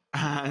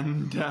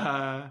 and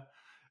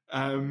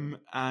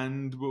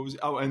what was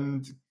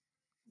and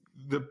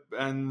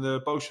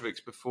the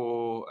Bolsheviks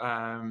before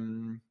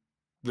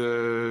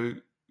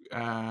the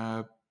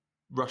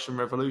Russian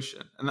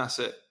Revolution, and that's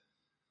it.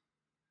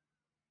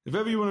 If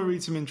ever you want to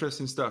read some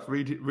interesting stuff,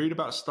 read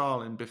about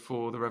Stalin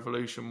before the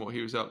revolution, what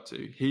he was up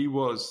to. He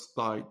was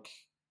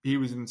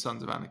in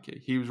Sons of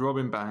Anarchy. He was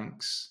robbing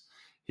banks,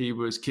 he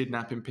was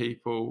kidnapping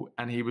people,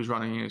 and he was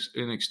running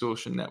an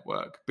extortion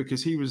network,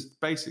 because he was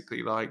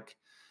basically like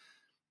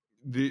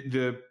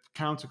the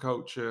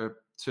counterculture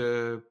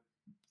to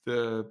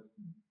the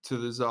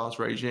Tsar's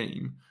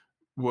regime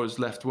was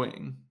left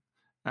wing.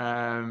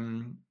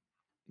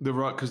 The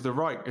right, because the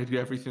right had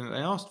everything that they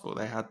asked for.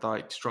 They had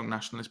like strong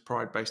nationalist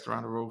pride based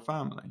around a royal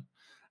family,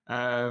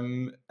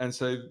 and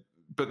so,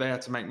 but they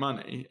had to make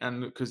money,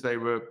 and because they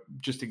were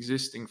just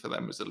existing for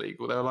them was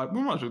illegal, they were like,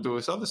 we might as well do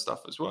this other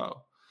stuff as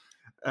well.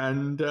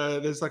 And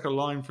there's like a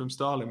line from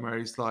Stalin where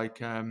he's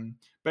like,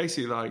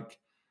 basically like,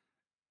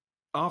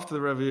 after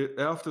the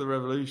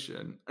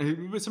revolution,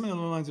 it was something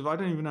along the lines of, I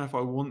don't even know if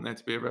I want there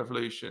to be a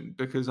revolution,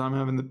 because I'm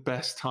having the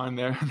best time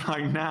there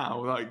like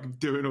now, like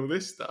doing all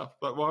this stuff.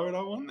 Like, why would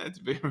I want there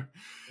to be?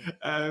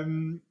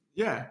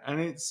 Yeah, and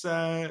it's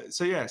so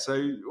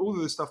all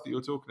of the stuff that you're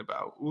talking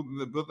about,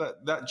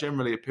 that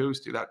generally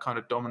appeals to, that kind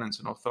of dominance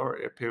and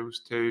authority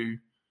appeals to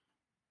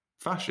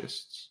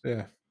fascists.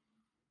 Yeah.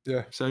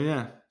 So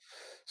yeah.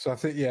 So I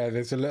think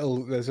there's a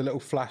little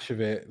flash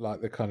of it,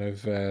 like the kind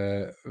of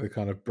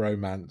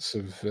bromance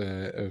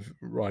of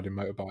riding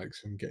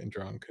motorbikes and getting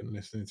drunk and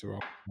listening to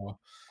rock. Well,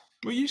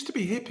 it used to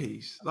be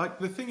hippies. Like,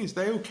 the thing is,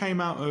 they all came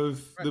out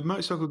of the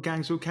motorcycle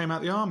gangs. All came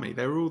out of the army.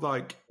 They were all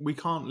like, we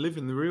can't live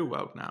in the real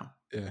world now.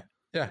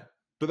 Yeah.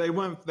 But they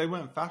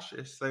weren't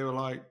fascists. They were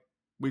like,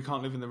 we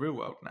can't live in the real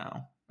world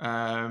now.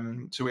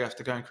 So we have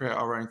to go and create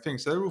our own thing.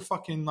 So they're all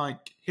fucking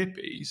like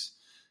hippies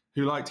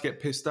who like to get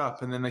pissed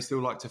up, and then they still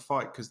like to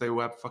fight because they all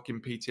have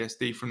fucking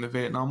PTSD from the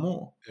Vietnam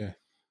War.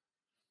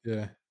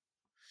 Yeah.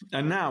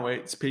 And now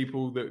it's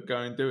people that go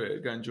and do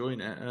it, go and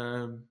join it.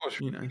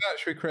 Should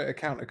we create a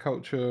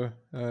counterculture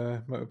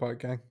motorbike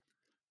gang?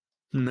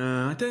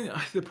 No, I don't.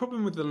 The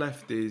problem with the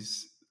left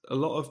is a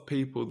lot of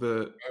people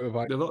a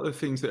lot of the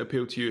things that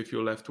appeal to you if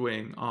you're left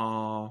wing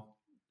are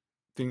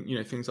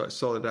things like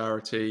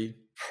solidarity.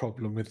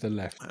 Problem with the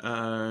left.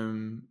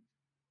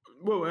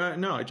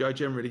 No, I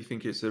generally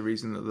think it's the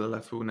reason that the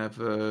left will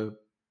never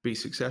be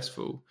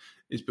successful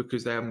is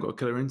because they haven't got a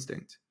killer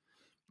instinct.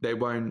 They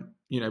won't,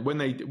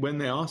 when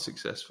they are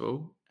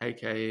successful,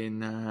 aka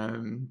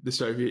in the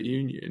Soviet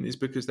Union, is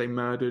because they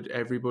murdered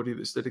everybody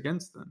that stood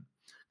against them.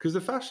 Because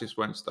the fascists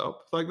won't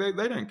stop. Like,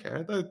 they don't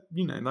care. They,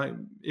 like,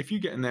 if you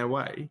get in their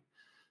way,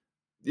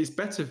 it's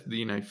better,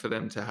 for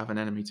them to have an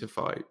enemy to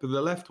fight. But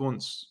the left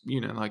wants,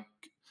 like,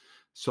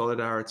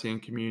 solidarity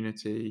and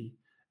community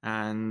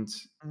and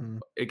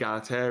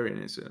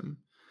egalitarianism.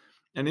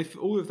 And if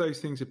all of those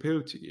things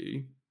appeal to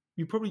you,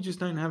 you probably just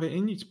don't have it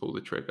in you to pull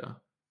the trigger.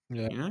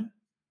 Yeah.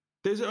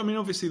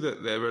 Obviously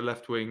that there are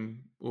left-wing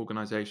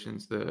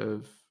organizations that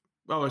have,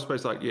 I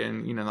suppose like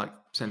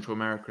Central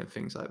America and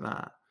things like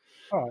that.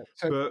 All right.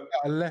 So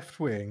a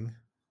left-wing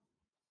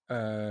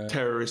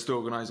terrorist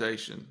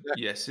organization. Yeah.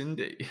 Yes,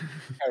 indeed.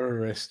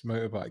 Terrorist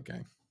motorbike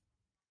gang.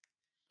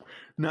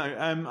 No,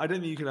 I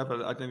don't think you could have a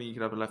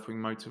left-wing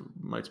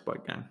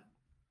motorbike gang.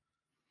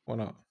 Why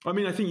not? I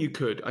mean, I think you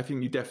could. I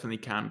think you definitely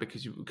can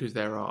because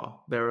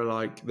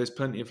there's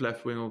plenty of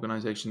left-wing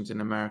organizations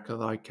in America,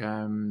 like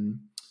I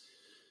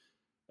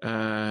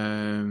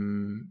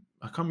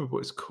can't remember what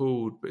it's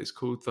called, but it's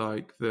called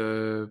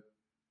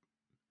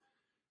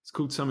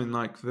something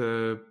like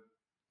the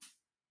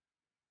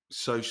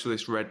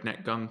Socialist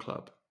Redneck Gun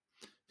Club,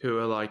 who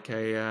are like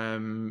a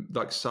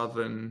like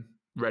Southern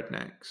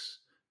rednecks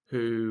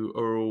who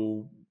are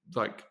all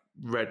like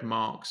read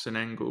Marx and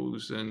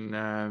Engels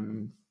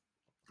and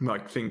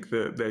like think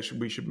that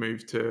we should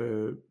move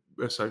to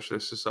a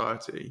socialist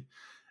society.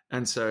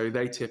 And so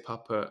they tip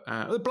up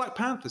at the Black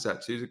Panthers,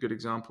 actually, is a good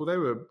example. They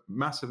were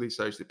massively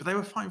socialist, but they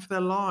were fighting for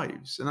their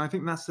lives. And I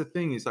think that's the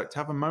thing, is like, to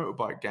have a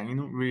motorbike gang, you're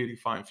not really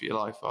fighting for your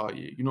life, are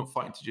you? You're not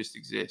fighting to just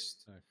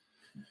exist. No.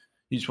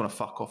 You just want to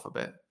fuck off a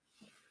bit.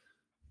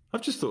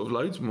 I've just thought of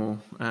loads more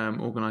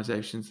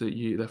organisations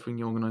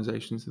left-wing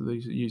organisations that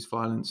use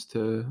violence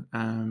to...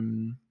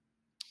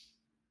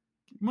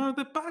 Well,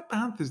 the Black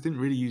Panthers didn't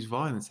really use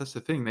violence. That's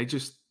the thing. They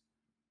just,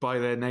 by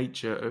their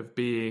nature of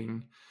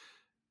being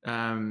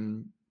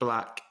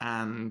black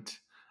and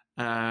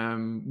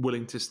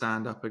willing to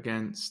stand up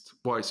against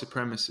white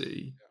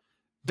supremacy,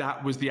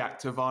 that was the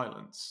act of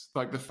violence.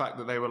 Like the fact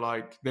that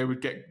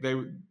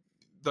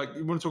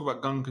you want to talk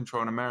about gun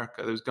control in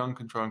America. There was gun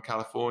control in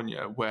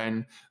California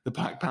when the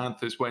Black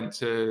Panthers went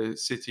to the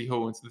City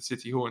Hall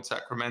in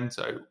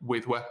Sacramento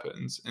with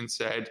weapons and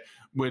said,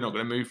 we're not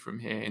going to move from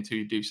here until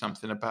you do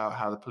something about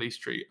how the police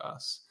treat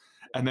us.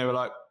 And they were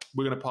like,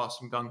 we're going to pass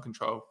some gun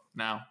control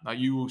now. Now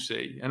you will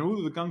see. And all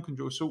of the gun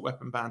control, assault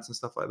weapon bans and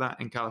stuff like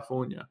that in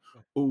California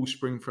all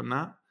spring from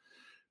that.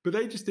 But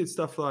they just did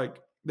stuff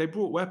like, they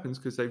brought weapons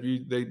because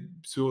they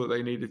saw that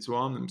they needed to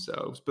arm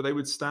themselves, but they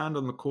would stand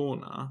on the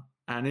corner,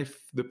 and if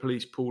the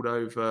police pulled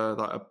over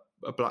like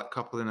a black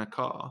couple in a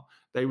car,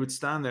 they would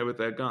stand there with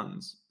their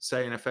guns,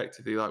 saying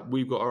effectively like,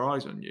 "We've got our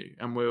eyes on you,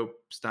 and we'll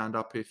stand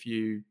up if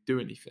you do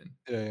anything."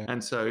 Yeah.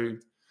 And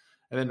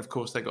then of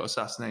course they got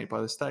assassinated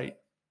by the state.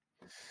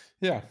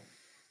 Yeah.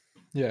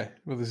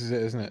 Well, this is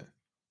it, isn't it?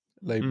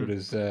 Labeled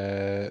as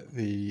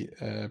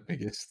the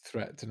biggest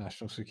threat to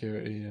national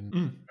security in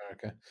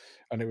America,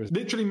 and it was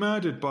literally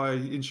murdered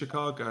in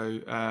Chicago.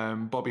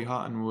 Bobby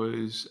Hutton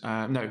was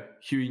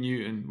Huey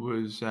Newton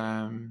was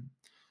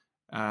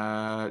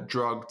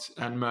drugged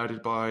and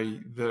murdered by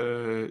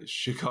the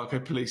Chicago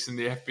police and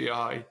the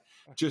FBI.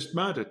 Just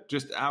murdered,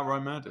 just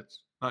outright murdered.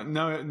 Like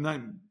no,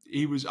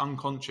 he was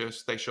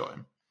unconscious. They shot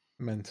him.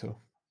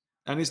 Mental.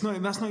 And that's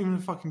not even a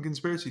fucking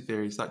conspiracy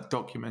theory. It's like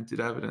documented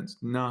evidence.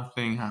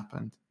 Nothing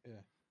happened.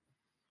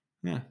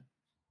 Yeah.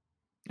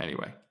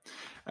 Anyway.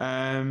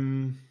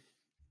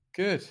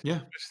 Good. Yeah.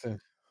 Interesting.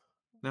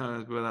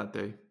 No, well, that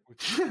day.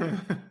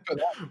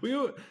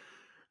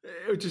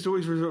 It just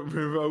always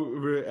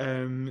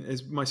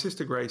as my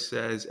sister Grace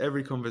says,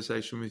 every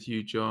conversation with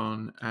you,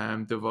 John,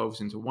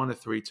 devolves into one of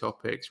three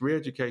topics: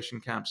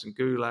 re-education camps and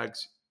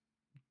gulags,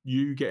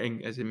 you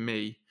getting, as in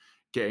me,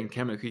 getting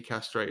chemically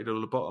castrated or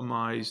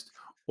lobotomized,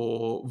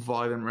 or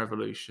violent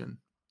revolution.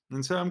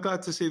 And so I'm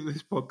glad to see that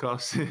this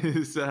podcast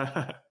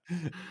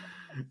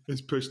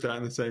is pushed out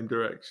in the same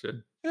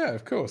direction. Yeah,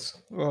 of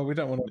course. Well, we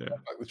don't want to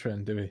back the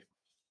trend, do we?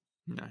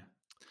 No.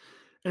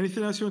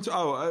 Anything else you want to?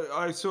 Oh,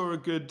 I saw a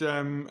good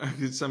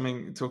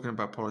something talking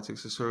about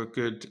politics. I saw a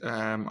good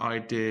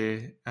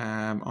idea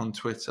on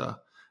Twitter.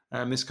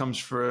 This comes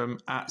from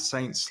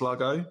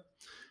 @SaintSluggo.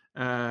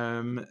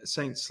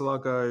 Saint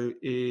Sluggo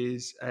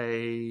is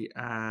he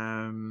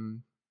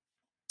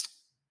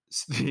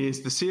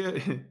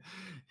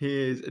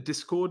is a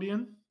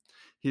Discordian.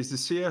 He is the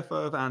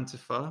CFO of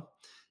Antifa.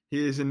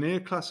 He is a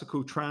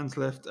neoclassical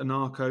trans-left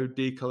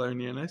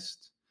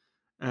anarcho-decolonialist.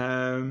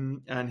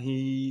 And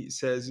he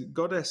says,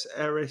 Goddess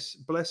Eris,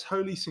 bless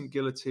holy St.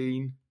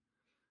 Guillotine,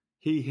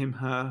 he, him,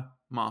 her,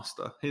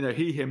 master.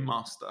 He, him,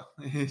 master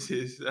is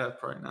his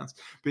pronouns.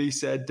 But he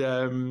said,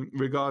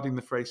 regarding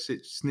the phrase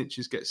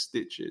snitches get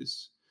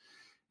stitches,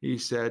 he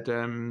said,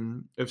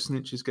 of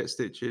snitches get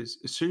stitches,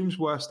 assumes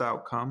worst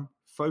outcome,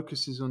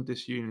 focuses on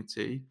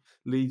disunity,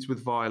 leads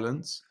with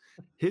violence.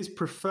 His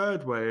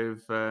preferred way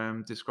of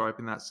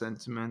describing that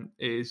sentiment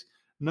is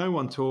no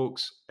one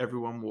talks,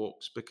 everyone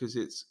walks, because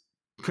it's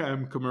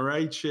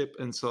comradeship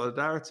and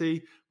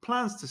solidarity,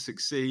 plans to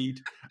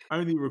succeed,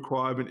 only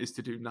requirement is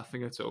to do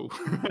nothing at all.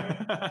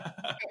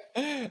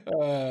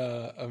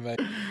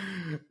 Amazing.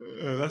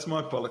 That's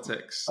my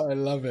politics. I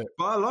love it.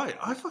 But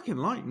I fucking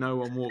like no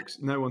one walks,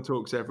 no one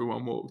talks,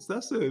 everyone walks.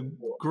 That's a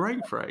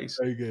great phrase.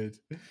 Very good.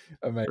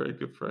 Amazing. Very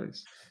good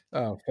phrase.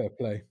 Oh, fair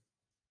play.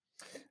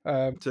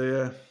 So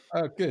yeah.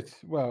 Oh, good.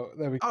 Well,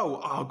 there we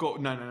go. Oh,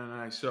 God.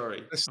 No.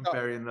 Sorry. I'm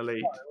burying the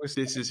lead.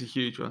 This is a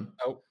huge one.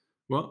 Oh.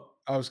 What?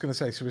 I was going to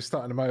say, so we're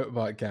starting a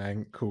motorbike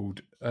gang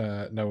called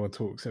No One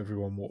Talks,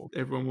 Everyone Walks.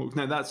 Everyone walks.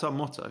 No, that's our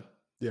motto.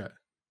 Yeah.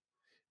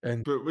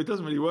 But it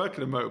doesn't really work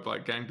in a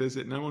motorbike gang, does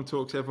it? No one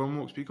talks, everyone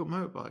walks, but you've got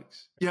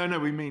motorbikes. Yeah, no,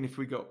 we mean if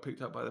we got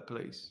picked up by the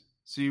police.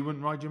 So you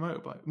wouldn't ride your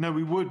motorbike? No,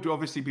 we would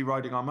obviously be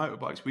riding our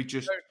motorbikes. We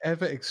just... Don't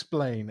ever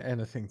explain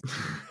anything to me,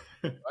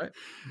 right?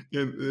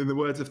 In the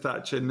words of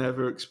Thatcher,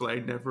 never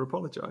explain, never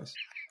apologise.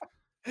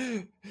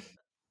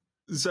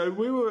 So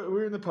we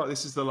were in the park.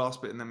 This is the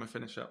last bit, and then we'll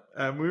finish up.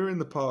 We were in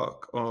the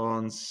park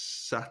on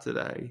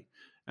Saturday,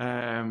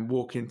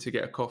 walking to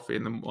get a coffee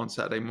on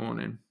Saturday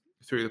morning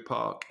through the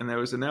park, and there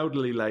was an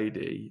elderly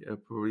lady. I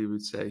probably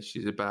would say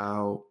she's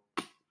about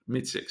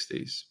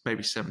mid-60s,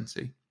 maybe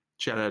 70.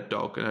 She had her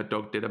dog, and her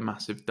dog did a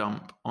massive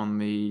dump on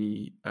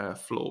the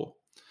floor,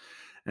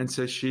 and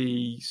so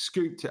she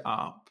scooped it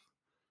up,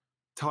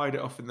 tied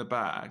it off in the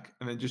bag,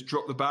 and then just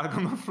dropped the bag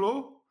on the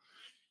floor.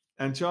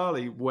 And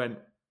Charlie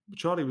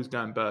was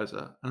going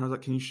berserk, and I was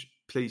like, can you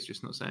please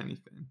just not say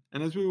anything?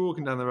 And as we were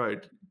walking down the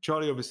road,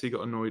 Charlie obviously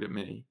got annoyed at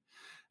me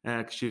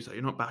because she was like,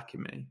 you're not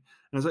backing me. And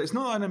I was like, it's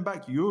not that I don't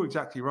back you. You're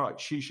exactly right.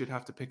 She should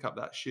have to pick up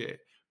that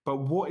shit. But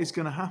what is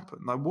going to happen?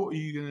 Like, what are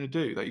you going to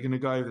do? Like, you're going to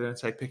go over there and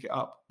say, pick it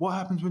up. What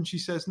happens when she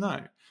says no?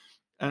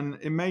 And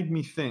it made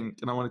me think,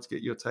 and I wanted to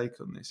get your take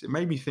on this, it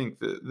made me think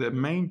that the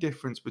main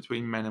difference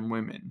between men and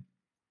women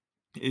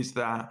is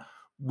that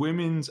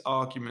women's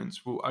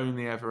arguments will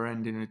only ever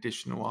end in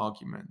additional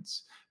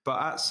arguments.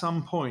 But at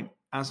some point,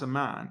 as a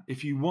man,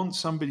 if you want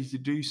somebody to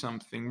do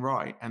something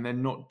right and they're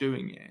not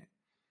doing it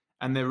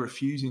and they're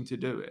refusing to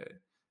do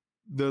it,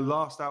 the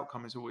last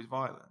outcome is always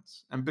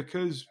violence. And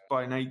because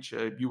by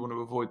nature you want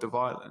to avoid the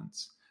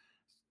violence,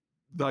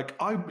 like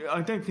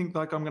I don't think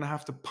like I'm going to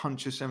have to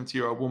punch a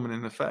 70-year-old woman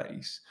in the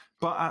face,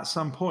 but at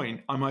some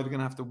point I'm either going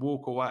to have to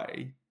walk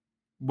away,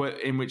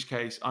 in which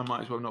case I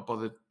might as well not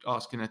bother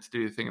asking her to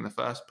do the thing in the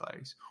first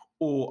place,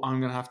 or I'm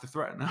going to have to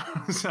threaten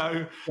her.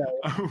 So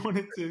I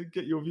wanted to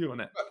get your view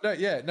on it. No,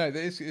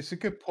 it's a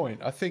good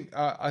point. I think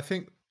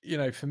you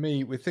know, for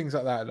me, with things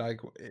like that, like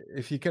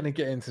if you're going to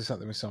get into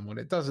something with someone,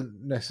 it doesn't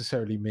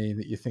necessarily mean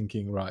that you're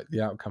thinking, right,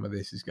 the outcome of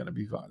this is going to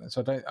be violence.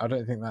 I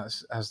don't think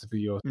that's has to be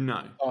your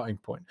starting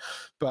point.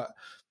 But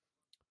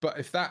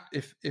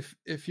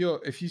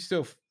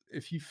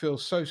if you feel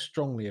so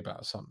strongly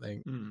about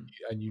something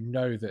and you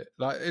know that,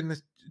 like in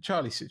the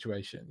Charlie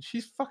situation,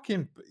 she's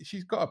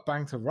got a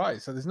bang to right,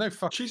 so there's no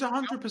fucking. She's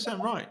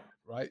 100%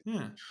 right?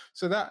 Yeah.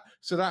 So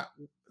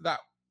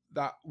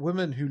that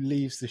woman who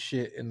leaves the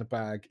shit in the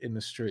bag in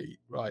the street,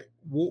 right,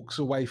 walks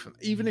away from,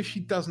 even if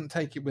she doesn't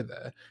take it with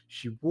her,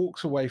 she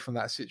walks away from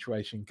that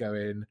situation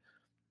going,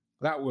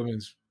 that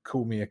woman's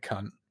called me a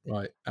cunt,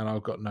 right, and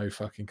I've got no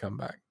fucking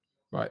comeback,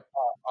 right?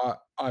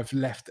 I've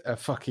left a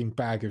fucking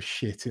bag of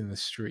shit in the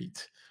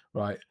street,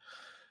 right?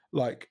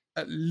 Like,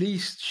 at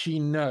least she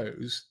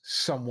knows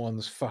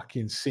someone's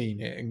fucking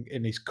seen it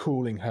and is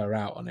calling her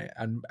out on it.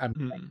 And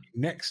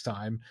next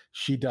time,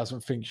 she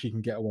doesn't think she can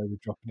get away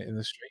with dropping it in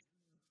the street.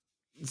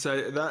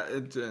 So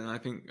that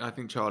I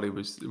think Charlie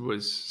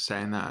was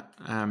saying that.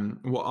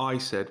 What I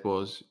said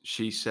was,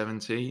 she's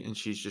 70 and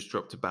she's just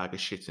dropped a bag of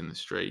shit in the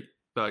street.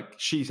 Like,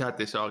 she's had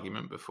this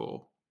argument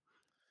before,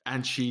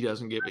 and she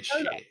doesn't give a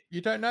shit. You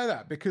don't know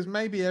that because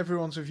maybe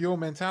everyone's of your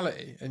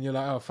mentality, and you're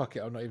like, oh fuck it,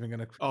 I'm not even going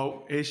to.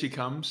 Oh, here she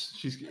comes.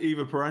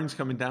 Eva Perone's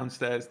coming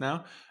downstairs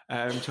now.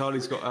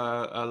 Charlie's got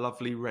a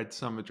lovely red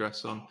summer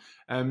dress on.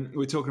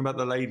 We're talking about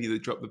the lady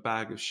that dropped the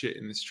bag of shit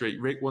in the street.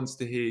 Rick wants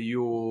to hear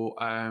your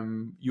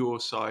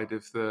side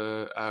of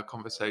the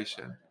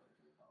conversation.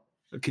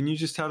 Can you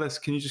just tell us?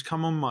 Can you just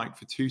come on mic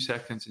for 2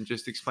 seconds and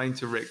just explain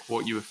to Rick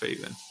what you were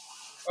feeling?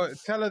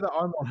 Tell her that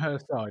I'm on her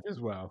side as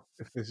well.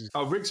 If this is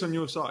Rick's on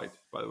your side,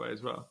 by the way,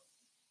 as well.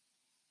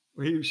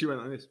 She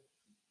went like this.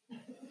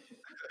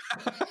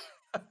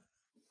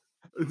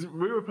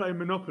 We were playing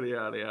Monopoly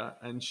earlier,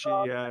 and she.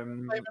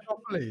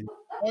 Monopoly.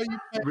 Why are you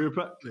playing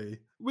Monopoly?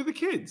 With the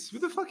kids,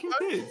 with the fucking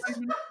kids.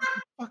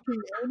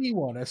 Fucking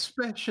anyone,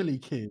 especially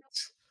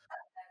kids.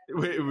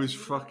 It was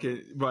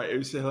fucking right. It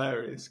was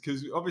hilarious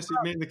because obviously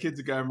me and the kids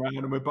are going around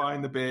and we're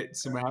buying the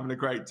bits and we're having a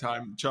great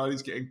time.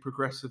 Charlie's getting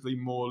progressively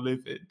more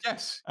livid.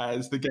 Yes,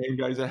 as the game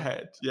goes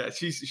ahead. Yeah,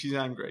 she's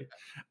angry,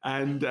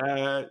 and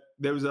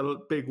there was a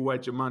big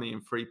wedge of money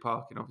in free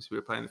parking. Obviously, we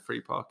were playing the free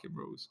parking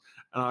rules,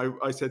 and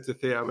I said to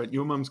Thea, I went,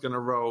 "Your mum's going to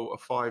roll a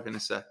 5 in a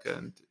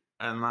second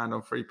and land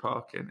on free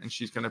parking, and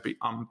she's going to be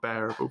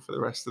unbearable for the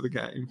rest of the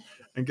game."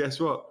 And guess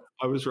what?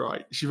 I was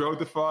right. She rolled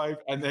the 5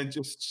 and then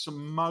just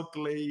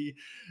smugly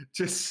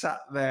just sat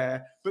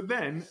there. But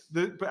then,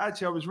 but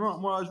actually, I was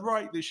wrong. Well, I was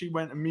right that she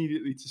went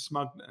immediately to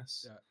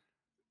smugness. Yeah.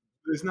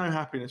 There's no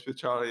happiness with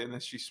Charlie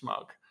unless she's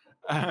smug.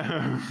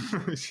 And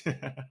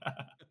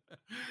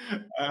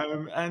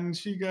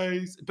she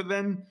goes, but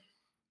then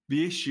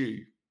the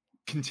issue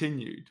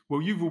continued.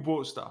 Well, you've all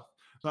bought stuff.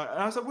 Like,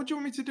 I was like, what do you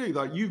want me to do?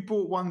 Like, you've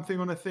bought one thing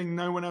on a thing,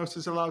 no one else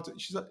is allowed to.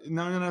 She's like,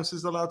 no one else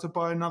is allowed to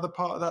buy another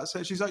part of that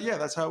set. She's like, yeah,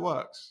 that's how it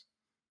works.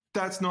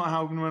 That's not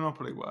how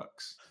Monopoly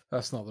works.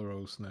 That's not the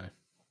rules, no.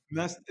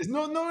 It's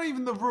not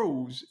even the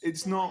rules.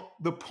 It's not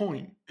the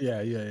point.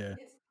 Yeah.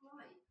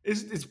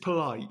 It's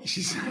polite.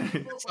 She said.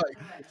 It's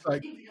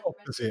like the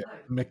opposite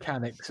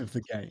mechanics of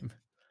the game.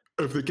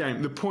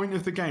 The point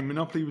of the game,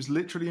 Monopoly was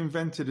literally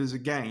invented as a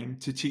game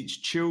to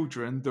teach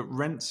children that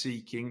rent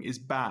seeking is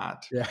bad.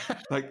 Yeah,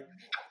 like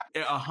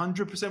it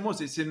 100%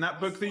 was. It's in that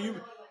book that you.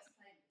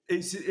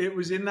 It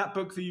was in that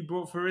book that you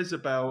brought for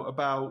Isabel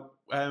about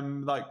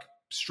like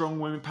strong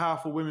women,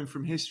 powerful women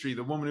from history.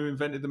 The woman who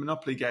invented the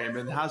Monopoly game,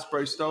 and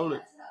Hasbro stole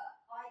it.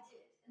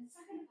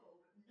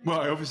 Well,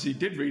 I obviously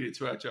did read it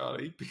to her,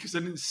 Charlie, because I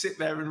didn't sit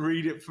there and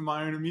read it for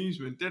my own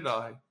amusement, did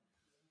I?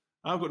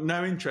 I've got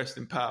no interest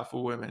in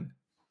powerful women.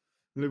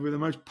 I live with the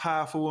most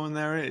powerful woman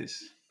there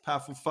is.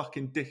 Powerful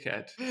fucking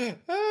dickhead.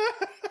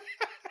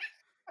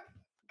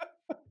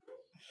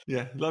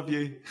 Yeah, love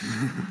you.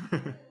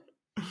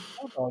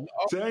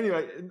 So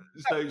anyway,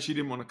 so she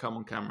didn't want to come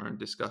on camera and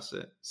discuss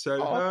it.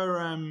 So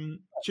her,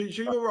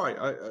 she all right.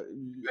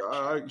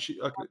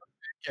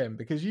 Again,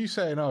 because you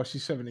saying, oh,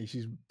 she's 70,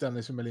 she's done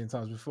this a million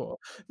times before.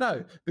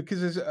 No,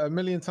 because there's a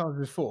million times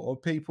before,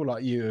 people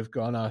like you have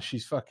gone, oh,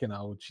 she's fucking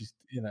old. She's,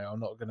 I'm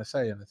not going to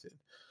say anything.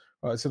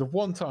 Right, so the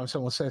one time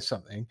someone says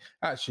something,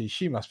 actually,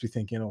 she must be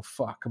thinking, oh,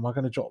 fuck, am I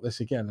going to drop this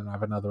again and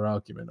have another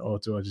argument? Or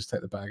do I just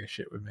take the bag of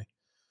shit with me?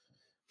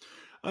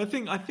 I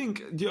think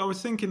I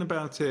was thinking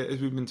about it as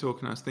we've been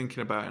talking. I was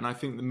thinking about it, and I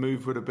think the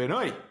move would have been,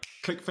 oi,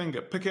 click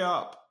finger, pick it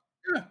up.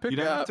 Yeah, you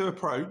don't have to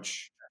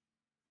approach.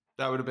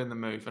 That would have been the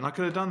move. And I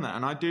could have done that.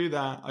 And I do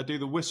that. I do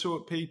the whistle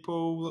at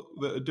people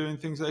that are doing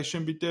things they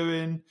shouldn't be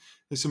doing.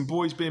 There's some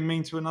boys being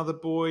mean to another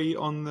boy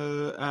on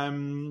the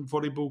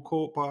volleyball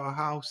court by our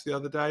house the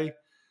other day.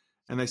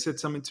 And they said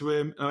something to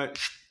him. And I went,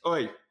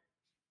 oi,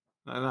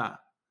 like that.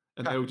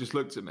 And they all just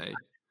looked at me.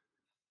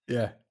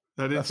 Yeah.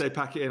 I didn't say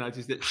pack it in. I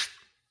just did.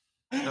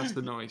 That's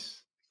the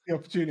noise. The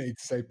opportunity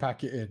to say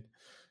pack it in.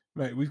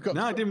 Mate, we've got.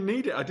 No, I didn't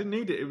need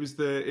it.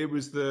 It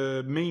was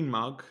the mean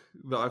mug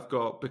that I've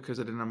got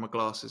because I didn't have my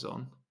glasses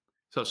on,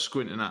 so I was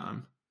squinting at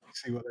them.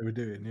 See what they were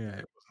doing.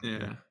 Yeah.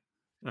 Yeah.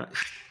 Right.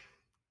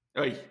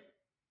 Hey.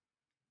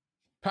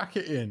 Pack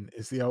it in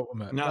is the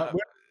ultimate. No. Like,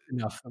 we're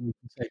enough that we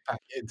can say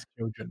pack it into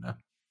children now.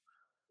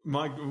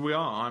 We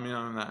are. I mean,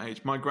 I'm that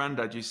age. My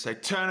granddad used to say,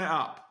 "Turn it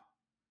up,"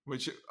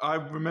 which I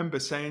remember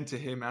saying to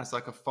him as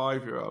like a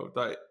 5-year-old,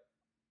 like,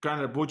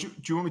 "Granddad, do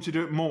you want me to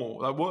do it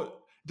more? Like, what?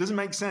 It doesn't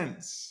make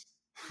sense."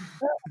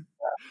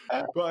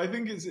 But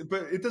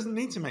it doesn't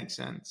need to make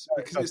sense,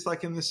 because it's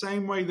like, in the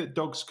same way that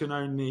dogs can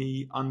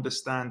only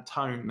understand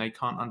tone, they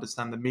can't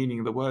understand the meaning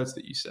of the words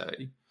that you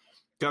say.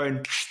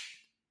 Going,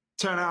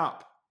 "Turn it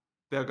up,"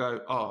 they'll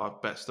go, "Oh, I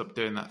better stop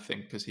doing that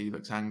thing because he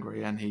looks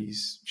angry and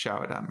he's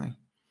shouted at me."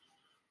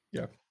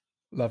 Yeah,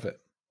 love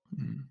it.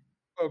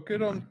 Well,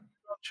 good on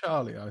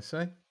Charlie, I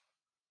say.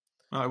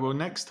 All right, well,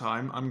 next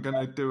time I'm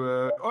going to do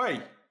a...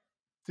 Oi!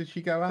 Did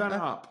she go out Turn there?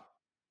 it up.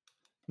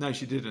 No,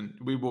 she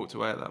didn't. We walked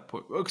away at that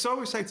point. Because I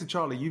always say to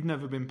Charlie, "You've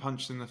never been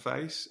punched in the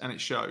face," and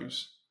it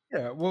shows.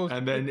 Yeah, well...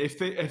 And then if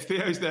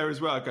Theo's there as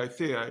well, I go,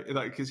 "Theo,"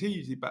 like, because he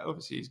usually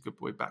obviously he's a good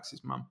boy, backs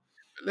his mum.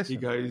 Listen,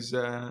 He goes,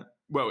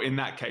 well, in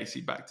that case, he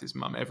backed his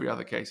mum. Every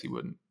other case, he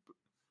wouldn't.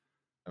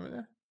 I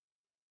mean,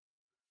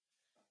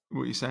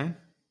 What are you saying?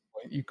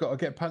 you've got to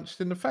get punched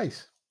in the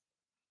face.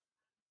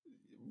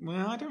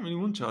 Well, I don't really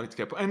want Charlie to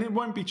get... And it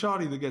won't be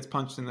Charlie that gets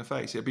punched in the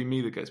face. It'll be me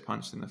that gets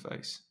punched in the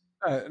face.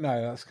 No,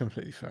 that's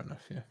completely fair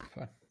enough. Yeah,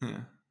 fine.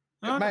 Yeah.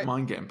 I don't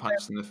mind getting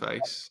punched in the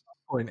face.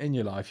 Point in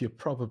your life, you're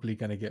probably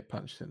going to get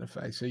punched in the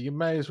face, so you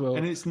may as well.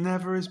 And it's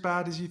never as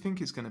bad as you think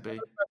it's going to be.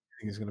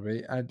 It's going to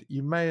be, and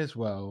you may as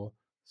well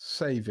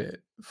save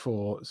it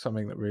for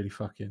something that really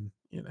fucking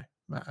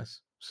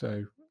matters.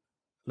 So,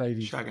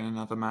 ladies, shagging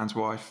another man's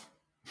wife.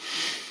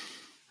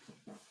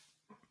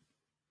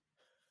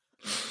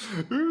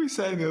 Who were we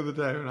saying the other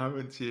day when I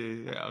went to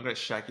you? Yeah, I'm going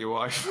to shag your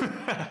wife.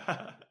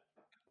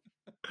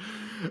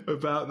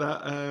 About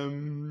that.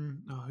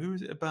 Who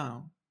was it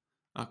about?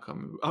 I can't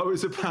remember. Oh, it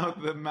was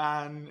about the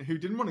man who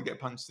didn't want to get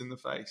punched in the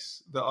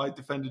face, that I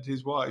defended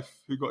his wife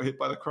who got hit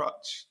by the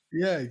crutch.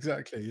 Yeah,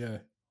 exactly. Yeah,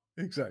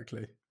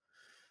 exactly.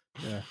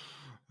 Yeah.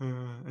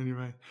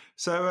 Anyway,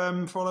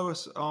 so follow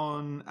us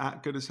on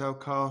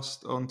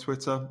 @GoodAsHellCast on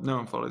Twitter. No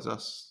one follows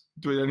us.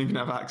 We don't even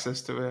have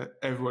access to it.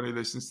 Everyone who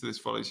listens to this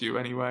follows you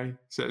anyway,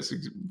 so it's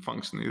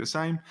functionally the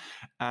same.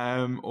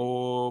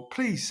 Or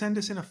please send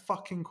us in a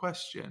fucking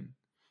question.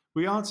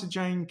 We answer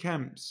Jane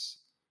Kemp's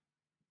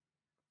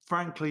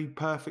frankly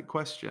perfect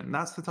question. I'm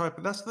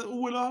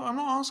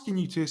not asking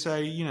you to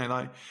say,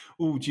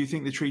 "Oh, do you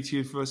think the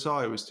Treaty of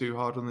Versailles was too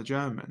hard on the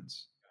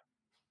Germans?"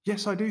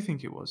 Yes, I do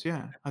think it was.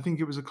 Yeah, I think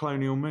it was a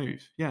colonial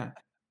move. Yeah.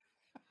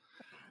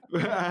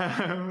 Would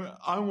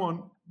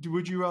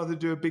you rather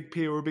do a big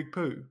pee or a big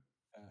poo?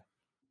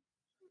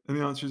 And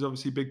the answer is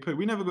obviously big poo.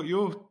 We never got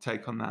your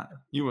take on that.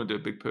 You want to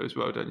do a big poo as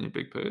well, don't you?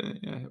 Big poo,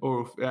 yeah.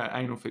 Or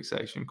anal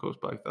fixation, of course,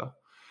 both are.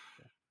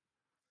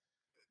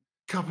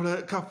 Couple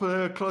of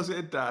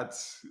closeted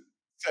dads.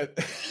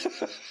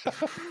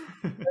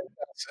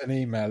 An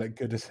email at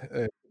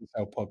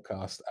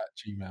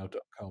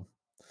goodashellpodcast@gmail.com.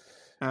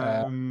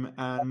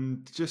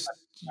 And just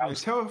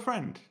tell a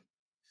friend.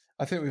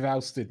 I think we've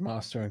ousted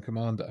Master and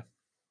Commander.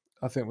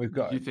 I think we've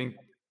got. You think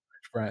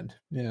Rich Brand?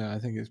 Yeah, I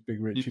think it's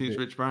Big Rich. You think it's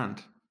Rich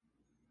Brand?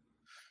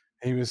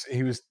 He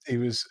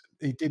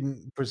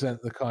didn't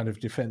present the kind of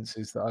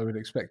defences that I would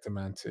expect a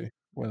man to.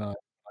 Have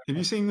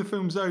you seen the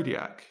film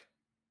Zodiac?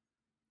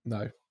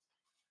 No.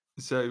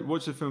 So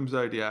watch the film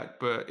Zodiac,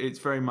 but it's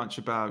very much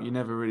about, you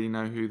never really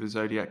know who the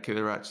Zodiac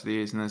killer actually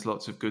is, and there's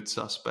lots of good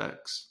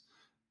suspects.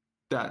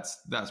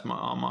 That's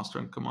our Master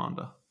and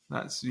Commander.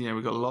 That's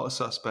we've got a lot of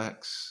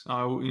suspects.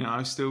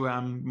 I still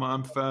am.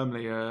 I'm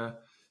firmly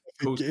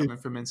calls coming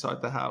from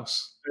inside the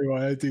house.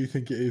 I do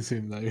think it is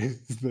him though.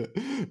 Is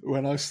that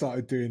when I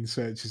started doing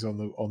searches on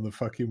the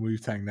fucking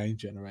Wu-Tang name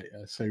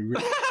generator? So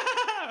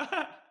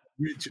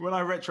when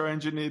I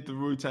retro-engineered the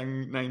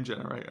Wu-Tang name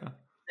generator.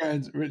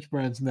 Rich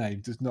Brand's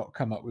name does not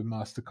come up with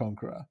Master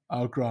Conqueror.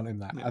 I'll grant him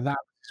that, and that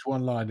is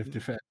one line of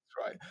defense,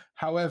 right?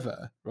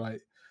 However,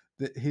 right,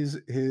 that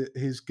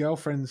his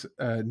girlfriend's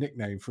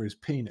nickname for his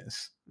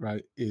penis,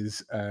 right,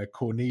 is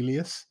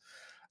Cornelius,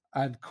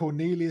 and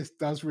Cornelius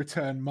does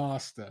return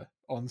Master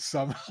on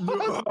some.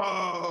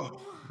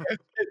 No!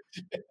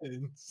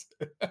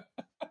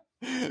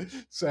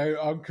 So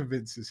I'm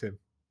convinced it's him.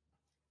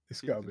 It's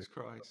got to be.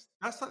 Christ.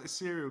 That's like the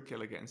serial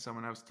killer getting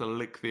someone else to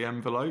lick the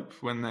envelope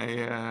when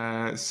they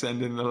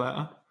send in the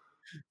letter.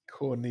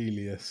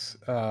 Cornelius.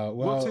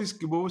 What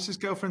was his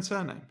girlfriend's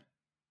surname?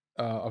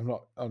 I'm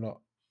not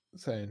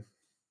saying.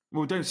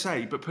 Well, don't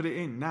say, but put it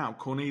in now.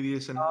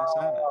 Cornelius and her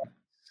surname.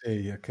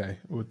 See, okay.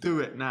 We'll do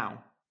it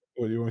now.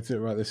 Well, you want me to do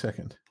it right this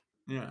second?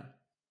 Yeah.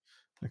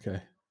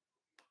 Okay.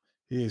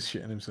 He is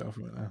shitting himself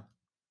right now.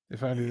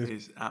 If only this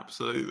is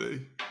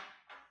absolutely.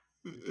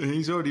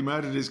 He's already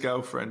murdered his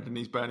girlfriend and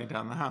he's burning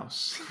down the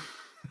house.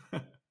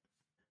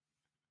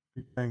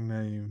 Gang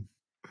name.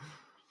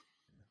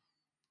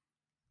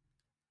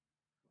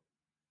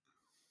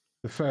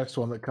 The first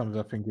one that comes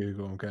up in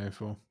Google, I'm going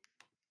for.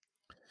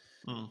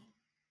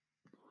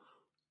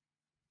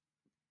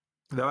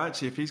 Though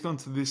actually, if he's gone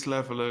to this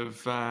level of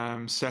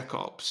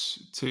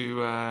SecOps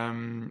to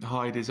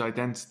hide his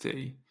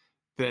identity,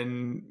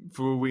 then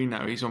for all we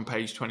know, he's on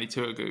page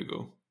 22 of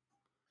Google.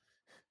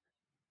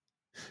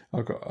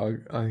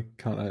 I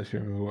can't actually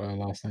remember what her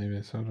last name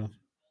is. Hold on.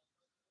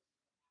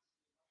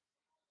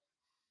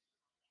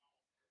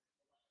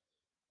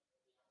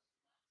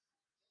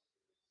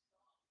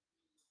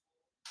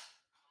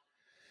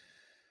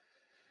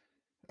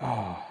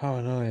 Oh, how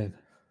annoying.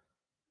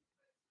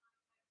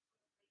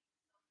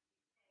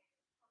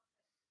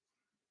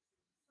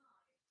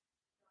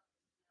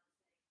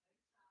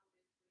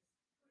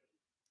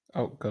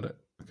 Oh, got it.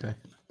 Okay.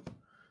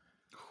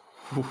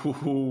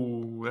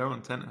 Ooh, they're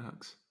on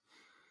tenterhooks.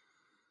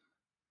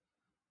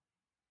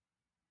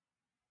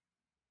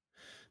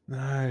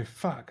 No,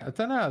 fuck. I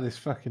don't know how this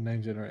fucking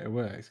name generator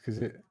works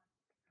because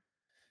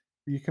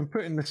you can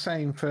put in the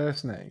same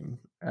first name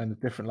and a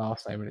different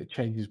last name and it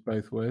changes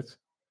both words.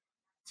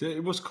 So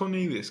what's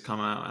Cornelius come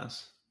out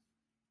as?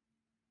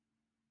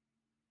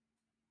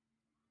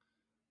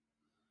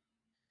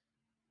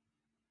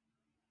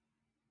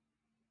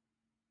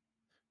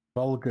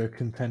 Vulgar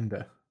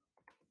contender.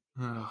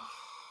 Ugh.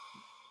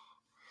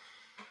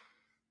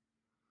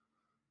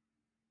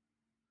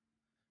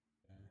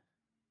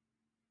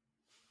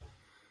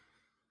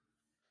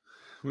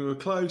 We were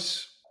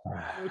close.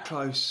 We were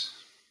close.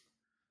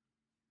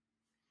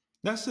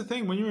 That's the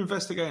thing. When you're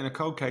investigating a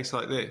cold case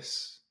like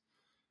this,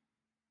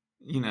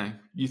 you know,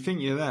 you think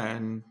you're there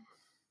and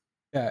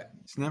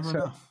it's never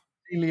enough.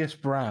 Cornelius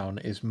Brown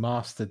is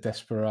Master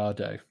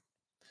Desperado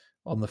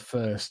on the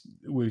first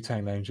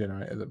Wu-Tang name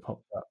generator that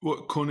popped up.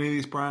 What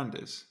Cornelius Brand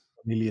is?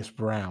 Cornelius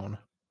Brown.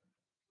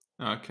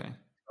 Okay.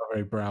 A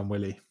very brown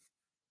willy.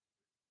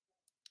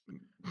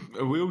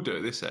 We all do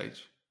at this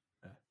age.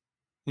 Yeah.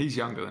 He's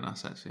younger than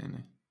us, actually, isn't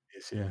he?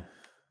 Yes, yeah.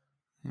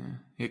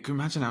 Yeah. Can you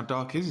imagine how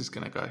dark his is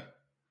going to go?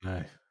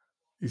 No.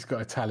 He's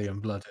got Italian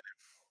blood in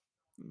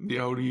him. The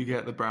older you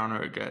get, the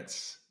browner it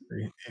gets.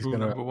 He's going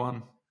number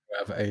one.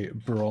 Have a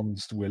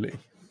bronzed willy,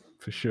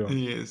 for sure.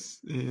 He is.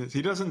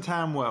 He doesn't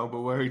tan well,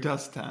 but where he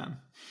does tan.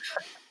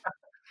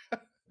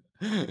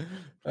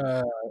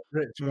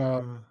 Rich,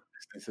 listening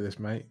to this,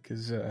 mate,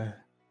 because...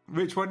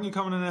 Rich, why didn't you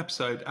come on an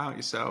episode, out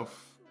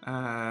yourself,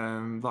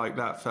 like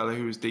that fella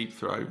who was Deep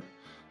Throat,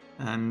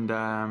 and...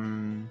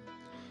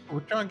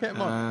 we'll try and get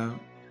him on.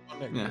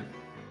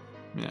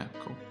 Yeah,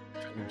 cool.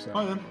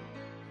 Hi then.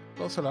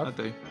 Lots of love. I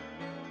do.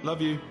 Love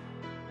you.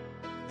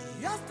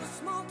 Just a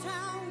small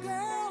town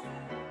girl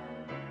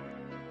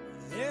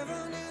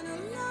living in a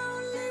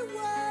lonely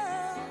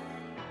world.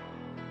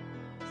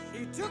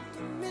 She took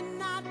the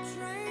midnight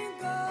train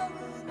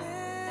going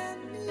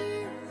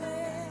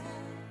anywhere.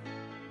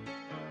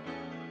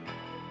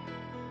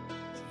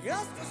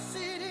 Just a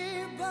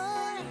city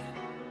boy,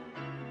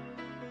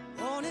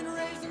 born and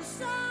raised in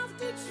South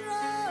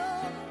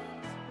Detroit.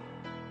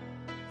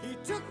 He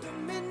took the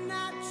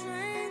midnight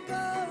train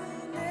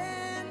going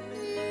anywhere.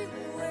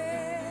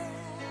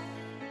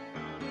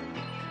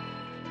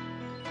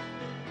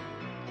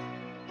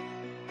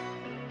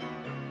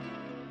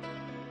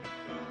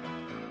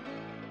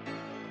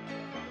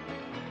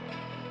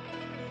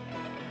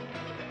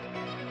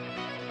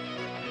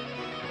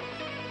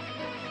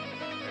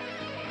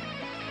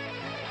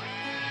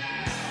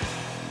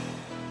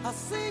 A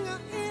singer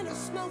in a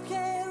smoky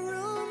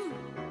room,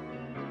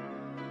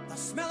 the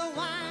smell of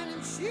wine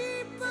and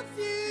cheap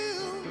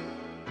perfume.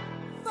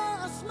 For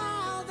a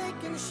smile they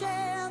can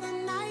share